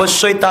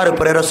অবশ্যই তার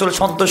উপরে রাসূল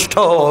সন্তুষ্ট।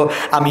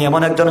 আমি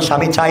এমন একজন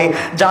স্বামী চাই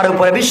যার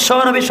উপরে বিশ্ব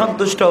নবী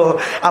সন্তুষ্ট।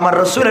 আমার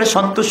রাসূলের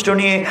সন্তুষ্ট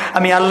নিয়ে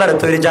আমি আল্লাহর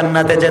তৈরি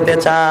জান্নাতে যেতে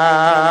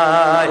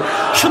চাই।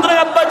 সুতরাং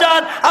আব্বা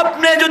জান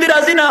আপনি যদি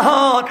রাজি না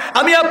হন,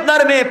 আমি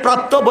আপনার মেয়ে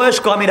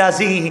প্রাপ্তবয়স্ক, আমি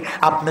রাজি।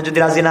 আপনি যদি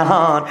রাজি না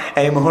হন,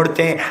 এই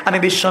মুহূর্তে আমি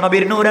বিশ্ব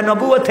নবীর নূরে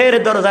নবুয়তের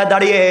দরজায়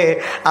দাঁড়িয়ে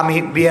আমি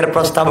বিয়ের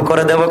প্রস্তাব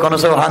করে দেব। কোন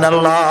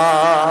সুবহানাল্লাহ।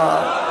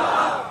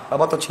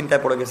 বাবা তো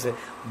চিন্তায় পড়ে গেছে,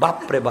 বাপ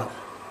রে বাপ,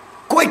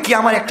 কই কি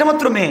আমার একটা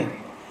মাত্র মেয়ে,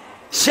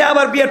 সে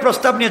আবার বিয়ের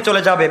প্রস্তাব নিয়ে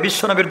চলে যাবে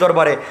বিশ্বনবীর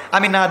দরবারে।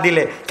 আমি না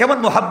দিলে কেমন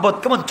মোহাব্বত,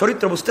 কেমন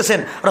চরিত্র, বুঝতেছেন?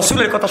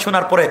 রাসূলের কথা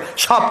শোনার পরে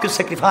সব কিছু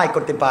স্যাক্রিফাই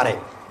করতে পারে।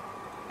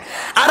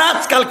 আর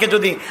আজকালকে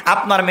যদি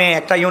আপনার মেয়ে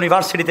একটা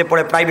ইউনিভার্সিটিতে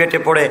পড়ে, প্রাইভেটে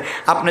পড়ে,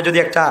 আপনি যদি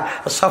একটা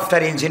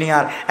সফটওয়্যার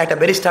ইঞ্জিনিয়ার, একটা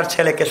ব্যারিস্টার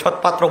ছেলেকে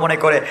সৎপাত্র মনে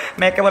করে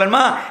মেয়েকে বলেন,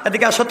 মা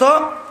এদিকে আসো তো,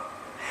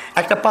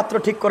 একটা পাত্র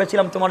ঠিক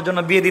করেছিলাম তোমার জন্য,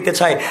 বিয়ে দিতে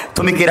চাই,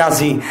 তুমি কি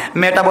রাজি?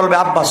 মেয়েটা বলবে,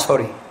 আব্বা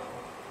সরি।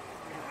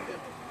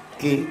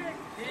 কি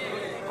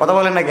কথা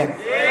বলেন না কেন?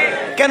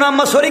 কেন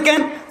আম্মা সরি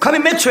কেন? আমি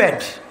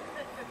ম্যাচুয়ার্ড,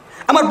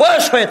 আমার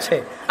বয়স হয়েছে,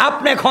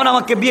 আপনি এখন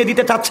আমাকে বিয়ে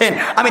দিতে চাচ্ছেন,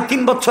 আমি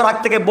 3 বছর আগ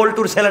থেকে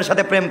বল্টুর ছেলের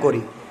সাথে প্রেম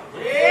করি,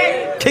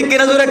 ঠিক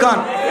কিনা জোরে কন?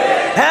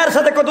 হ্যাঁ,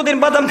 সাথে কতদিন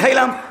বাদাম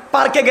খাইলাম,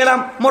 পার্কে গেলাম,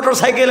 মোটর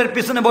সাইকেলের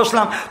পিছনে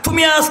বসলাম,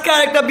 তুমি আজকে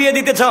আরেকটা বিয়ে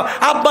দিতে চাও?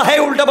 আব্বা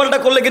হ্যাঁ, উল্টা পাল্টা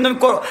করলে কিন্তু আমি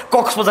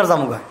কক্সবাজার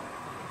যাবো।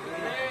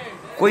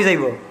 কই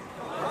যাইব?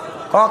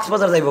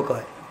 কক্সবাজার যাইব।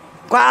 কয়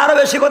আরো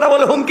বেশি কথা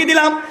বলে হুমকি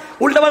দিলাম,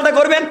 উল্টা পাল্টা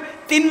করবেন,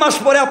 3 মাস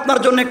পরে আপনার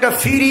জন্য একটা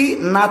ফ্রি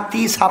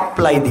নাতি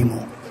সাপ্লাই দিব।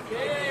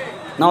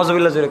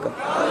 নাউজুবিল্লাহ জোরে কন।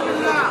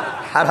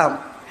 হারাম,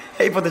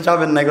 এই পথে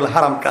যাবেন না, এগুলো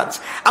হারাম কাজ।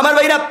 আমার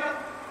ভাইরা,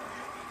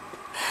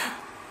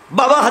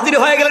 বাবা হাজির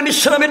হয়ে গেলেন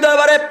বিশ্বনবীর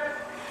দরবারে,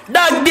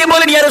 ডাক দিয়ে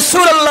বলেন, ইয়া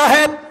রাসূলুল্লাহ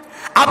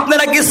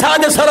আপনারা কি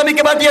সাদে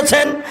সালামীকে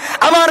পাঠিয়েছেন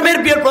আমার মেয়ের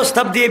বিয়ের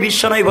প্রস্তাব দিয়ে?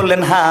 বিশ্বনবী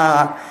বললেন,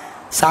 হ্যাঁ।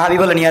 সাহাবী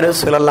বলেন, ইয়া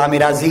রাসূলুল্লাহ আমি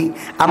রাজি,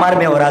 আমার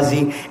মেয়েও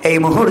রাজি, এই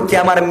মুহূর্তে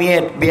আমার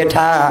মেয়ের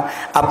বিয়েটা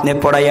আপনি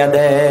পড়াইয়া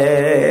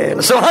দেন।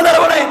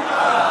 সুবহানাল্লাহ বলেন।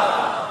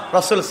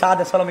 রাসূল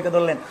সাদে সালামীকে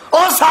ধরলেন,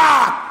 ও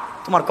সাদ,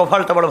 তোমার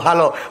কপালটা বড়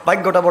ভালো,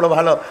 ভাগ্যটা বড়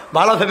ভালো,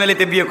 ভালো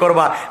ফ্যামিলিতে বিয়ে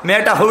করবা,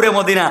 মেয়েটা হুরে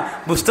মদিনা,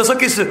 বুঝতেছো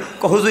কিছু?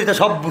 হুজুর এটা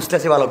সব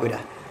বুঝতেছি ভালো করে,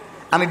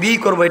 আমি বিয়ে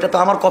করবো, এটা তো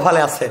আমার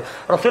কপালে আছে।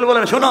 রাসূল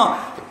বলেন, শোনো,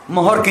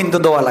 মোহর কিন্তু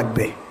দেওয়া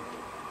লাগবে।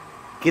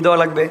 কি দেওয়া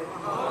লাগবে?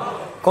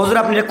 হুজুর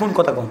আপনি কোন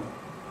কথা কোন?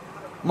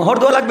 মোহর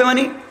দেওয়া লাগবে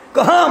মানে?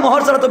 হ্যাঁ,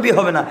 মোহর ছাড়া তো বিয়ে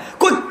হবে না।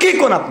 কি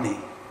কোন আপনি?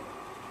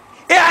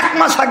 1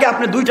 মাস আগে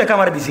আপনি 2 টাকা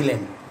আমার দিছিলেন,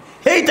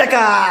 এই টাকা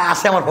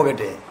আছে আমার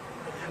পকেটে,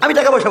 আমি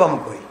টাকা পয়সা পাবো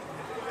কই?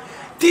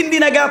 3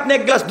 দিন আগে আপনি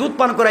 1 গ্লাস দুধ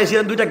পান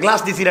করাইছিলেন, 2টা গ্লাস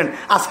দিছিলেন,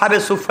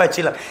 আসহাবের সুফায়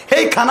ছিলাম,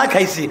 এই খানা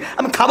খাইছি,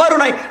 আমি খাবারও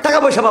নাই, টাকা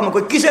পয়সা পাবো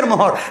কই? কিসের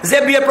মোহর? যে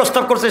বিয়ের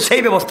প্রস্তাব করছে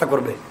সেই ব্যবস্থা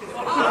করবে।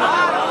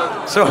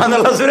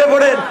 সুবহানাল্লাহ জুড়ে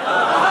পড়েন।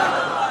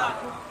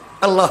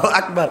 আল্লাহু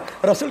আকবার।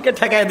 রাসূলকে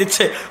ঠেকায়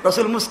দিচ্ছে।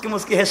 রাসূল মুস্কি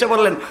মুস্কি হেসে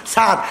বললেন,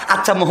 সাদ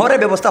আচ্ছা মোহরের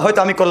ব্যবস্থা হয়তো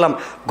আমি করলাম,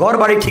 ঘর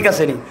বাড়ি ঠিক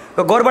আছে নি?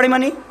 ঘর বাড়ি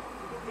মানে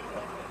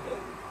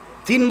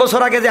 3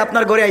 বছর আগে যে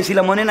আপনার ঘরে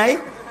আইছিলাম মনে নাই?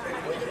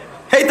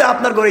 এই তো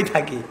আপনার ঘরেই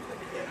থাকি,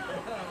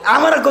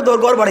 আমার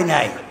ঘর বাড়ি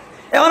নাই।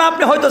 এখন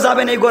আপনি হয়তো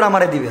যাবেন, এই ঘর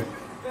আমারে দিবেন,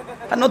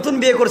 নতুন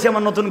বিয়ে করছি,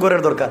 আমার নতুন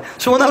ঘরের দরকার।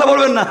 সুবহানাল্লাহ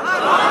বলবেন না?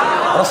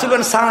 রাসূল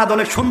বলেন, সাদ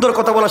অনেক সুন্দর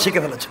কথা বলা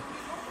শিখে ফেলেছ,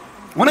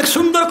 অনেক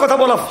সুন্দর কথা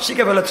বলা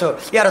শিখে ফেলেছ।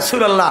 ইয়া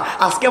রাসূলুল্লাহ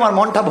আজকে আমার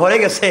মনটা ভরে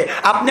গেছে,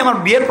 আপনি আমার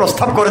বিয়ের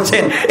প্রস্তাব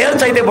করেছেন, এর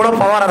চাইতে বড়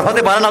পাওয়ার আর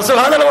হতে পারে না।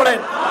 সুবহানাল্লাহ বলেন।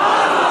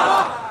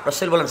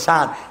 রাসূল বলেন,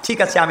 সাদ ঠিক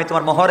আছে, আমি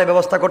তোমার মোহরের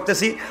ব্যবস্থা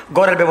করতেছি,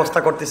 ঘরের ব্যবস্থা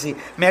করতেছি,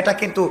 মেয়েটা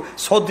কিন্তু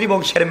সৌদ্রি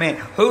বংশের মেয়ে,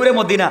 হুরে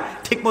মদিনা,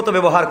 ঠিক মতো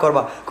ব্যবহার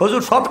করবা।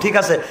 হুজুর সব ঠিক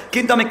আছে,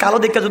 কিন্তু আমি কালো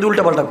দিকটা যদি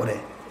উল্টাপাল্টা করে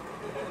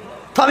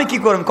তো আমি কি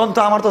করব? কোন তো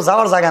আমার তো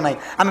যাওয়ার জায়গা নাই,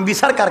 আমি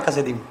বিচার কার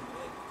কাছে দিব?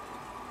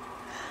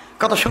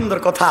 কত সুন্দর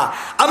কথা।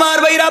 আমার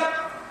ভাইরা,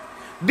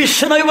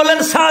 বিশ্বনবী বললেন,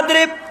 সাদ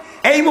রে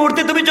এই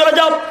মুহূর্তে তুমি চলে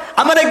যাও,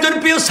 আমার একজন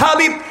প্রিয়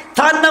সাহাবী,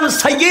 তার নাম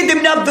সাইয়্যিদ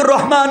ইবনে আব্দুর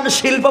রহমান,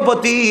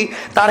 শিল্পপতি,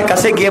 তার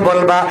কাছে গিয়ে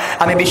বলবা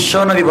আমি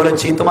বিশ্বনবী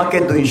বলেছি তোমাকে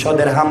 200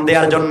 দিরহাম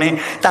দেওয়ার জন্য।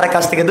 তার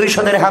কাছ থেকে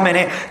 200 দিরহাম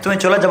এনে তুমি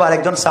চলে যাবে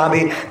আরেকজন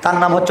সাহাবী, তার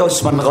নাম হচ্ছে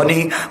ওসমান গনি।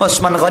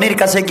 ওসমান গনির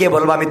কাছে গিয়ে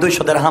বলবা আমি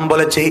 200 দিরহাম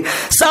বলেছি।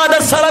 সাদ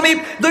আর সালামী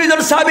 2 জন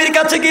সাহাবীর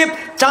কাছে গিয়ে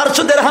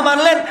 400 দিরহাম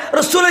আনলেন,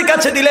 রাসূলের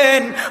কাছে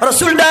দিলেন।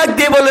 রাসূল ডাক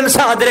দিয়ে বললেন,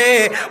 সাদ রে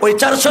ওই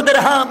 400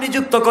 দিরহাম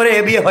নিযুক্ত করে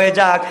বিয়ে হয়ে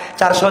যাক।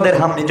 400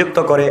 দিরহাম নিযুক্ত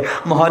করে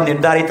মোহর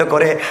নির্ধারিত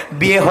করে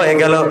বিয়ে হয়ে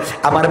গেল।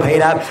 আমার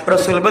ভাইরা,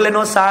 রাসূল বললেন,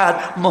 ও সাদ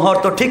মোহর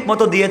তো ঠিক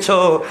মতো দিয়েছো,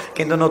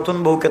 কিন্তু নতুন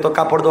বউকে তো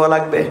কাপড় দেওয়া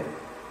লাগবে।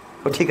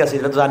 ও ঠিক আছে,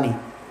 এটা জানি,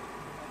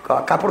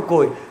 কাপড়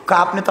কই?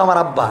 আপনি তো আমার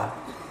আব্বা।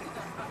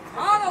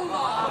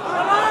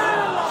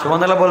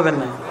 সুবহানাল্লাহ বলবেন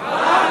না?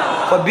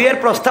 বিয়ের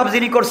প্রস্তাব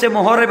যিনি করছে,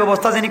 মোহরের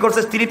ব্যবস্থা যিনি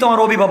করছে, তিনি তো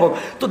আমার অভিভাবক,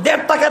 তো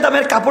 1.5 টাকা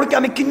দামের কাপড় কি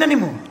আমি কিনে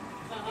নিব?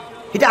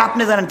 এটা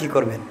আপনি জানেন কি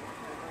করবেন?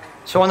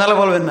 সুবহানাল্লাহ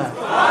বলবেন না?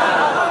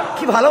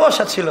 কি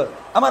ভালোবাসা ছিল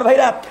আমার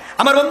ভাইরা,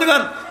 আমার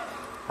বন্ধুগণ।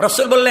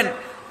 রাসূল বললেন,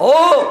 ও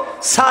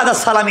সাদা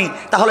সালামি,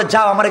 তাহলে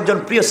যাও, আমার একজন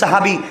প্রিয়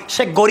সাহাবী,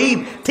 সে গরিব,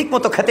 ঠিক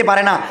মতো খেতে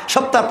পারে না,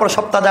 সপ্তাহ পর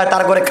সপ্তাহ যায়,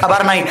 তার ঘরে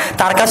খাবার নাই,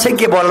 তার কাছে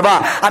গিয়ে বলবা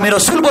আমি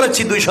রাসূল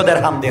বলেছি 200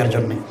 দিরহাম দেওয়ার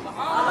জন্য।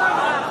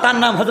 তার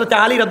নাম হযরত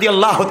আলী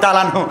রাদিয়াল্লাহু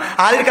তাআলা আনহু।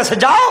 আলীর কাছে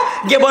যাও,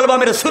 গিয়ে বলবো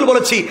আমি রাসূল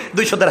বলেছি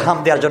 200 দিরহাম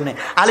দেওয়ার জন্য।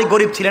 আলী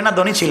গরিব ছিলেন না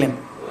ধনী ছিলেন?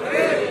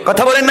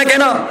 কথা বলেন না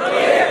কেন?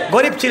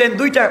 গরিব ছিলেন।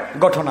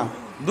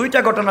 দুইটা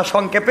ঘটনা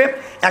সংক্ষেপে।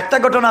 একটা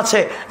ঘটনা আছে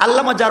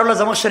আল্লামা জারুল্লাহ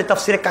জামশেরি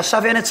তাফসিরে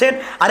কাশাফে এনেছেন,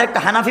 আর একটা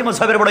হানাফি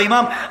মাযহাবের বড়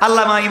ইমাম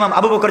আল্লামা ইমাম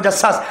আবু বকর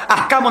জাসসাস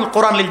আহকামুল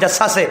কোরআন লিল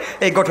জাসসাসে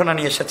এই ঘটনা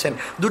নিয়ে এসেছেন।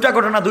 দুটা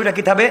ঘটনা দুইটা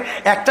কিতাবে।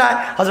 একটা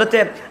হযরতে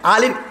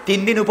আলীর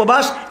 3 দিন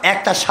উপবাস,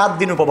 একটা 7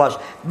 দিন উপবাস।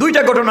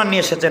 দুইটা ঘটনা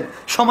নিয়ে এসেছেন।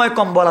 সময়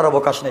কম, বলার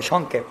অবকাশ নেই,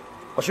 সংক্ষেপ।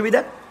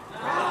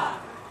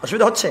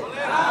 অসুবিধা হচ্ছে?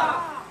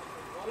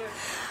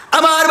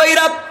 আমার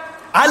ভাইরা,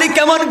 আলী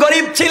কেমন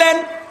গরিব ছিলেন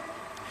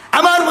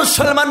আমার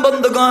মুসলমান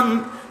বন্ধুগণ।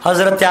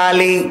 হযরত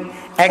আলী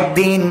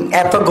একদিন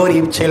এত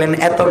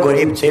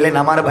গরিব ছিলেন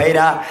আমার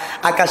ভাইরা,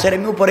 আকাশের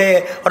উপরে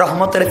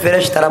রহমতের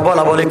ফেরেশতারা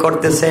বলা বলি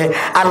করতেছে,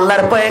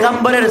 আল্লাহর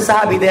পয়গম্বরের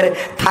সাহাবীদের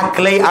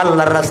থাকলেই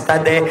আল্লাহর রাস্তা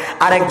দে,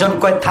 আরেকজন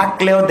কয়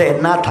থাকলেও দে,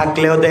 না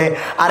থাকলেও দে,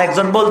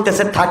 আরেকজন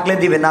বলতেছে থাকলে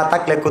দিবে, না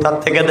থাকলে কোথা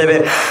থেকে দেবে।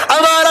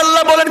 আমার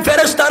আল্লাহ বলেন,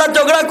 ফেরেশতারা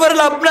ঝগড়া করে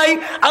লাভ নাই,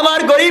 আমার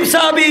গরিব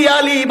সাহাবী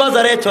আলী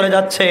বাজারে চলে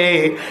যাচ্ছে,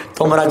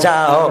 তোমরা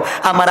যাও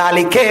আমার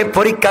আলীকে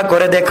পরীক্ষা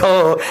করে দেখো,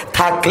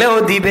 থাকলেও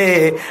দিবে,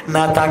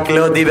 না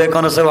থাকলেও দিবে।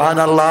 কোন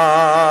সুবহানাল্লাহ।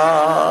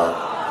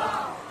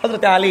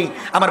 হযরত আলী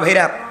আমার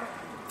ভাইরা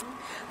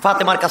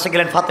ফাতেমার কাছে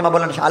গেলেন। ফাতেমা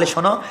বললেন, আলী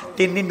শোনো,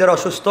 3 দিন ধরে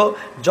অসুস্থ,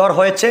 জ্বর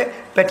হয়েছে,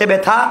 পেটে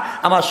ব্যথা,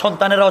 আমার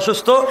সন্তানেরা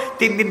অসুস্থ,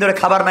 3 দিন ধরে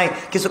খাবার নাই,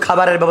 কিছু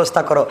খাবারের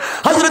ব্যবস্থা করো।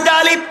 হযরত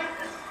আলী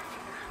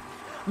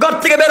ঘর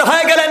থেকে বের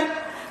হয়ে গেলেন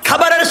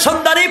খাবারের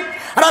সন্ধানে,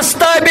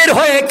 রাস্তায় বের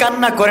হয়ে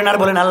কান্না করেন আর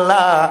বলেন,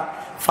 আল্লাহ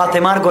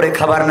ফাতেমার ঘরে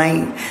খাবার নাই,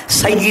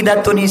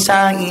 সাইয়্যিদাতুন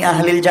নিসাই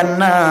আহলিল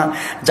জান্নাহ,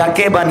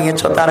 যাকে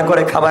বানিয়েছো তার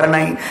ঘরে খাবার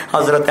নাই।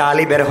 হযরত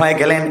আলী বের হয়ে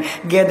গেলেন,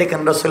 গিয়ে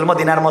দেখেন রাসূল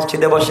মদিনার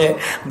মসজিদে বসে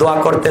দোয়া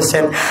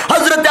করতেছেন।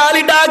 হযরত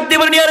আলী ডাক দিয়ে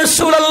বলেন, ইয়া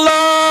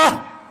রাসূলুল্লাহ,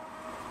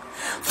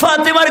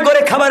 ফাতেমার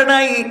ঘরে খাবার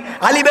নাই,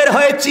 আলী বের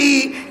হয়েছি,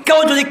 কেউ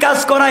যদি কাজ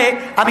করায়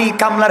আমি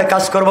কামলার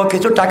কাজ করব,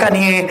 কিছু টাকা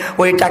নিয়ে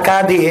ওই টাকা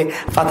দিয়ে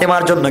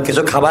ফাতেমার জন্য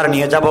কিছু খাবার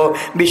নিয়ে যাব।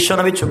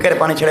 বিশ্বনবী চোখের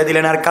পানি ছেড়ে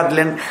দিলেন আর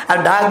কাঁদলেন আর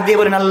ডাক দিয়ে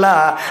বলেন, আল্লাহ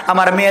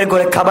আমার মেয়ের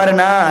ঘরে খাবার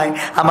নাই,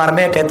 আমার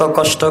মেয়েটা এত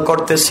কষ্ট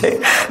করতেছে।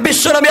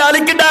 বিশ্বনবী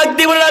আলীকে ডাক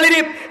দিয়ে বলেন, আলী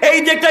এই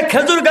যে একটা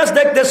খেজুর গাছ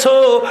দেখতেছো,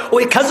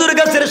 ওই খেজুর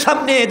গাছের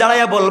সামনে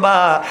দাঁড়াইয়া বলবা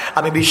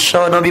আমি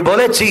বিশ্বনবী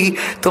বলেছি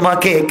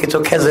তোমাকে কিছু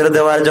খেজুর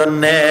দেওয়ার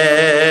জন্য।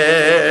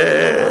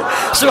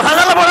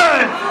 সুবহানাল্লাহ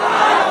বলেন।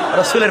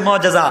 রাসূলের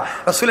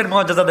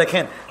মুআজিজা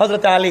দেখেন।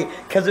 হযরত আলী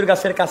খেজুর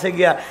গাছের কাছে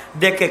গিয়া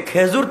দেখে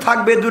খেজুর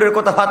থাকবে দূরের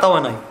কথা, পাতাও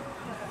নাই।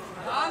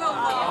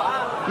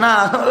 না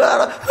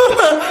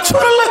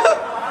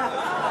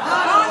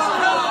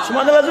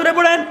সুবহানাল্লাহ জোরে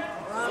পড়েন।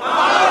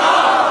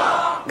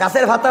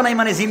 গাছের পাতা নাই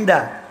মানে জিন্দা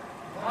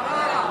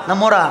না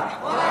মরা?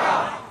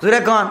 জোরে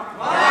কোন?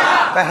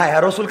 হ্যাঁ,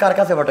 রাসূল কার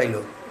কাছে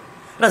পাঠাইলো?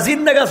 না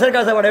জিন্দা গাছের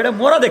কাছে পাঠাই, এটা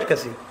মরা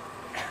দেখতেছি।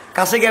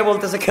 কাছে গিয়ে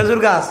বলতেছে,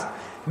 খেজুর গাছ,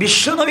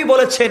 বিশ্বনবী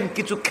বলেছেন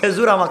কিছু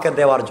খেজুর আমাকে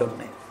দেওয়ার জন্য।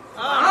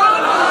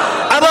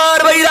 আবার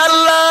ভাইরা,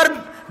 আল্লাহর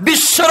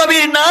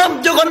বিশ্বনবীর নাম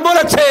যখন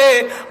বলেছে,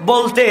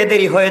 বলতে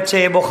দেরি হয়েছে।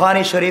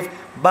 বুখারী শরীফ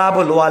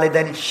বাবুল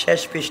ওয়ালিদাইন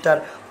শেষ পৃষ্ঠার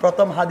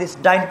প্রথম হাদিস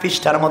 9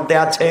 পৃষ্ঠার মধ্যে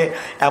আছে।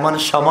 এমন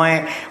সময়ে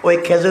ওই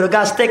খেজুর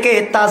গাছ থেকে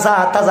তাজা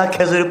তাজা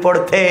খেজুর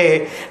পড়তে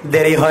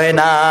দেরি হয়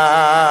না।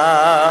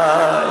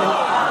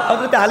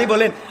 হযরত আলী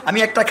বলেন, আমি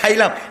একটা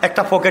খাইলাম,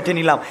 একটা পকেটে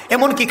নিলাম,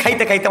 এমনকি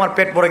খাইতে খাইতে আমার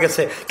পেট ভরে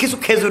গেছে, কিছু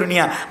খেজুর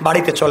নিয়ে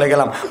বাড়িতে চলে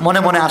গেলাম। মনে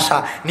মনে আশা,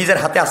 নিজের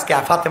হাতে আজকে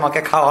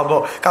ফাতেমাকে খাওয়াবো,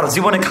 কারণ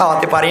জীবনে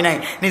খাওয়াতে পারি নাই,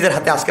 নিজের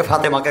হাতে আজকে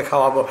ফাতেমাকে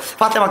খাওয়াবো।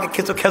 ফাতেমাকে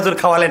কিছু খেজুর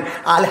খাওয়ালেন,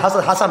 আলী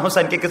হাসান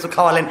হুসাইনকে কিছু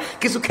খাওয়ালেন,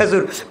 কিছু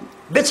খেজুর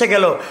বেঁচে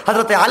গেল।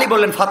 হযরত আলী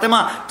বললেন, ফাতেমা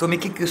তুমি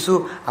কি কিছু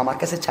আমার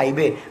কাছে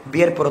চাইবে?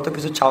 বিয়ের পরে তো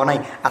কিছু চাও নাই,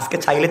 আজকে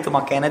চাইলে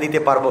তোমাকে এনে দিতে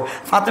পারবো।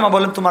 ফাতেমা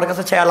বললেন, তোমার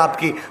কাছে চাইয়া লাভ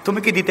কি, তুমি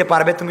কি দিতে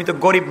পারবে? তুমি তো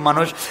গরিব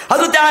মানুষ।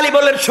 হযরত আলী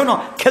বললেন, শোনো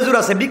খেজুর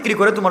আছে, বিক্রি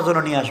করে তোমার জন্য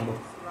নিয়ে আসবো।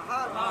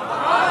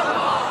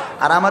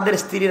 আর আমাদের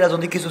স্ত্রীরা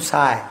যদি কিছু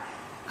চায়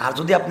আর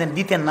যদি আপনি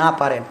দিতে না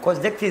পারেন,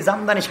 দেখছি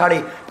জামদানি শাড়ি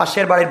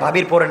পাশের বাড়ির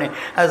ভাবির পরে নে,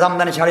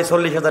 জামদানি শাড়ি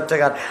 40,000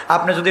 টাকার,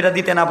 আপনি যদি এটা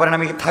দিতে না পারেন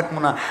আমি থাকবো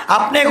না।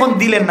 আপনি এখন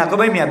দিলেন না,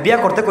 কবে মিয়া বিয়া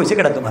করতে কইছে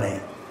কেটা তোমারে?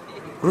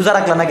 রোজা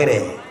রাখলা না কেরে?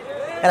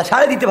 এরা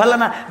শাড়ি দিতে পারলা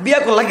না, বিয়া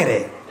করলা কেরে?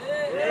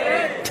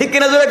 ঠিক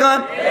কিনা জোরে কন?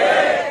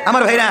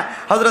 আমার ভাইরা,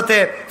 হযরতে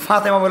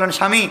ফাতেমা বললেন,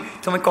 স্বামী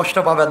তুমি কষ্ট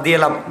পাবে, দিয়ে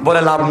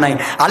বলে লাভ নাই।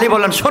 আলী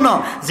বললেন, শোনো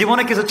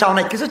জীবনে কিছু চাও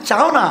নাই, কিছু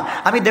চাও না,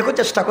 আমি দেখো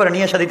চেষ্টা করে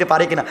নিয়ে এসে দিতে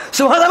পারি কিনা।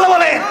 সুবহানাল্লাহ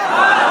বলে।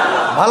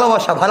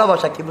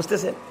 ভালোবাসা কি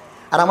বুঝতেছে?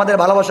 আর আমাদের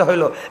ভালোবাসা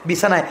হইলো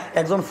বিছানায়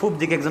একজন ফুপ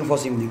দিকে একজন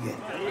পশ্চিম দিকে,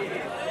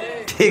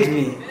 ঠিক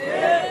নেই?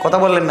 কথা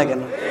বললেন না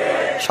কেন?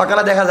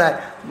 সকালে দেখা যায়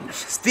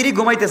স্ত্রী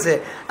ঘুমাইতেছে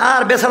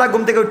আর বেচারা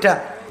ঘুম থেকে উঠা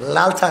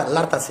লাল চা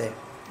লাড়তাছে,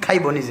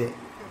 খাইব নিজে।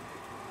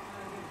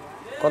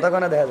 কথা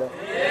কনা দেখা যায়?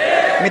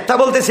 মিথ্যা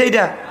বলতেছে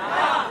এইটা?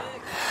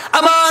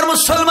 আমার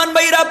মুসলমান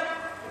ভাইরা,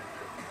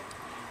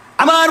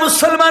 আমার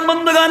মুসলমান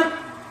বন্ধুগণ,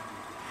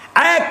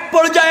 এক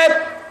পর্যায়ে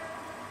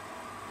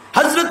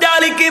হযরত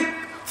আলীকে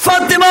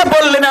ফাতেমা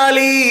বললেন,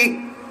 আলী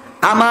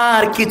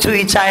আমার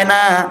কিছুই চায়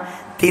না,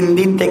 3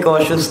 দিন থেকে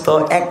অসুস্থ,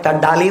 একটা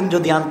ডালিম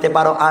যদি আনতে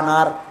পারো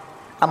আনার,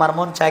 আমার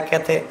মন চায়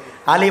খেতে।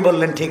 আলী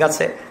বললেন ঠিক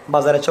আছে।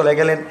 বাজারে চলে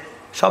গেলেন,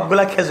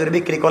 সবগুলা খেজুর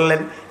বিক্রি করলেন,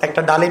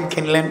 একটা ডালিম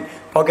কিনলেন,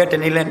 পকেটে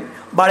নিলেন,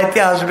 বাড়িতে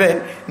আসবেন,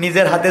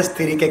 নিজের হাতে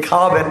স্ত্রীকে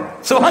খাওয়াবেন।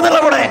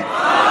 সুবহানাল্লাহ বলেন।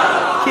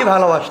 কি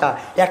ভালোবাসা!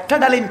 একটা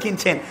ডালিম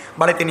কিনছেন,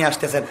 বাড়িতে নিয়ে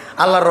আসতেছেন,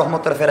 আল্লাহর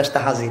রহমতের ফেরেশতা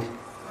হাজির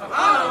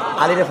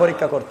আলীরে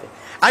পরীক্ষা করতে।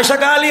 আয়েশা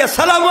কয়, আলী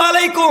আসসালামু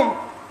আলাইকুম।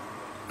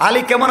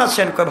 আলী কেমন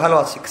আছেন? কয় ভালো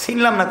আছি।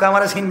 চিনলাম না। কয়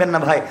আমারে চিনবেন না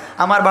ভাই,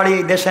 আমার বাড়ি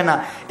এই দেশে না,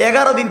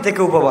 11 দিন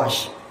থেকে উপবাস।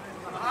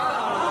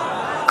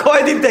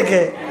 কয় দিন থেকে?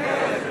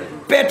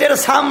 পেটের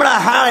চামড়া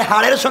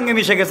হাড়ের সঙ্গে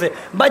মিশে গেছে,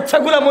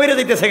 বাচ্চাগুলা মরে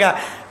দিতেছে গা।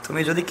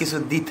 তুমি যদি কিছু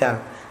দিতা।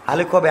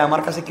 আলী কবে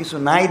আমার কাছে কিছু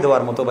নাই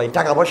দেওয়ার মতো ভাই,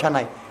 টাকা পয়সা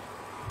নাই।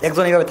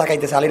 একজন এইভাবে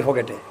তাকাইতেছে আলীর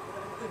পকেটে।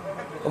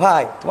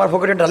 ভাই তোমার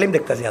পকেটে ডালিম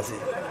দেখতেছি আছে।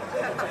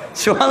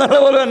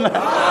 সুবহানাল্লাহ বলবেন না?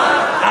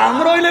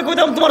 আমরা হইলে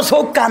কইতাম তোমার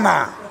চোখ কানা,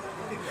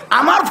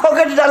 আমার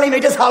পকেটে ডালিম,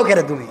 এটা চাও কেন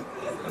তুমি?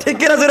 ঠিক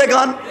কিনা জোরে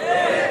কন?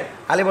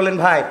 আলী বলেন,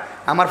 ভাই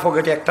আমার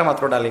পকেটে একটা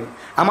মাত্র ডালিম,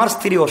 আমার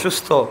স্ত্রী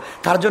অসুস্থ,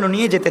 তার জন্য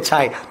নিয়ে যেতে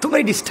চাই, তুমি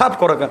ডিস্টার্ব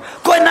করো কেন?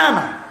 কয় না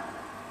না,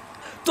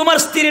 তোমার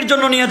স্ত্রীর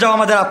জন্য নিয়ে যাও,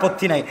 আমাদের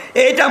আপত্তি নাই,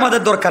 এইটা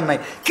আমাদের দরকার নাই,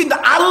 কিন্তু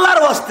আল্লাহর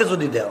ওয়াস্তে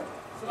যদি দেও।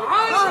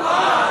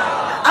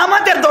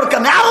 আমাদের দরকার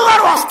নেই,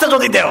 আল্লাহর ওয়াস্তে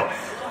যদি দেও।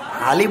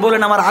 আলী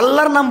বলেন, আমার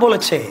আল্লাহর নাম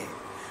বলেছে,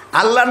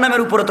 আল্লাহর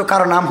নামের উপরে তো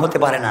কারো নাম হতে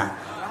পারে না,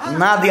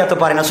 না দিয়া তো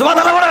পারে না।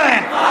 সুবহানাল্লাহ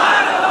বলেন।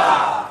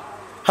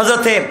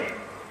 হযরত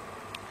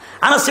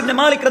আনাস ইবনে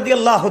মালিক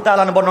রাদিয়াল্লাহু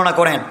তাআলা বর্ণনা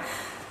করেন,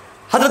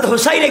 হযরত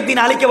হুসাইন একদিন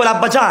আলীকে বলে,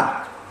 আব্বাজান,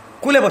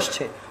 কুলে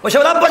বসছে, বসে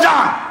বলে,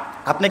 আব্বাজান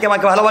আপনি কি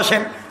আমাকে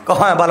ভালোবাসেন? কয়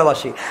হ্যাঁ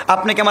ভালোবাসি।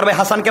 আপনি কি আমার ভাই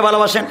হাসানকে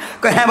ভালোবাসেন?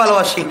 কয় হ্যাঁ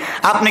ভালোবাসি।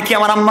 আপনি কি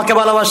আমার আম্মাকে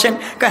ভালোবাসেন?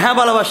 কয় হ্যাঁ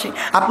ভালোবাসি।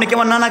 আপনি কি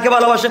আমার নানাকে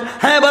ভালোবাসেন?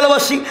 হ্যাঁ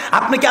ভালোবাসি।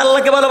 আপনি কি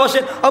আল্লাহকে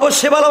ভালোবাসেন?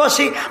 অবশ্যই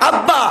ভালোবাসি।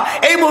 আব্বা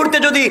এই মুহূর্তে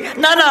যদি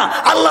না না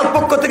আল্লাহর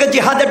পক্ষ থেকে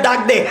জিহাদের ডাক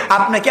দে,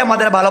 আপনি কি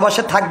আমাদের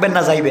ভালোবাসা থাকবেন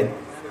না যাইবেন?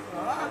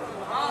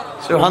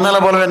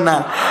 সুবহানাল্লাহ বলবেন না?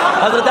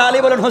 হযরত আলী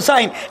বলেন,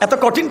 হুসাইন এত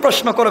কঠিন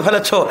প্রশ্ন করে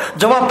ফেলেছো,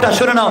 জবাবটা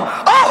শুনে নাও।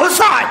 ও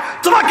হুসাইন,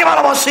 তোমাকে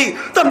ভালোবাসি,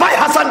 তোর ভাই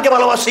হাসানকে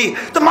ভালোবাসি,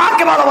 তোর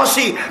মাকে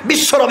ভালোবাসি,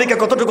 বিশ্বনবীকে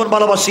কতটুকুন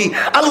ভালোবাসি,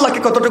 আল্লাহকে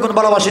কতটুকুন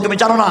ভালোবাসি তুমি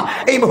জানো না?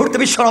 এই মুহূর্তে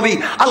বিশ্বনবী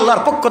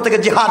আল্লাহর পক্ষ থেকে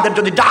জিহাদের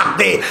যদি ডাক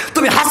দে,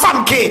 তুমি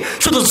হাসানকে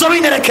শুধু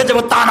জমিনে রেখে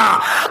যাবো তা না,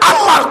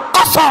 আল্লাহর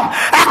কসম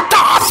একটা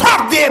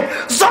আছাড় দিয়ে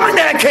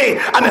জমিনে রেখে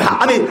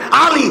আমি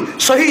আলী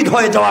শহীদ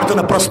হয়ে যাওয়ার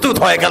জন্য প্রস্তুত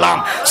হয়ে গেলাম।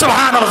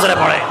 সুবহানাল্লাহ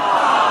পড়ে।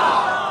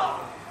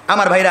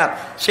 আমার ভাইরা,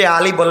 সে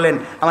আলী বললেন,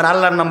 আমার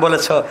আল্লাহর নাম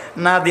বলেছ,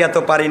 না দিয়া তো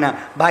পারি না।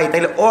 ভাই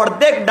তাইলে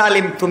অর্ধেক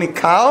ডালিম তুমি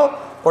খাও,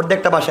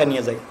 অর্ধেকটা বাসায়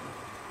নিয়ে যাই।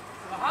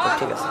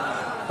 ঠিক আছে,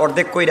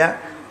 অর্ধেক কইরা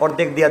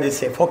অর্ধেক দিয়া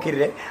দিছে ফকির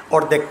রে,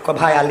 অর্ধেক।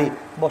 ভাই আলী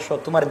বসো,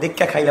 তোমার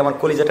দীক্ষা খাইলে আমার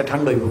কলিজাটা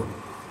ঠান্ডা হইব।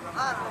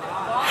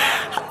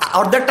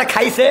 অর্ধেকটা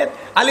খাইছে।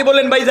 আলী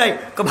বললেন, ভাই যাই।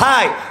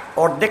 ভাই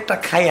অর্ধেকটা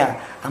খাইয়া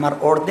আমার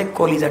অর্ধেক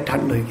কলিজা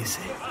ঠান্ডা হয়ে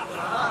গেছে,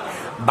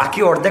 বাকি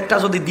অর্ধেকটা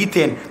যদি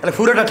দিতেন তাহলে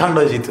পুরোটা ঠান্ডা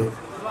হয়ে যেত।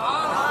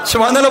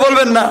 সুবহানাল্লাহ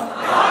বলবেন না?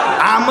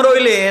 আমরা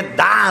হইলে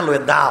দাল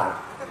হয়ে দাও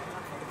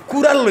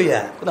কুড়াল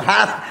লইয়া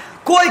হাত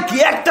কই কি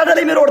একটা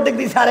ডালিমের অর্ধেক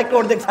দিছে আর একটা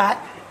অর্ধেক খায়।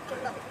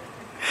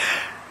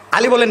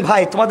 আলী বলেন,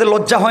 ভাই তোমাদের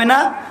লজ্জা হয় না?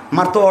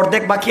 আমার তো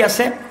অর্ধেক বাকি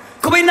আছে।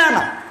 কই না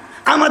না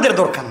আমাদের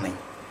দরকার নেই,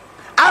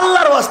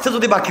 আল্লাহর ওয়াস্তে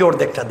যদি বাকি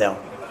অর্ধেকটা দাও।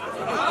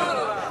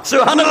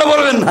 সুবহানাল্লাহ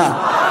বলবেন না?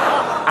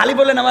 আলী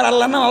বলেন, আমার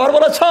আল্লাহর নাম আবার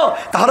বলেছ,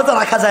 তাহলে তো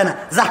রাখা যায় না,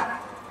 যা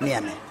নিয়ে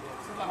আনে।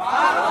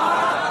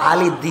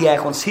 আলী দিয়া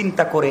এখন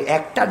চিন্তা করে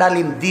একটা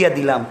ডালিম দিয়ে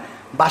দিলাম,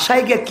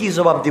 বাসায় গিয়ে কি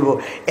জবাব দিব?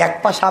 1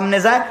 পা সামনে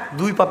যায়,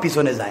 2 পা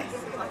পিছনে যায়,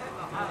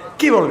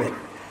 কি বলবেন?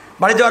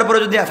 বাড়ি যাওয়ার পরে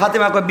যদি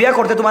ফাতেমা কয়, বিয়ে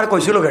করতে তোমার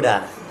কইছিল কেডা?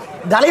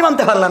 ডালিম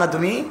আনতে পারলা না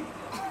তুমি?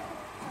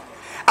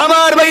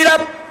 আমার ভাইরা,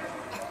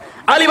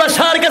 আলী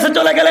বাসার কাছে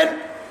চলে গেলেন।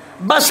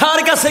 বাসার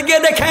কাছে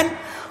গিয়ে দেখেন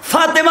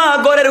ফাতেমা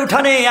ঘরের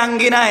উঠানে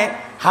আঙ্গিনায়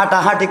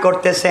হাঁটাহাঁটি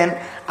করতেছেন।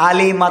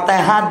 আলী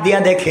মাথায় হাত দিয়া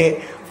দেখে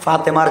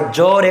ফাতেমার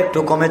জ্বর একটু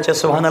কমেছে।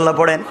 সুবহানাল্লাহ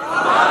পড়েন।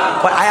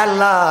 আয়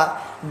আল্লাহ,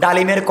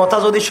 ডালিমের কথা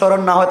যদি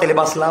স্মরণ না হয় তাহলে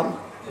বাঁচলাম।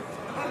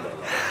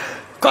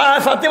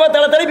 ফাতেমা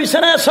তাড়াতাড়ি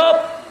বিছানায় সব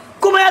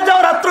ঘুমাইয়া যাও,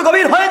 রাত্র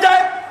গভীর হয়ে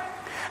যায়।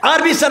 আর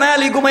বিছানায়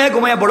আলী ঘুমাইয়া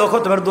ঘুমাইয়া বড়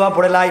খতমের দোয়া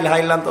পড়ে, লা ইলাহা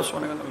ইল্লাল্লাহ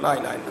শুনে লা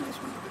ইলাহা ইল্লাল্লাহ।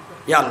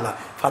 ইয়া আল্লাহ,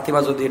 ফাতেমা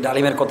যদি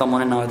ডালিমের কথা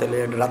মনে না হয় তাহলে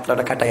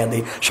রাত্রটা কাটাইয়া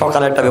দিই,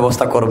 সকালে একটা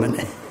ব্যবস্থা করবেন।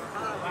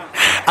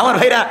 আমার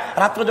ভাইরা,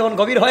 রাত্র যখন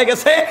গভীর হয়ে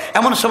গেছে,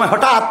 এমন সময়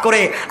হঠাৎ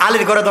করে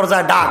আলীর ঘরে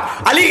দরজায় ডাক।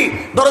 আলী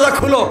দরজা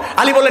খুলো।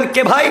 আলী বলেন,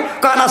 কে ভাই?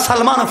 কানা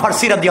সালমান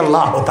ফারসি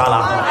রাদিয়াল্লাহু তাআলা।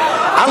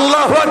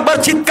 আল্লাহু আকবার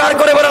চিৎকার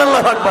করে বলেন,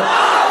 আল্লাহু আকবার,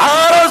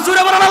 আর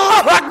জোরে বলেন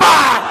আল্লাহু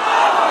আকবার।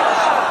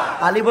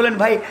 আলী বলেন,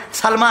 ভাই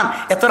সালমান,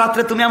 এত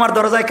রাত্রে তুমি আমার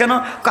দরজায় কেন?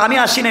 আমি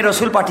আসি নাই,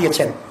 রাসূল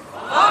পাঠিয়েছেন।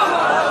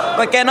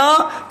 কেন?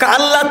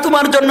 আল্লাহ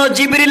তোমার জন্য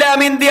জিবরিল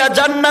আমিন দিয়া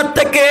জান্নাত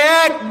থেকে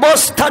 1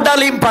 বস্তা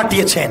ডালিম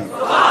পাঠিয়েছেন।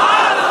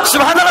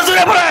 সুবহানাল্লাহ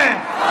জোরে বলেন।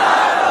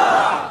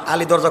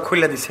 আলী দরজা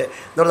খুললে দিছে,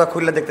 দরজা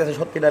খুললে দেখতেছে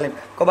সত্যি ডালিম।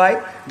 কো ভাই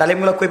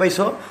ডালিমগুলো কই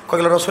পাইছো?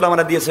 কইগুলো রসুল আমার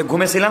দিয়েছে,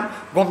 ঘুমেছিলাম,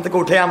 ঘুম থেকে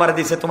উঠে আমার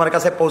দিয়েছে তোমার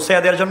কাছে পৌঁছে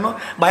দেওয়ার জন্য।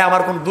 ভাই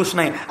আমার কোন দোষ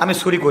নাই, আমি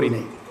চুরি করি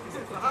নাই।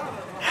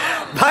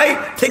 ভাই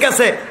ঠিক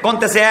আছে,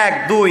 গনতেছে 1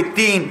 2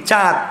 3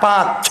 4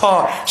 5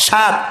 6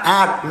 7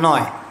 8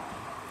 9।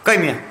 কই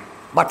মিয়া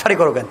বাট্টারি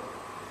করো কেন?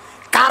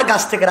 কার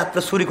গাছ থেকে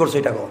রাত্রে চুরি করছো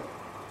এটা গো?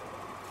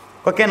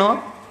 কেন?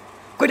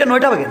 কইটা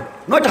 9টা হবে কেন?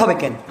 9টা হবে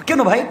কেন? কেন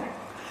ভাই?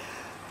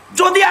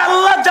 যদি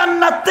আল্লাহ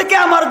জান্নাত থেকে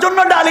আমার জন্য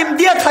ডালিম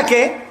দিয়ে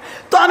থাকে,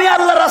 তো আমি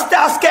আল্লাহর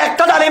রাস্তায় আজকে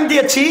একটা ডালিম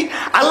দিয়েছি,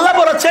 আল্লাহ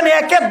বলেছেন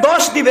 1 এ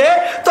 10 দিবে,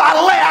 তো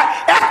আল্লাহ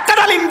একটা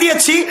ডালিম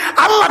দিয়েছি,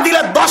 আল্লাহ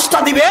দিলে 10টা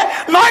দিবে,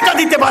 9টা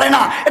দিতে পারে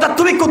না। এটা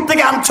তুমি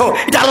কোত্থেকে আনছো?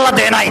 এটা আল্লাহ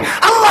দেয় নাই।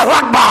 আল্লাহু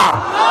আকবার।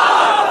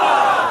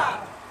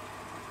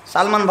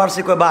 সালমান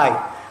ফার্সি কয় ভাই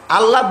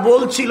আল্লাহ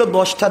বলছিল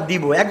 10টা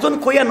দিব, একজন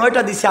কইয়া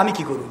 9টা দিছে, আমি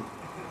কি করব?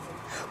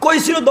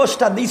 কইছিল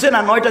 10টা দিছে না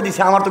 9টা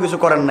দিছে, আমার তো কিছু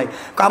করার নাই।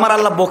 আমার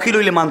আল্লাহ বকিল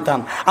হইলে মানতাম,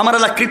 আমার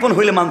আল্লাহ কৃপণ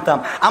হইলে মানতাম,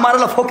 আমার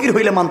আল্লাহ ফকির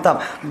হইলে মানতাম।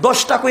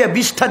 10টা কইয়া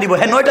 20টা দিব,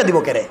 হ্যাঁ 9টা দিব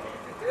কেরে?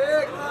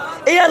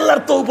 এই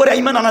আল্লাহর তো উপরে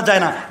ইমান আনা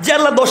যায় না। যে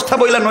আল্লাহ 10টা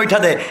বইলা 9টা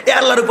দেয়, এই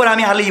আল্লাহর উপরে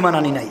আমি আলী ইমান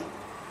আনি নাই।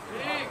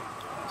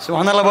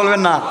 সুবহানাল্লাহ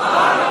বলবেন না?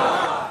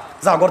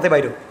 যাও করতে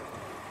বাইরো,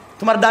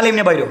 তোমার ডালিম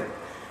নিয়ে বাইরো।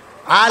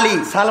 আলী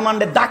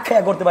সালমানকে দাগ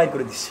খাইয়া করতে বাইর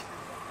করে দিচ্ছে।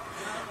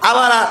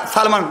 আবার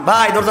সালমান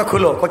ভাই দরজা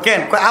খুলো।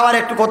 কেন? আবার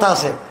একটু কথা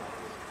আছে।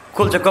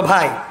 খুলছে।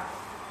 ভাই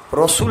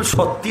রসুল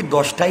সত্যি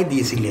 10টাই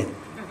দিয়েছিলেন,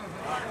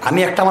 আমি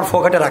একটা আমার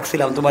পকেটে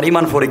রাখছিলাম তোমার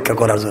ইমান পরীক্ষা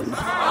করার জন্য।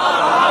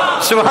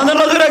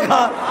 সুবহানাল্লাহ রেখা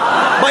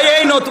ভাই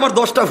এই নো তোমার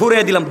 10টা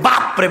ঘুরিয়ে দিলাম।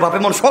 বাপ রে বাপ,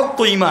 এমন শক্ত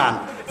ইমান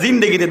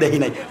জিন্দেগিতে দেখি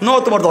নাই। নো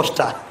তোমার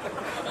 10টা।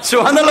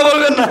 সুবহানাল্লাহ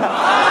বলবেন না?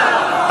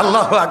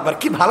 আল্লাহু আকবার।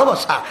 কি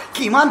ভালোবাসা,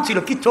 কি ইমান ছিল,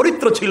 কি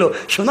চরিত্র ছিল।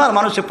 সোনার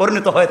মানুষে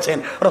পরিণত হয়েছেন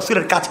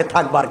রসুলের কাছে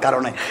থাকবার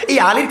কারণে। এই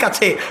আলীর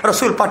কাছে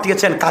রসুল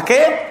পাঠিয়েছেন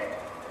কাকে?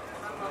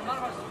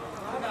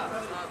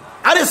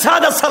 আরে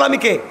সাদ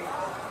সালামিকে।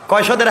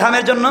 কয়শো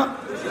দিরহামের জন্য?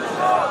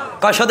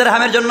 কয়শো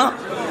দিরহামের জন্য?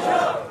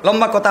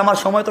 লম্বা কথা, আমার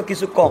সময় তো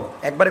কিছু কম,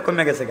 একবারে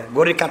কমে গেছে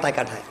গড়ির কাটায়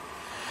কাটায়।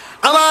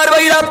 আমার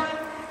ভাইরা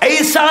এই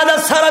সাদ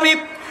সালামি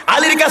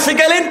আলীর কাছে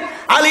গেলেন,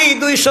 আলী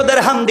 200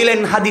 দিরহাম দিলেন।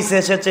 হাদিসে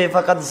এসেছে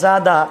ফাকাত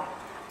জাদা,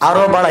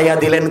 আরো বাড়াইয়া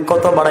দিলেন।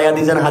 কত বাড়াইয়া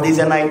দিয়েছেন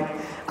হাদিসে নাই।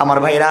 আমার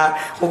ভাইরা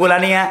ওগুলা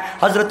নিয়ে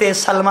হযরতে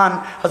সালমান,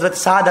 হযরত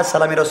সাদ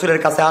সালামি রসুলের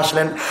কাছে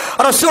আসলেন।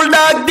 রসুল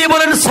ডাক দিয়ে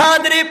বলেন,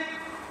 সাদ রে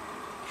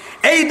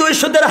এই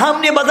 200 দিরহাম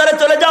নিয়ে বাজারে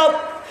চলে যাও,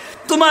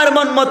 তোমার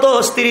মন মতো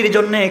স্ত্রীর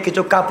জন্য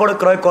কিছু কাপড়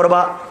ক্রয়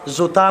করবা,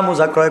 জুতা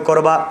মোজা ক্রয়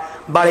করবা,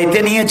 বাড়িতে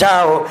নিয়ে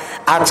যাও।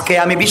 আজকে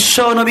আমি বিশ্ব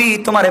নবী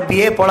তোমার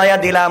বিয়ে পড়াইয়া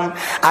দিলাম,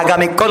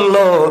 আগামী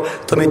করলো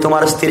তুমি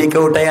তোমার স্ত্রীকে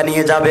উঠাইয়া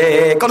নিয়ে যাবে।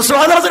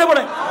 সুবহানাল্লাহ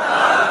বলে।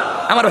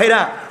 আমার ভাইরা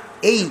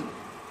এই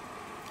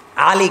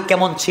আলী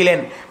কেমন ছিলেন?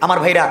 আমার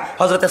ভাইরা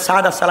হযরতে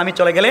সাদ সালামি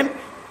চলে গেলেন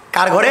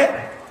কার ঘরে?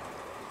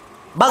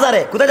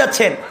 বাজারে। কোথায়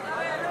যাচ্ছেন?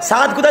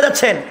 সাদ কোথায়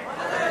যাচ্ছেন?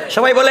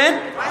 সবাই বলেন।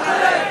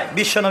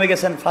 বিশ্ব নবী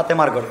গেছেন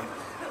ফাতেমার ঘরে।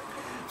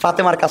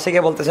 ফাতেমার কাছে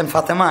গিয়ে বলতেছেন,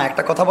 ফাতেমা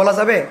একটা কথা বলা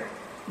যাবে?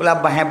 বলে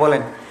আব্বা হ্যাঁ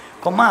বলেন।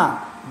 মা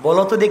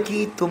বলো তো দেখি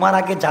তোমার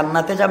আগে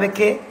জান্নাতে যাবে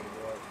কে?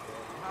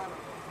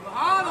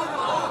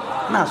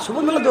 না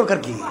সুবহানাল্লাহ দরকার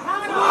কি?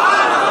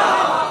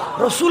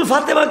 রসুল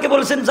ফাতেমাকে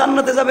বলেছেন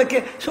জান্নাতে যাবে কে?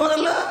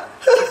 সুবহানাল্লাহ।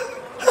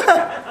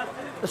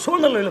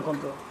 সুবহানাল্লাহ হইল কোন?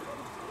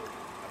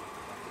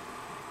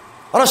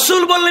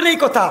 রসুল বললেন এই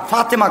কথা।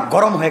 ফাতেমা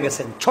গরম হয়ে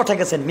গেছেন, ছটে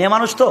গেছেন। মেয়ে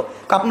মানুষ তো,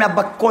 আপনি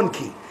আব্বা কোন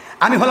কি?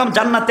 আমি হলাম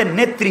জান্নাতের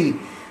নেত্রী।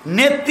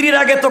 নেত্রীর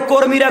আগে তো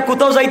কর্মীরা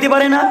কোথাও যাইতে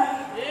পারে না,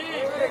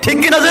 ঠিক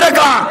কিনা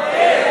যেরকম?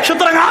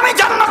 সুতরাং আমি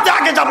জান্নাতে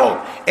আগে যাব,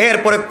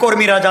 এরপরে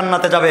কর্মীরা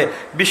জান্নাতে যাবে।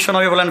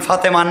 বিশ্বনবী বলেন,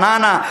 ফাতেমা না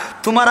না,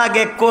 তোমার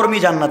আগে কর্মী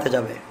জান্নাতে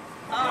যাবে।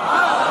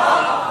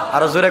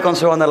 আরো জোরে কোন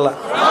সুবহানাল্লাহ।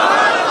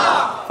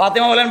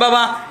 ফাতেমা বলেন,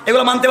 বাবা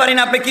এগুলো মানতে পারি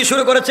না, আপনি কি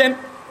শুরু করেছেন?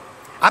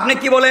 আপনি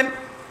কি বলেন?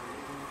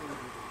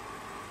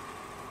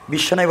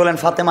 বিশ্বনবী বলেন,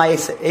 ফাতেমা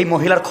এই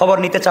মহিলার খবর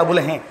নিতে চাও?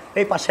 বলে হ্যাঁ।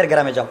 এই পাশের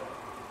গ্রামে যাও,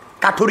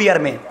 কাঠুরিয়ার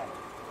মেয়ে,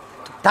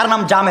 তার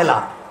নাম জামেলা,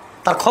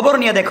 তার খবর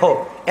নিয়ে দেখো,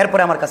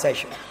 এরপরে আমার কাছে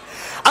এসো।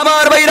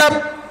 আমার ভাইরা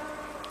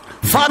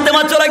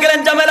ফাতেমা চলে গেলেন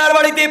জামেলার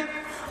বাড়িতে।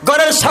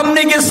 ঘরের সামনে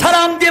গিয়ে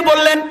সালাম দিয়ে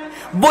বললেন,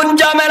 বোন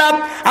জামেলা,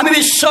 আমি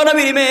বিশ্ব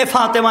নবীর মেয়ে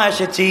ফাতেমা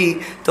এসেছি,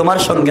 তোমার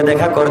সঙ্গে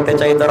দেখা করতে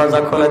চাই,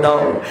 দরজা খুলে দাও।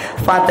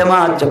 ফাতেমা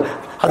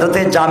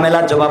হযরতে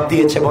জামেলা জবাব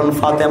দিয়েছে, বোন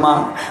ফাতেমা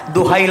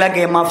দুহাই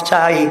লাগে মাফ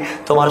চাই,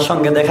 তোমার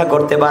সঙ্গে দেখা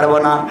করতে পারবো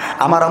না।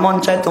 আমার মন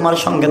চায় তোমার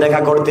সঙ্গে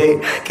দেখা করতে,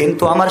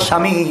 কিন্তু আমার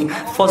স্বামী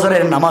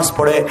ফজরের নামাজ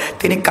পড়ে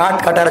তিনি কাঠ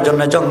কাটার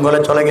জন্য জঙ্গলে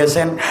চলে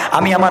গেছেন।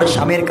 আমি আমার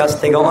স্বামীর কাছ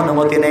থেকে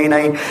অনুমতি নেই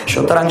নাই,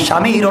 সুতরাং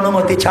স্বামীর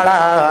অনুমতি ছাড়া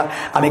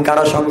আমি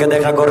কারোর সঙ্গে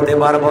দেখা করতে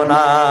পারবো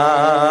না।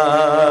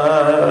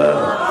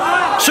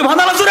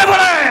 সুবহানাল্লাহ জোরে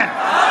বলেন।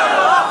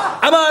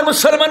 আমার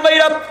মুসলমান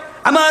ভাইরা,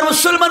 আমার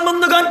মুসলমান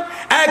বন্ধুগণ,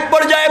 এক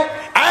পর্যায়ে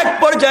এক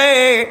পর্যায়ে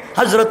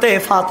হযরতে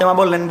ফাতেমা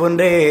বললেন, বোন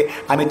রে,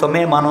 আমি তো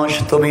মেয়ে মানুষ,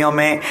 তুমিও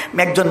মেয়ে,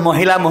 একজন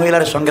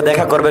মহিলার সঙ্গে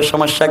দেখা করবে,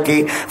 সমস্যা কি?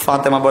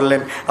 ফাতেমা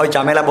বললেন, ওই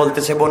জামেলা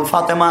বলতেছে, বোন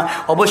ফাতেমা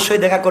অবশ্যই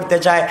দেখা করতে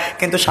চায়,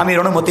 কিন্তু স্বামীর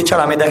অনুমতি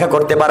ছাড়া আমি দেখা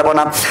করতে পারবো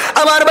না।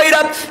 আমার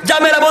ভাইরা,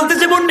 জামেলা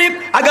বলতেছে, বোনটি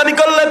আগামী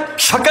করলে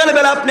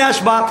সকালবেলা আপনি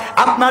আসবা,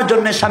 আপনার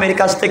জন্য স্বামীর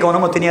কাছ থেকে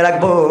অনুমতি নিয়ে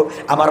রাখবো।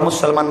 আমার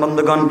মুসলমান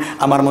বন্ধুগণ,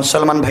 আমার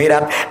মুসলমান ভাইরা,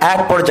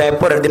 এক পর্যায়ে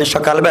পরের দিন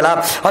সকালবেলা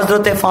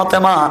হযরতে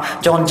ফাতেমা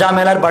যখন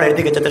জামেলার বাড়ির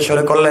দিকে যেতে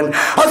শুরু করলেন,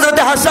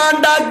 হযরতে হাসান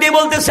ডাক দিয়ে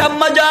বলতেছে,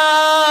 আম্মা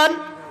জান,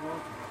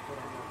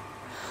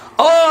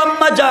 ও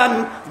আম্মা জান,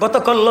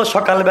 গতকাল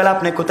সকালবেলা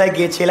আপনি কোথায়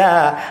গিয়েছিলা?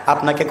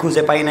 আপনাকে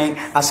খুঁজে পাই নাই,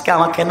 আজকে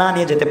আমাকে না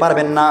নিয়ে যেতে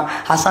পারবেন না?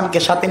 হাসানকে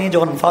সাথে নিয়ে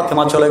যখন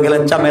ফাতেমা চলে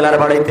গেলেন জামেলার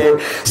বাড়িতে,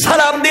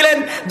 সালাম দিলেন।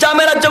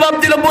 জামেলার জবাব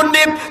দিল,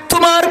 বন্দি,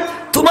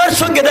 তোমার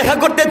সঙ্গে দেখা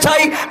করতে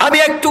চাই, আমি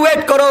একটু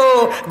ওয়েট করো,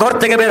 ঘর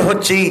থেকে বের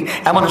হচ্ছি।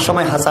 এমন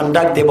সময় হাসান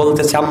ডাক দিয়ে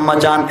বলতেছে, আম্মা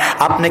জান,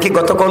 আপনি কি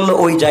গতকাল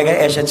ওই জায়গায়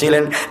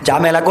এসেছিলেন?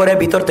 জামেলা করে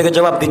ভিতর থেকে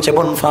জবাব দিচ্ছে,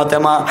 বোন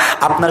ফাতেমা,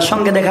 আপনার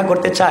সঙ্গে দেখা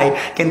করতে চাই,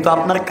 কিন্তু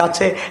আপনার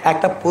কাছে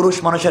একটা পুরুষ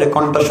মানুষের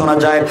কণ্ঠ শোনা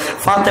যায়।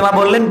 ফাতেমা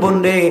বললেন, বোন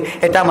রে,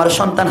 এটা আমার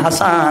সন্তান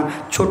হাসান,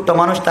 ছোট্ট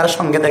মানুষ, তার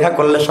সঙ্গে দেখা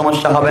করলে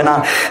সমস্যা হবে না।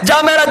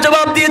 জামেলা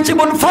জবাব দিয়েছে,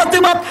 বোন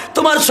ফাতেমা,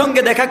 তোমার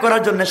সঙ্গে দেখা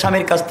করার জন্য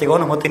স্বামীর কাছ থেকে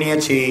অনুমতি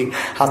নিয়েছি,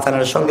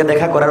 হাসানের সঙ্গে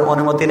দেখা করার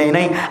অনুমতি নেই।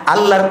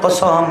 আল্লাহর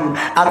কসম,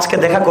 আজকে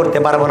দেখা করতে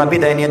পারবো না,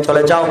 বিদায় নিয়ে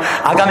চলে যাও।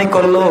 আগামী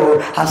করলো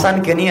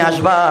হাসানকে নিয়ে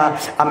আসবা,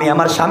 আমি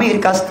আমার স্বামীর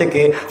কাছ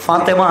থেকে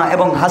ফাতেমা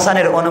এবং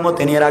হাসানের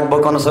অনুমতি নিয়ে রাখবো।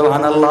 কোন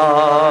সুবহানাল্লাহ।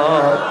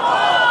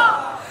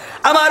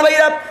 আমার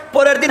ভাইরা,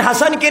 পরের দিন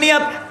হাসানকে নিয়ে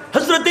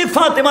হযরতে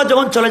ফাতেমা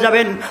যখন চলে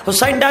যাবেন,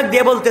 হুসাইন ডাক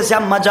দিয়ে বলতেছে,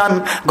 আম্মা জান,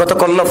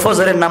 গতকাল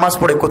ফজরের নামাজ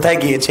পড়ে কোথায়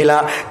গিয়েছিলা?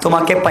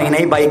 তোমাকে পাই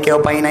নাই, বাইকেও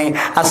পাই নাই,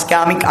 আজকে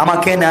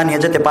আমাকে না নিয়ে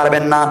যেতে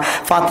পারবেন না?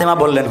 ফাতেমা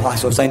বললেন,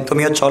 হুসাইন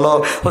তুমিও চলো।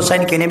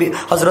 হুসাইনকে নিয়ে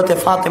হযরতে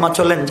ফাতেমা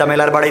চললেন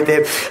জামেলার বাড়িতে।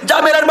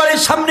 জামেলার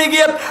বাড়ির সামনে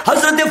গিয়ে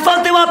হযরতে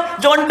ফাতেমা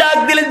যখন ডাক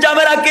দিলেন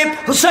জামেলাকে,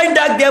 হুসাইন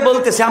ডাক দিয়ে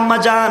বলতেছে, আম্মা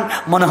জান,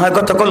 মনে হয়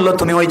গতকাল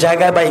তুমি ওই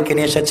জায়গায় বাইকে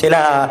নিয়ে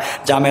এসেছিলা।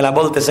 জামেলা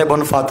বলতেছে,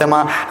 বোন ফাতেমা,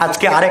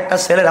 আজকে আরেকটা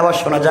ছেলের আওয়াজ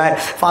শোনা যায়।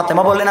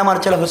 ফাতেমা বললেন, আমার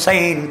ছেলে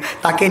হুসাইন,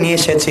 তাকে নিয়ে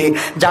এসেছি।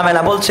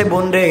 জামেলা বলছে,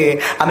 বোন রে,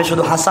 আমি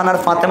শুধু হাসান আর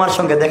ফাতেমার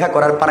সঙ্গে দেখা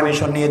করার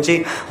পারমিশন নিয়েছি,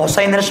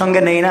 হুসাইনের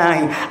সঙ্গে নেই নাই।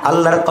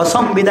 আল্লাহর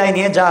কসম, বিদায়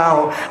নিয়ে যাও,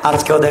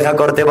 আজকেও দেখা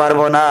করতে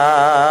পারবো না।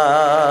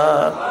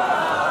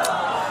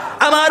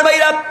 আমার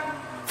ভাইরা,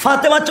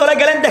 ফাতেমা চলে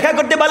গেলেন, দেখা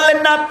করতে পারলেন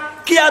না।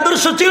 কি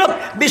আদর্শ ছিল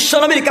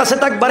বিশ্বনবীর কাছে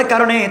থাকবার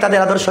কারণে, তাদের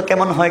আদর্শ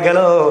কেমন হয়ে গেল।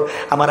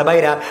 আমার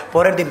ভাইরা,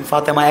 পরের দিন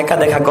ফাতেমা একা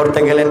দেখা করতে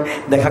গেলেন,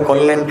 দেখা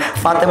করলেন।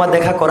 ফাতেমা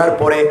দেখা করার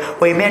পরে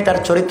ওই মেয়েটার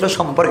চরিত্র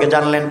সম্পর্কে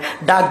জানলেন।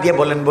 ডাক দিয়ে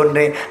বললেন, বোন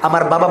রে,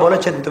 আমার বাবা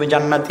বলেছেন তুমি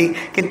জান্নাতি।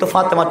 কিন্তু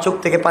ফাতেমা চোখ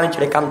থেকে পানি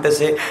ছেড়ে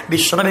কাঁদতেছে।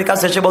 বিশ্বনবীর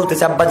কাছে এসে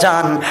বলতেছে, আব্বা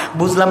জান,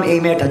 বুঝলাম এই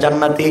মেয়েটা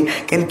জান্নাতি,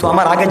 কিন্তু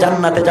আমার আগে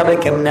জান্নাতে যাবে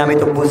কেমনে, আমি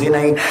তো বুঝি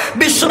নাই।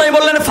 বিশ্বনবী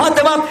বললেন,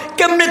 ফাতেমা,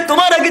 কেমনে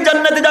তোমার আগে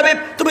জান্নাতে যাবে?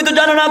 তুমি তো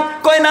জানো না।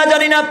 কয়, না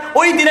জানি না।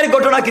 ওই দিনের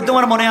ঘটনা কি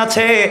তোমার মনে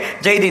আছে?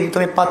 যেই দিন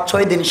তুমি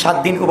 5-6 দিন 7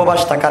 দিন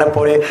উপবাস থাকার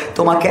পরে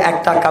তোমাকে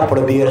একটা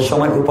কাপড় বিয়ের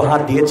সময় উপহার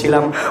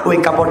দিয়েছিলাম, ওই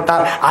কাপড়টা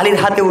আলীর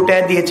হাতে উঠে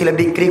দিয়েছিলে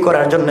বিক্রি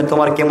করার জন্য,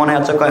 তোমার কি মনে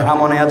আছে? কয়, হ্যাঁ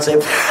মনে আছে।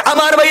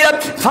 আমার ভাইরা,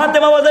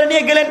 ফাতেমা বাজারে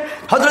নিয়ে গেলেন,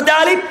 হযরতে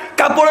আলী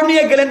কাপড়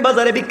নিয়ে গেলেন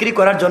বাজারে বিক্রি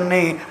করার জন্য।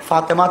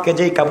 ফাতেমাকে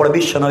যেই কাপড়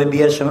বিশ্বনবী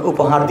বিয়ের সময়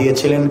উপহার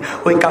দিয়েছিলেন,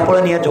 ওই কাপড়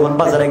নিয়ে যখন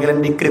বাজারে গেলেন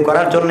বিক্রি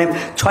করার জন্য,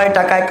 6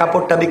 টাকায়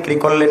কাপড়টা বিক্রি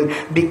করলেন।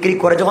 বিক্রি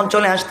করে যখন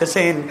চলে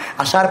আসতেছেন,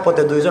 আসার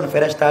পথে 2 জন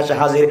ফেরেশতা আসে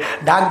হাজির।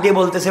 ডাক দিয়ে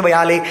বলতেছে, ভাই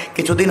আলী,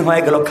 কিছুদিন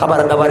হয়ে গেল,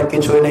 খাবার দাবার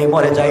কিছুই নেই,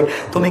 মরে যাই,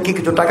 তুমি কি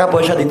কিছু টাকা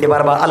পয়সা দিতে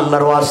পারবা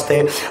আল্লাহর ওয়াস্তে?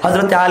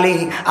 হযরতে আলী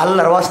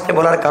আল্লাহর ওয়াস্তে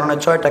বলার কারণে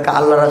 6 টাকা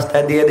আল্লাহর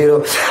রাস্তায় দিয়ে দিল।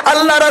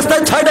 আল্লাহর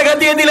রাস্তায় 6 টাকা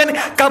দিয়ে দিলেন।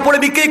 কাপড়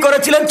বিক্রি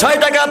করেছিলেন 6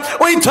 টাকা,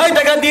 ওই 6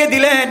 টাকা দিয়ে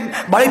দিলেন।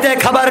 বাড়িতে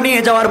খাবার নিয়ে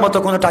যাওয়ার মতো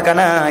কোনো টাকা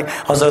নাই।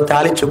 হযরতে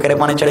আলী চোখের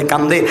পানি ছেড়ে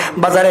কান্দে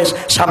বাজারের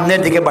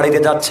সামনের দিকে বাড়িতে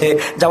যাচ্ছে।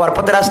 যাওয়ার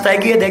পথে রাস্তায়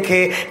গিয়ে দেখে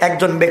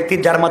একজন ব্যক্তি,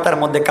 যার মাথার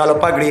মধ্যে কালো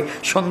পাগড়ি,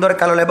 সুন্দর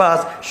কালো লেবাস,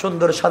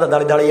 সুন্দর সাদা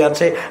দাড়ি দাঁড়িয়ে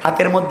আছে,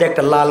 হাতের মধ্যে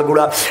একটা লাল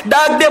গুড়া।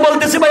 ডাক দিয়ে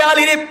বলতেছে, ভাই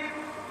আলী রে,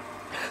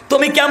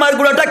 তুমি কি আমার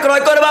গুড়াটা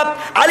ক্রয় করবা?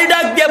 আলী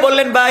ডাক দিয়ে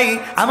বললেন, ভাই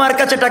আমার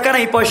কাছে টাকা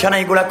নাই, পয়সা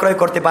নাই, গুড়া ক্রয়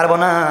করতে পারবো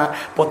না।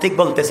 প্রতীক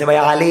বলতেছে, ভাই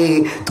আলী,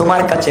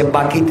 তোমার কাছে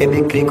বাকিতে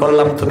বিক্রি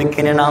করলাম, তুমি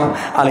কিনে নাও।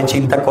 আলী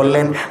চিন্তা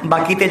করলেন,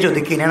 বাকিতে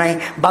যদি কিনে নাই,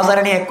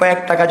 বাজারে নিয়ে কয়েক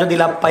টাকা যদি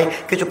লাভ পাই,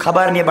 কিছু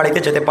খাবার নিয়ে বাড়িতে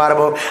যেতে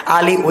পারবো।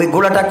 আলী ওই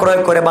গুড়াটা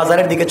ক্রয় করে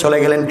বাজারের দিকে চলে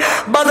গেলেন।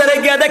 বাজারে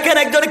গিয়ে দেখেন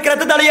একজন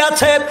ক্রেতা দাঁড়িয়ে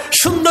আছে,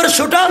 সুন্দর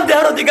সুঠাম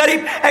দেহের অধিকারী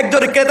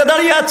একজন ক্রেতা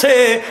দাঁড়িয়ে আছে।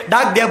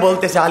 ডাক দিয়ে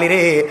বলতেছে, আলী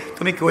রে,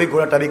 তুমি কি ওই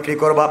গুড়াটা বিক্রি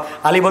করবা?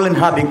 আলী বললেন,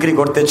 হ্যাঁ বিক্রি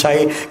করতে চাই।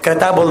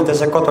 ক্রেতা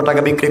বলতেছে, কত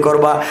টাকা বিক্রি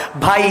করবা?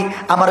 ভাই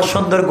আমার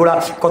সুন্দর গুড়া,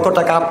 কত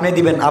টাকা আপনি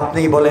দিবেন,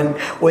 আপনিই বলেন।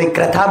 ওই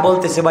ক্রেতা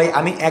বলতেছে, ভাই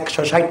আমি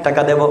 160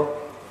 টাকা দেব।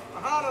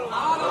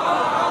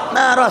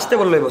 না, আরো আসতে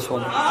বললে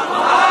বসুন।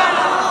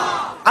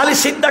 আলী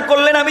চিন্তা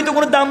করলেন, আমি তো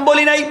কোনো দাম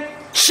বলি নাই,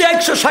 সে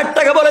 160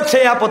 টাকা বলেছে,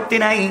 আপত্তি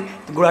নাই।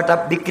 গুড়াটা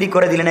বিক্রি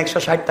করে দিলেন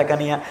 160 টাকা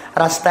নিয়ে।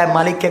 রাস্তায়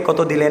মালিককে কত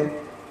দিলেন?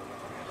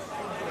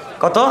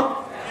 কত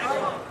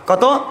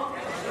কত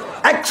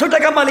 100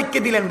 টাকা মালিককে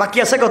দিলেন, বাকি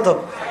আছে কত?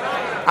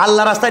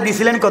 আল্লাহ রাস্তায়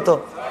দিছিলেন কত?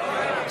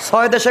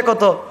 6 দেশে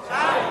কত?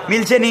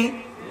 মিলছে নি?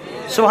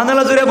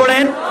 সুবহানাল্লাহ জুড়ে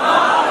পড়েন।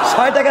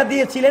 6 টাকা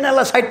দিয়েছিলেন,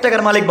 আল্লাহ 60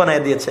 টাকার মালিক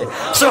বানিয়ে দিয়েছে।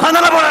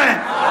 সুবহানাল্লাহ বলেন।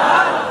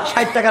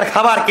 60 টাকার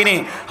খাবার কিনে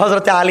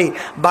হযরতে আলী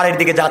বাড়ির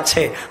দিকে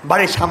যাচ্ছে,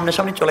 বাড়ির সামনে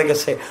সামনে চলে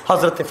গেছে,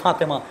 হযরতে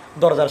ফাতেমা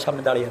দরজার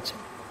সামনে দাঁড়িয়ে আছে।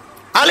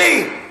 আলী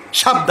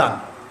সাবধান,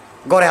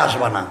 ঘরে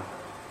আসবা না।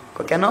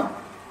 কেন?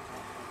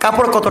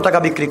 কাপড় কত টাকা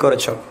বিক্রি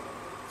করেছো?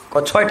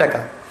 6 টাকা।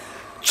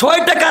 6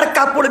 টাকার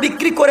কাপড়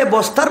বিক্রি করে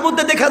বস্তার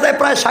মধ্যে দেখা যায়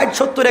প্রায় 60,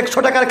 70, 100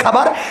 টাকার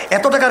খাবার।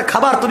 এত টাকার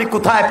খাবার তুমি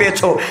কোথায়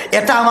পেয়েছো?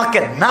 এটা আমাকে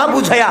না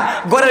বুঝাইয়া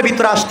ঘরের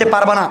ভিতরে আসতে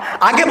পারবা না।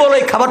 আগে বলো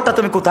এই খাবারটা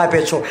তুমি কোথায়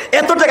পেয়েছো,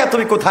 এত টাকা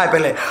তুমি কোথায়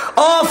পেলে?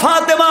 ও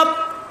ফাতেমা,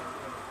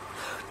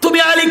 তুমি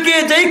আলীকে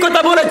যেই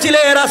কথা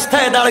বলেছিলে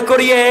রাস্তায় দাঁড়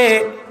করিয়ে,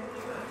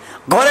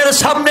 ঘরের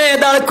সামনে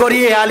দাঁড়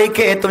করিয়ে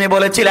আলীকে তুমি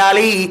বলেছিলে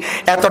আলী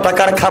এত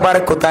টাকার খাবার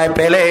কোথায়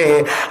পেলে?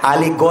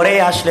 আলী ঘরে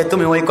আসলে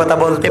তুমি ওই কথা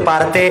বলতে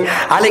পারতে।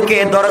 আলীকে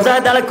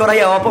দরজায় দাঁড়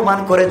করাইয়া অপমান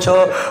করেছো।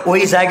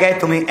 ওই জায়গায়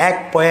তুমি 1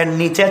 পয়েন্ট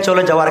নিচে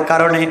চলে যাওয়ার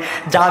কারণে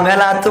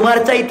ঝামেলা তোমার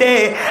চাইতে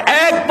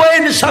 1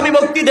 পয়েন্ট স্বামী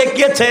ভক্তি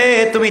দেখিয়েছে।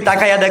 তুমি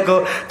তাকাইয়া দেখো,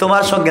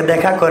 তোমার সঙ্গে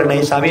দেখা করে নাই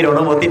স্বামীর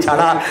অনুমতি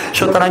ছাড়া।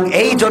 সুতরাং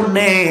এই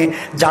জন্যে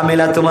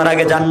ঝামেলা তোমার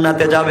আগে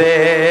জান্নাতে যাবে।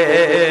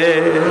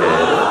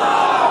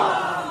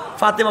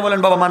 ফাতেমা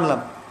বলেন বাবা মানলাম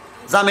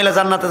জামিলা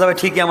জান্নাতে যাবে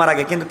ঠিকই আমার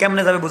আগে, কিন্তু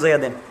কেমনে যাবে বুঝাইয়া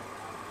দেন।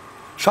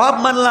 সব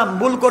মানলাম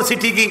ভুল করছি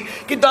ঠিকই,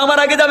 কিন্তু আমার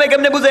আগে যাবে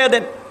কেমনে বুঝাইয়া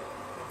দেন।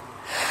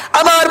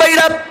 আমার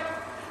ভাইরা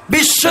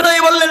বিশ্বনবী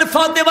বললেন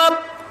ফাতেমা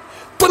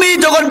তুমি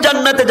যখন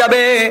জান্নাতে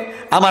যাবে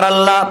আমার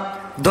আল্লাহ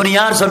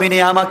দুনিয়ার জমিনে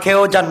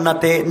আমাকেও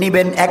জান্নাতে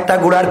নিবেন একটা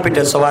ঘোড়ার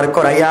পিঠে সওয়ার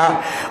করাইয়া।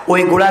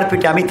 ওই ঘোড়ার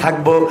পিঠে আমি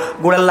থাকবো,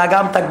 ঘোড়ার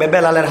লাগাম থাকবে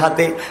বেলালের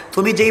হাতে।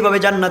 তুমি যেইভাবে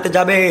জান্নাতে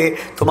যাবে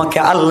তোমাকে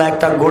আল্লাহ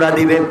একটা ঘোড়া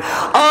দিবেন।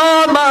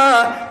 মা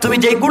তুমি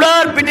যেই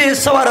ঘোড়ার পিঠে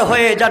সওয়ার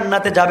হয়ে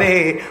জান্নাতে যাবে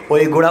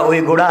ওই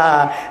ঘোড়া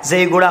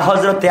যেই ঘোড়া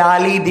হযরতে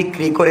আলী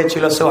বিক্রি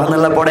করেছিল,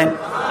 সুবহানাল্লাহ পড়েন।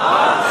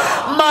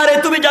 মারে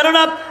তুমি জানো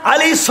না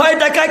আলী 6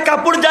 টাকায়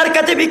কাপড় যার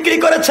কাছে বিক্রি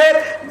করেছে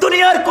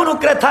দুনিয়ার কোন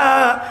ক্রেতা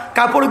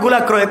কাপড়গুলা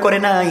ক্রয় করে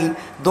নাই,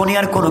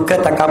 দুনিয়ার কোন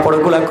ক্রেতা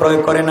কাপড়গুলা ক্রয়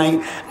করে নাই।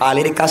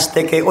 আলীর কাছ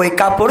থেকে ওই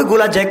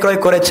কাপড়গুলা যে ক্রয়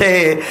করেছে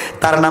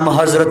তার নাম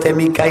হযরতে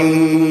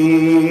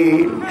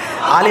মিকাইল।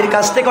 আলীর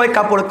কাছ থেকে ওই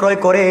কাপড় ক্রয়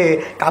করে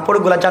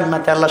কাপড়গুলা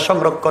জান্নাতে আল্লাহ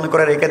সংরক্ষণ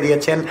করে রেখে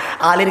দিয়েছেন।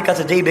 আলীর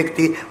কাছে যেই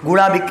ব্যক্তি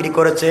ঘোড়া বিক্রি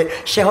করেছে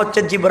সে হচ্ছে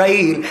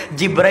জিবরাইল।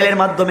 জিবরাইলের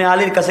মাধ্যমে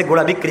আলীর কাছে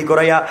ঘোড়া বিক্রি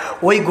করাইয়া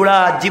ওই ঘোড়া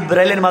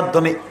জিবরাইলের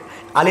মাধ্যমে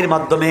আলীর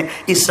মাধ্যমে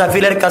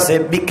ইসরাফিলের কাছে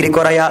বিক্রি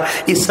করাইয়া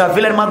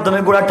ইসরাফিলের মাধ্যমে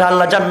ঘোড়াটা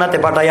আল্লাহ জান্নাতে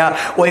পাঠাইয়া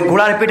ওই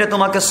ঘোড়ার পিঠে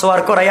তোমাকে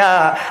সওয়ার করাইয়া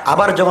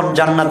আবার যখন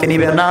জান্নাতে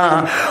নিবে না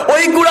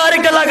ওই ঘোড়ার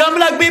একটা লাগাম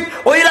লাগবে।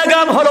 ওই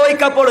লাগাম হলো ওই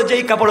কাপড়,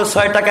 যেই কাপড়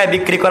 6 টাকায়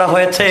বিক্রি করা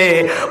হয়েছে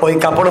ওই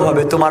কাপড়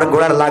হবে তোমার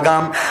ঘোড়ার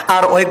লাগাম।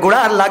 আর ওই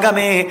ঘোড়ার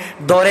লাগামে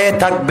ধরে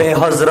থাকবে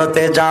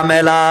হযরতে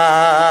জামেলা।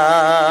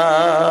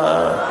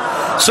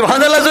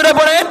 সুবহানাল্লাহ জোরে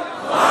পড়েন।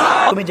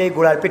 তুমি যেই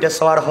ঘোড়ার পিঠে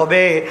সওয়ার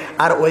হবে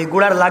আর ওই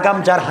ঘোড়ার লাগাম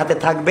যার হাতে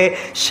থাকবে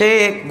সে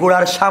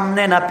ঘোড়ার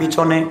সামনে না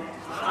পিছনে?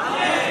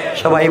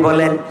 সবাই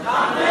বলেন।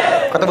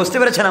 কথা বুঝতে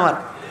পেরেছেন? আমার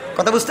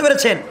কথা বুঝতে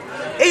পেরেছেন?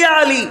 এই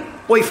আলী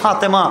ওই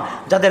ফাতেমা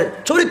যাদের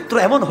চরিত্র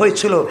এমন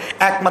হয়েছিল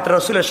একমাত্র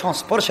রসুলের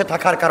সংস্পর্শে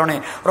থাকার কারণে,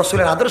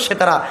 রসুলের আদর্শে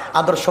তারা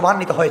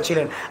আদর্শবান্বিত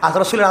হয়েছিলেন, আর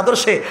রসুলের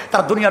আদর্শে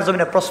তারা দুনিয়ার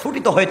জমিনে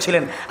প্রস্ফুটিত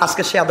হয়েছিলেন।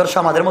 আজকে সে আদর্শ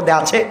আমাদের মধ্যে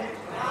আছে?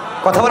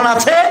 কথা বলেন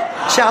আছে?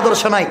 সে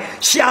আদর্শ নাই।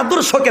 সে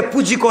আদর্শকে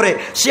পুঁজি করে,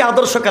 সে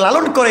আদর্শকে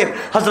লালন করে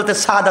হযরতে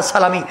সাদা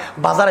সালামি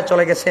বাজারে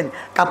চলে গেছেন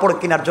কাপড়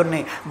কেনার জন্যে।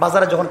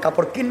 বাজারে যখন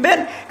কাপড় কিনবেন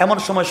এমন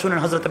সময় শুনেন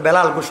হযরতে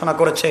বেলাল ঘোষণা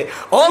করেছে,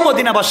 ও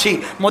মদিনাবাসী,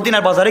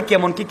 মদিনার বাজারে কি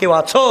এমন কি কেউ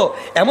আছো?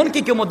 এমন কি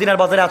কেউ মদিনার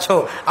বাজারে আছো?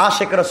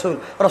 আশেক রসুল,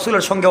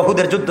 রসুলের সঙ্গে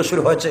উহুদের যুদ্ধ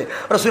শুরু হয়েছে,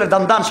 রসুলের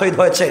দান শহীদ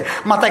হয়েছে,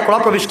 মাথায় কড়া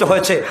প্রবিষ্ট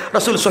হয়েছে,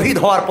 রসুল শহীদ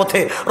হওয়ার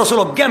পথে, রসুল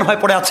অজ্ঞান হয়ে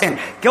পড়ে আছেন,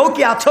 কেউ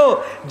কি আছো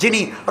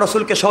যিনি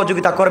রসুলকে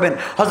সহযোগিতা করবেন?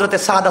 হযরতে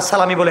সাদা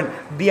সালামি বলেন,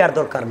 বিয়ার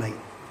দরকার নাই।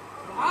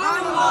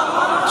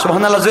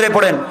 সুবহানাল্লাহ জোরে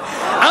পড়েন।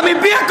 আমি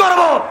বিয়ে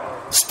করব,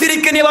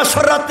 স্ত্রীকে নিয়ে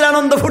বাসর রাত্রে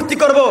আনন্দ ফুর্তি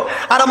করব,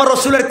 আর আমার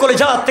রসুলের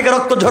কলিজা থেকে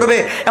রক্ত ঝরবে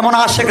এমন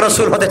আশেক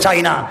রসুল হতে চাই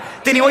না।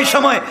 তিনি ওই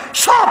সময়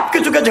সব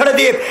কিছুকে ঝেড়ে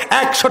দিয়ে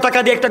 100 টাকা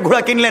দিয়ে একটা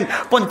ঘোড়া কিনলেন,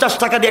 50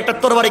 টাকা দিয়ে একটা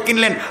তরবারি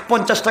কিনলেন,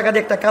 50 টাকা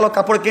দিয়ে একটা কালো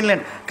কাপড় কিনলেন।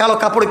 কালো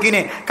কাপড়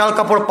কিনে কালো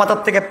কাপড় পাতার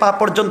থেকে পা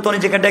পর্যন্ত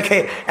নিজেকে দেখে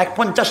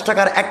 50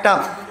 টাকার একটা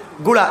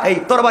ঘোড়া এই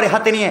তরবারি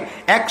হাতে নিয়ে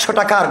 100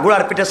 টাকার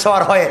ঘোড়ার পিঠে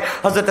সওয়ার হয়ে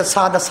হযরতে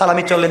সাদা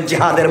সালামি চললেন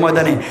জিহাদের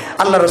ময়দানে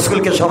আল্লাহ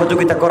রসুলকে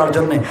সহযোগিতা করার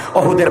জন্য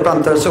উহুদের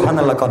প্রান্তরে।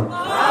 সুবহানাল্লাহ কোন।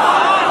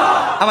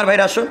 আমার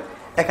ভাইরা আসুন,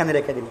 এখানে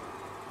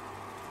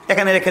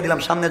রেখে দিলাম,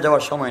 সামনে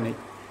যাওয়ার সময় নেই।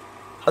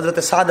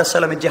 হযরতে সাদা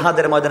সালামি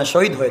জিহাদের ময়দানে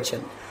শহীদ হয়েছেন।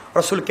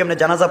 রসুল কেমনে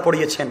জানাজা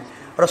পড়িয়েছেন,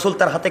 রসুল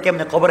তার হাতে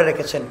কেমনে কবরে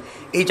রেখেছেন,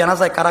 এই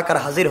জানাজায় কারা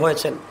কারা হাজির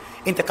হয়েছেন,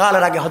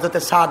 ইন্তেকালের আগে হযরতে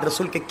সাদ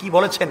রসুলকে কি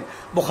বলেছেন,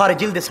 বুখারী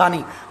জিলদে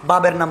সানি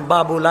বাবের নাম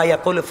বাবু লা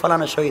ইয়াকুল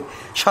ফালানা শহীদ,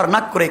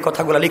 শরনাক করে এই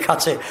কথাগুলো লেখা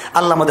আছে।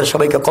 আল্লাহ আমাদের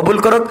সবাইকে কবুল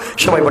করুক।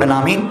 সবাই পড়েন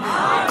আমিন,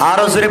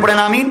 আরো জোরে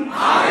পড়েন আমিন।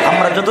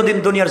 আমরা যতদিন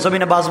দুনিয়ার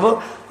জমিনে বাঁচবো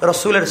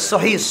রসুলের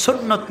সহি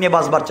সুন্নত নিয়ে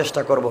বাঁচবার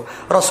চেষ্টা করব,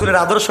 রসুলের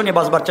আদর্শ নিয়ে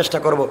বাঁচবার চেষ্টা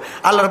করব।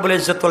 আল্লাহ রাব্বুল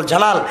ইজ্জত ওয়াল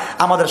জালাল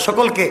আমাদের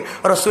সকলকে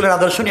রসুলের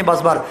আদর্শ নিয়ে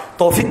বাঁচবার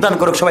তৌফিক দান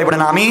করুক। সবাই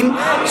পড়েন আমিন।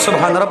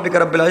 সুবহান রাব্বিকা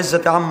রাব্বিল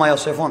ইজ্জাতি আম্মা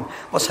ইয়াসিফুন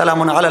ওয়া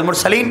সালামুন আলাল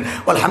মুরসালিন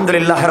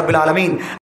ওয়ালহামদুলিল্লাহি রাব্বিল আলামিন।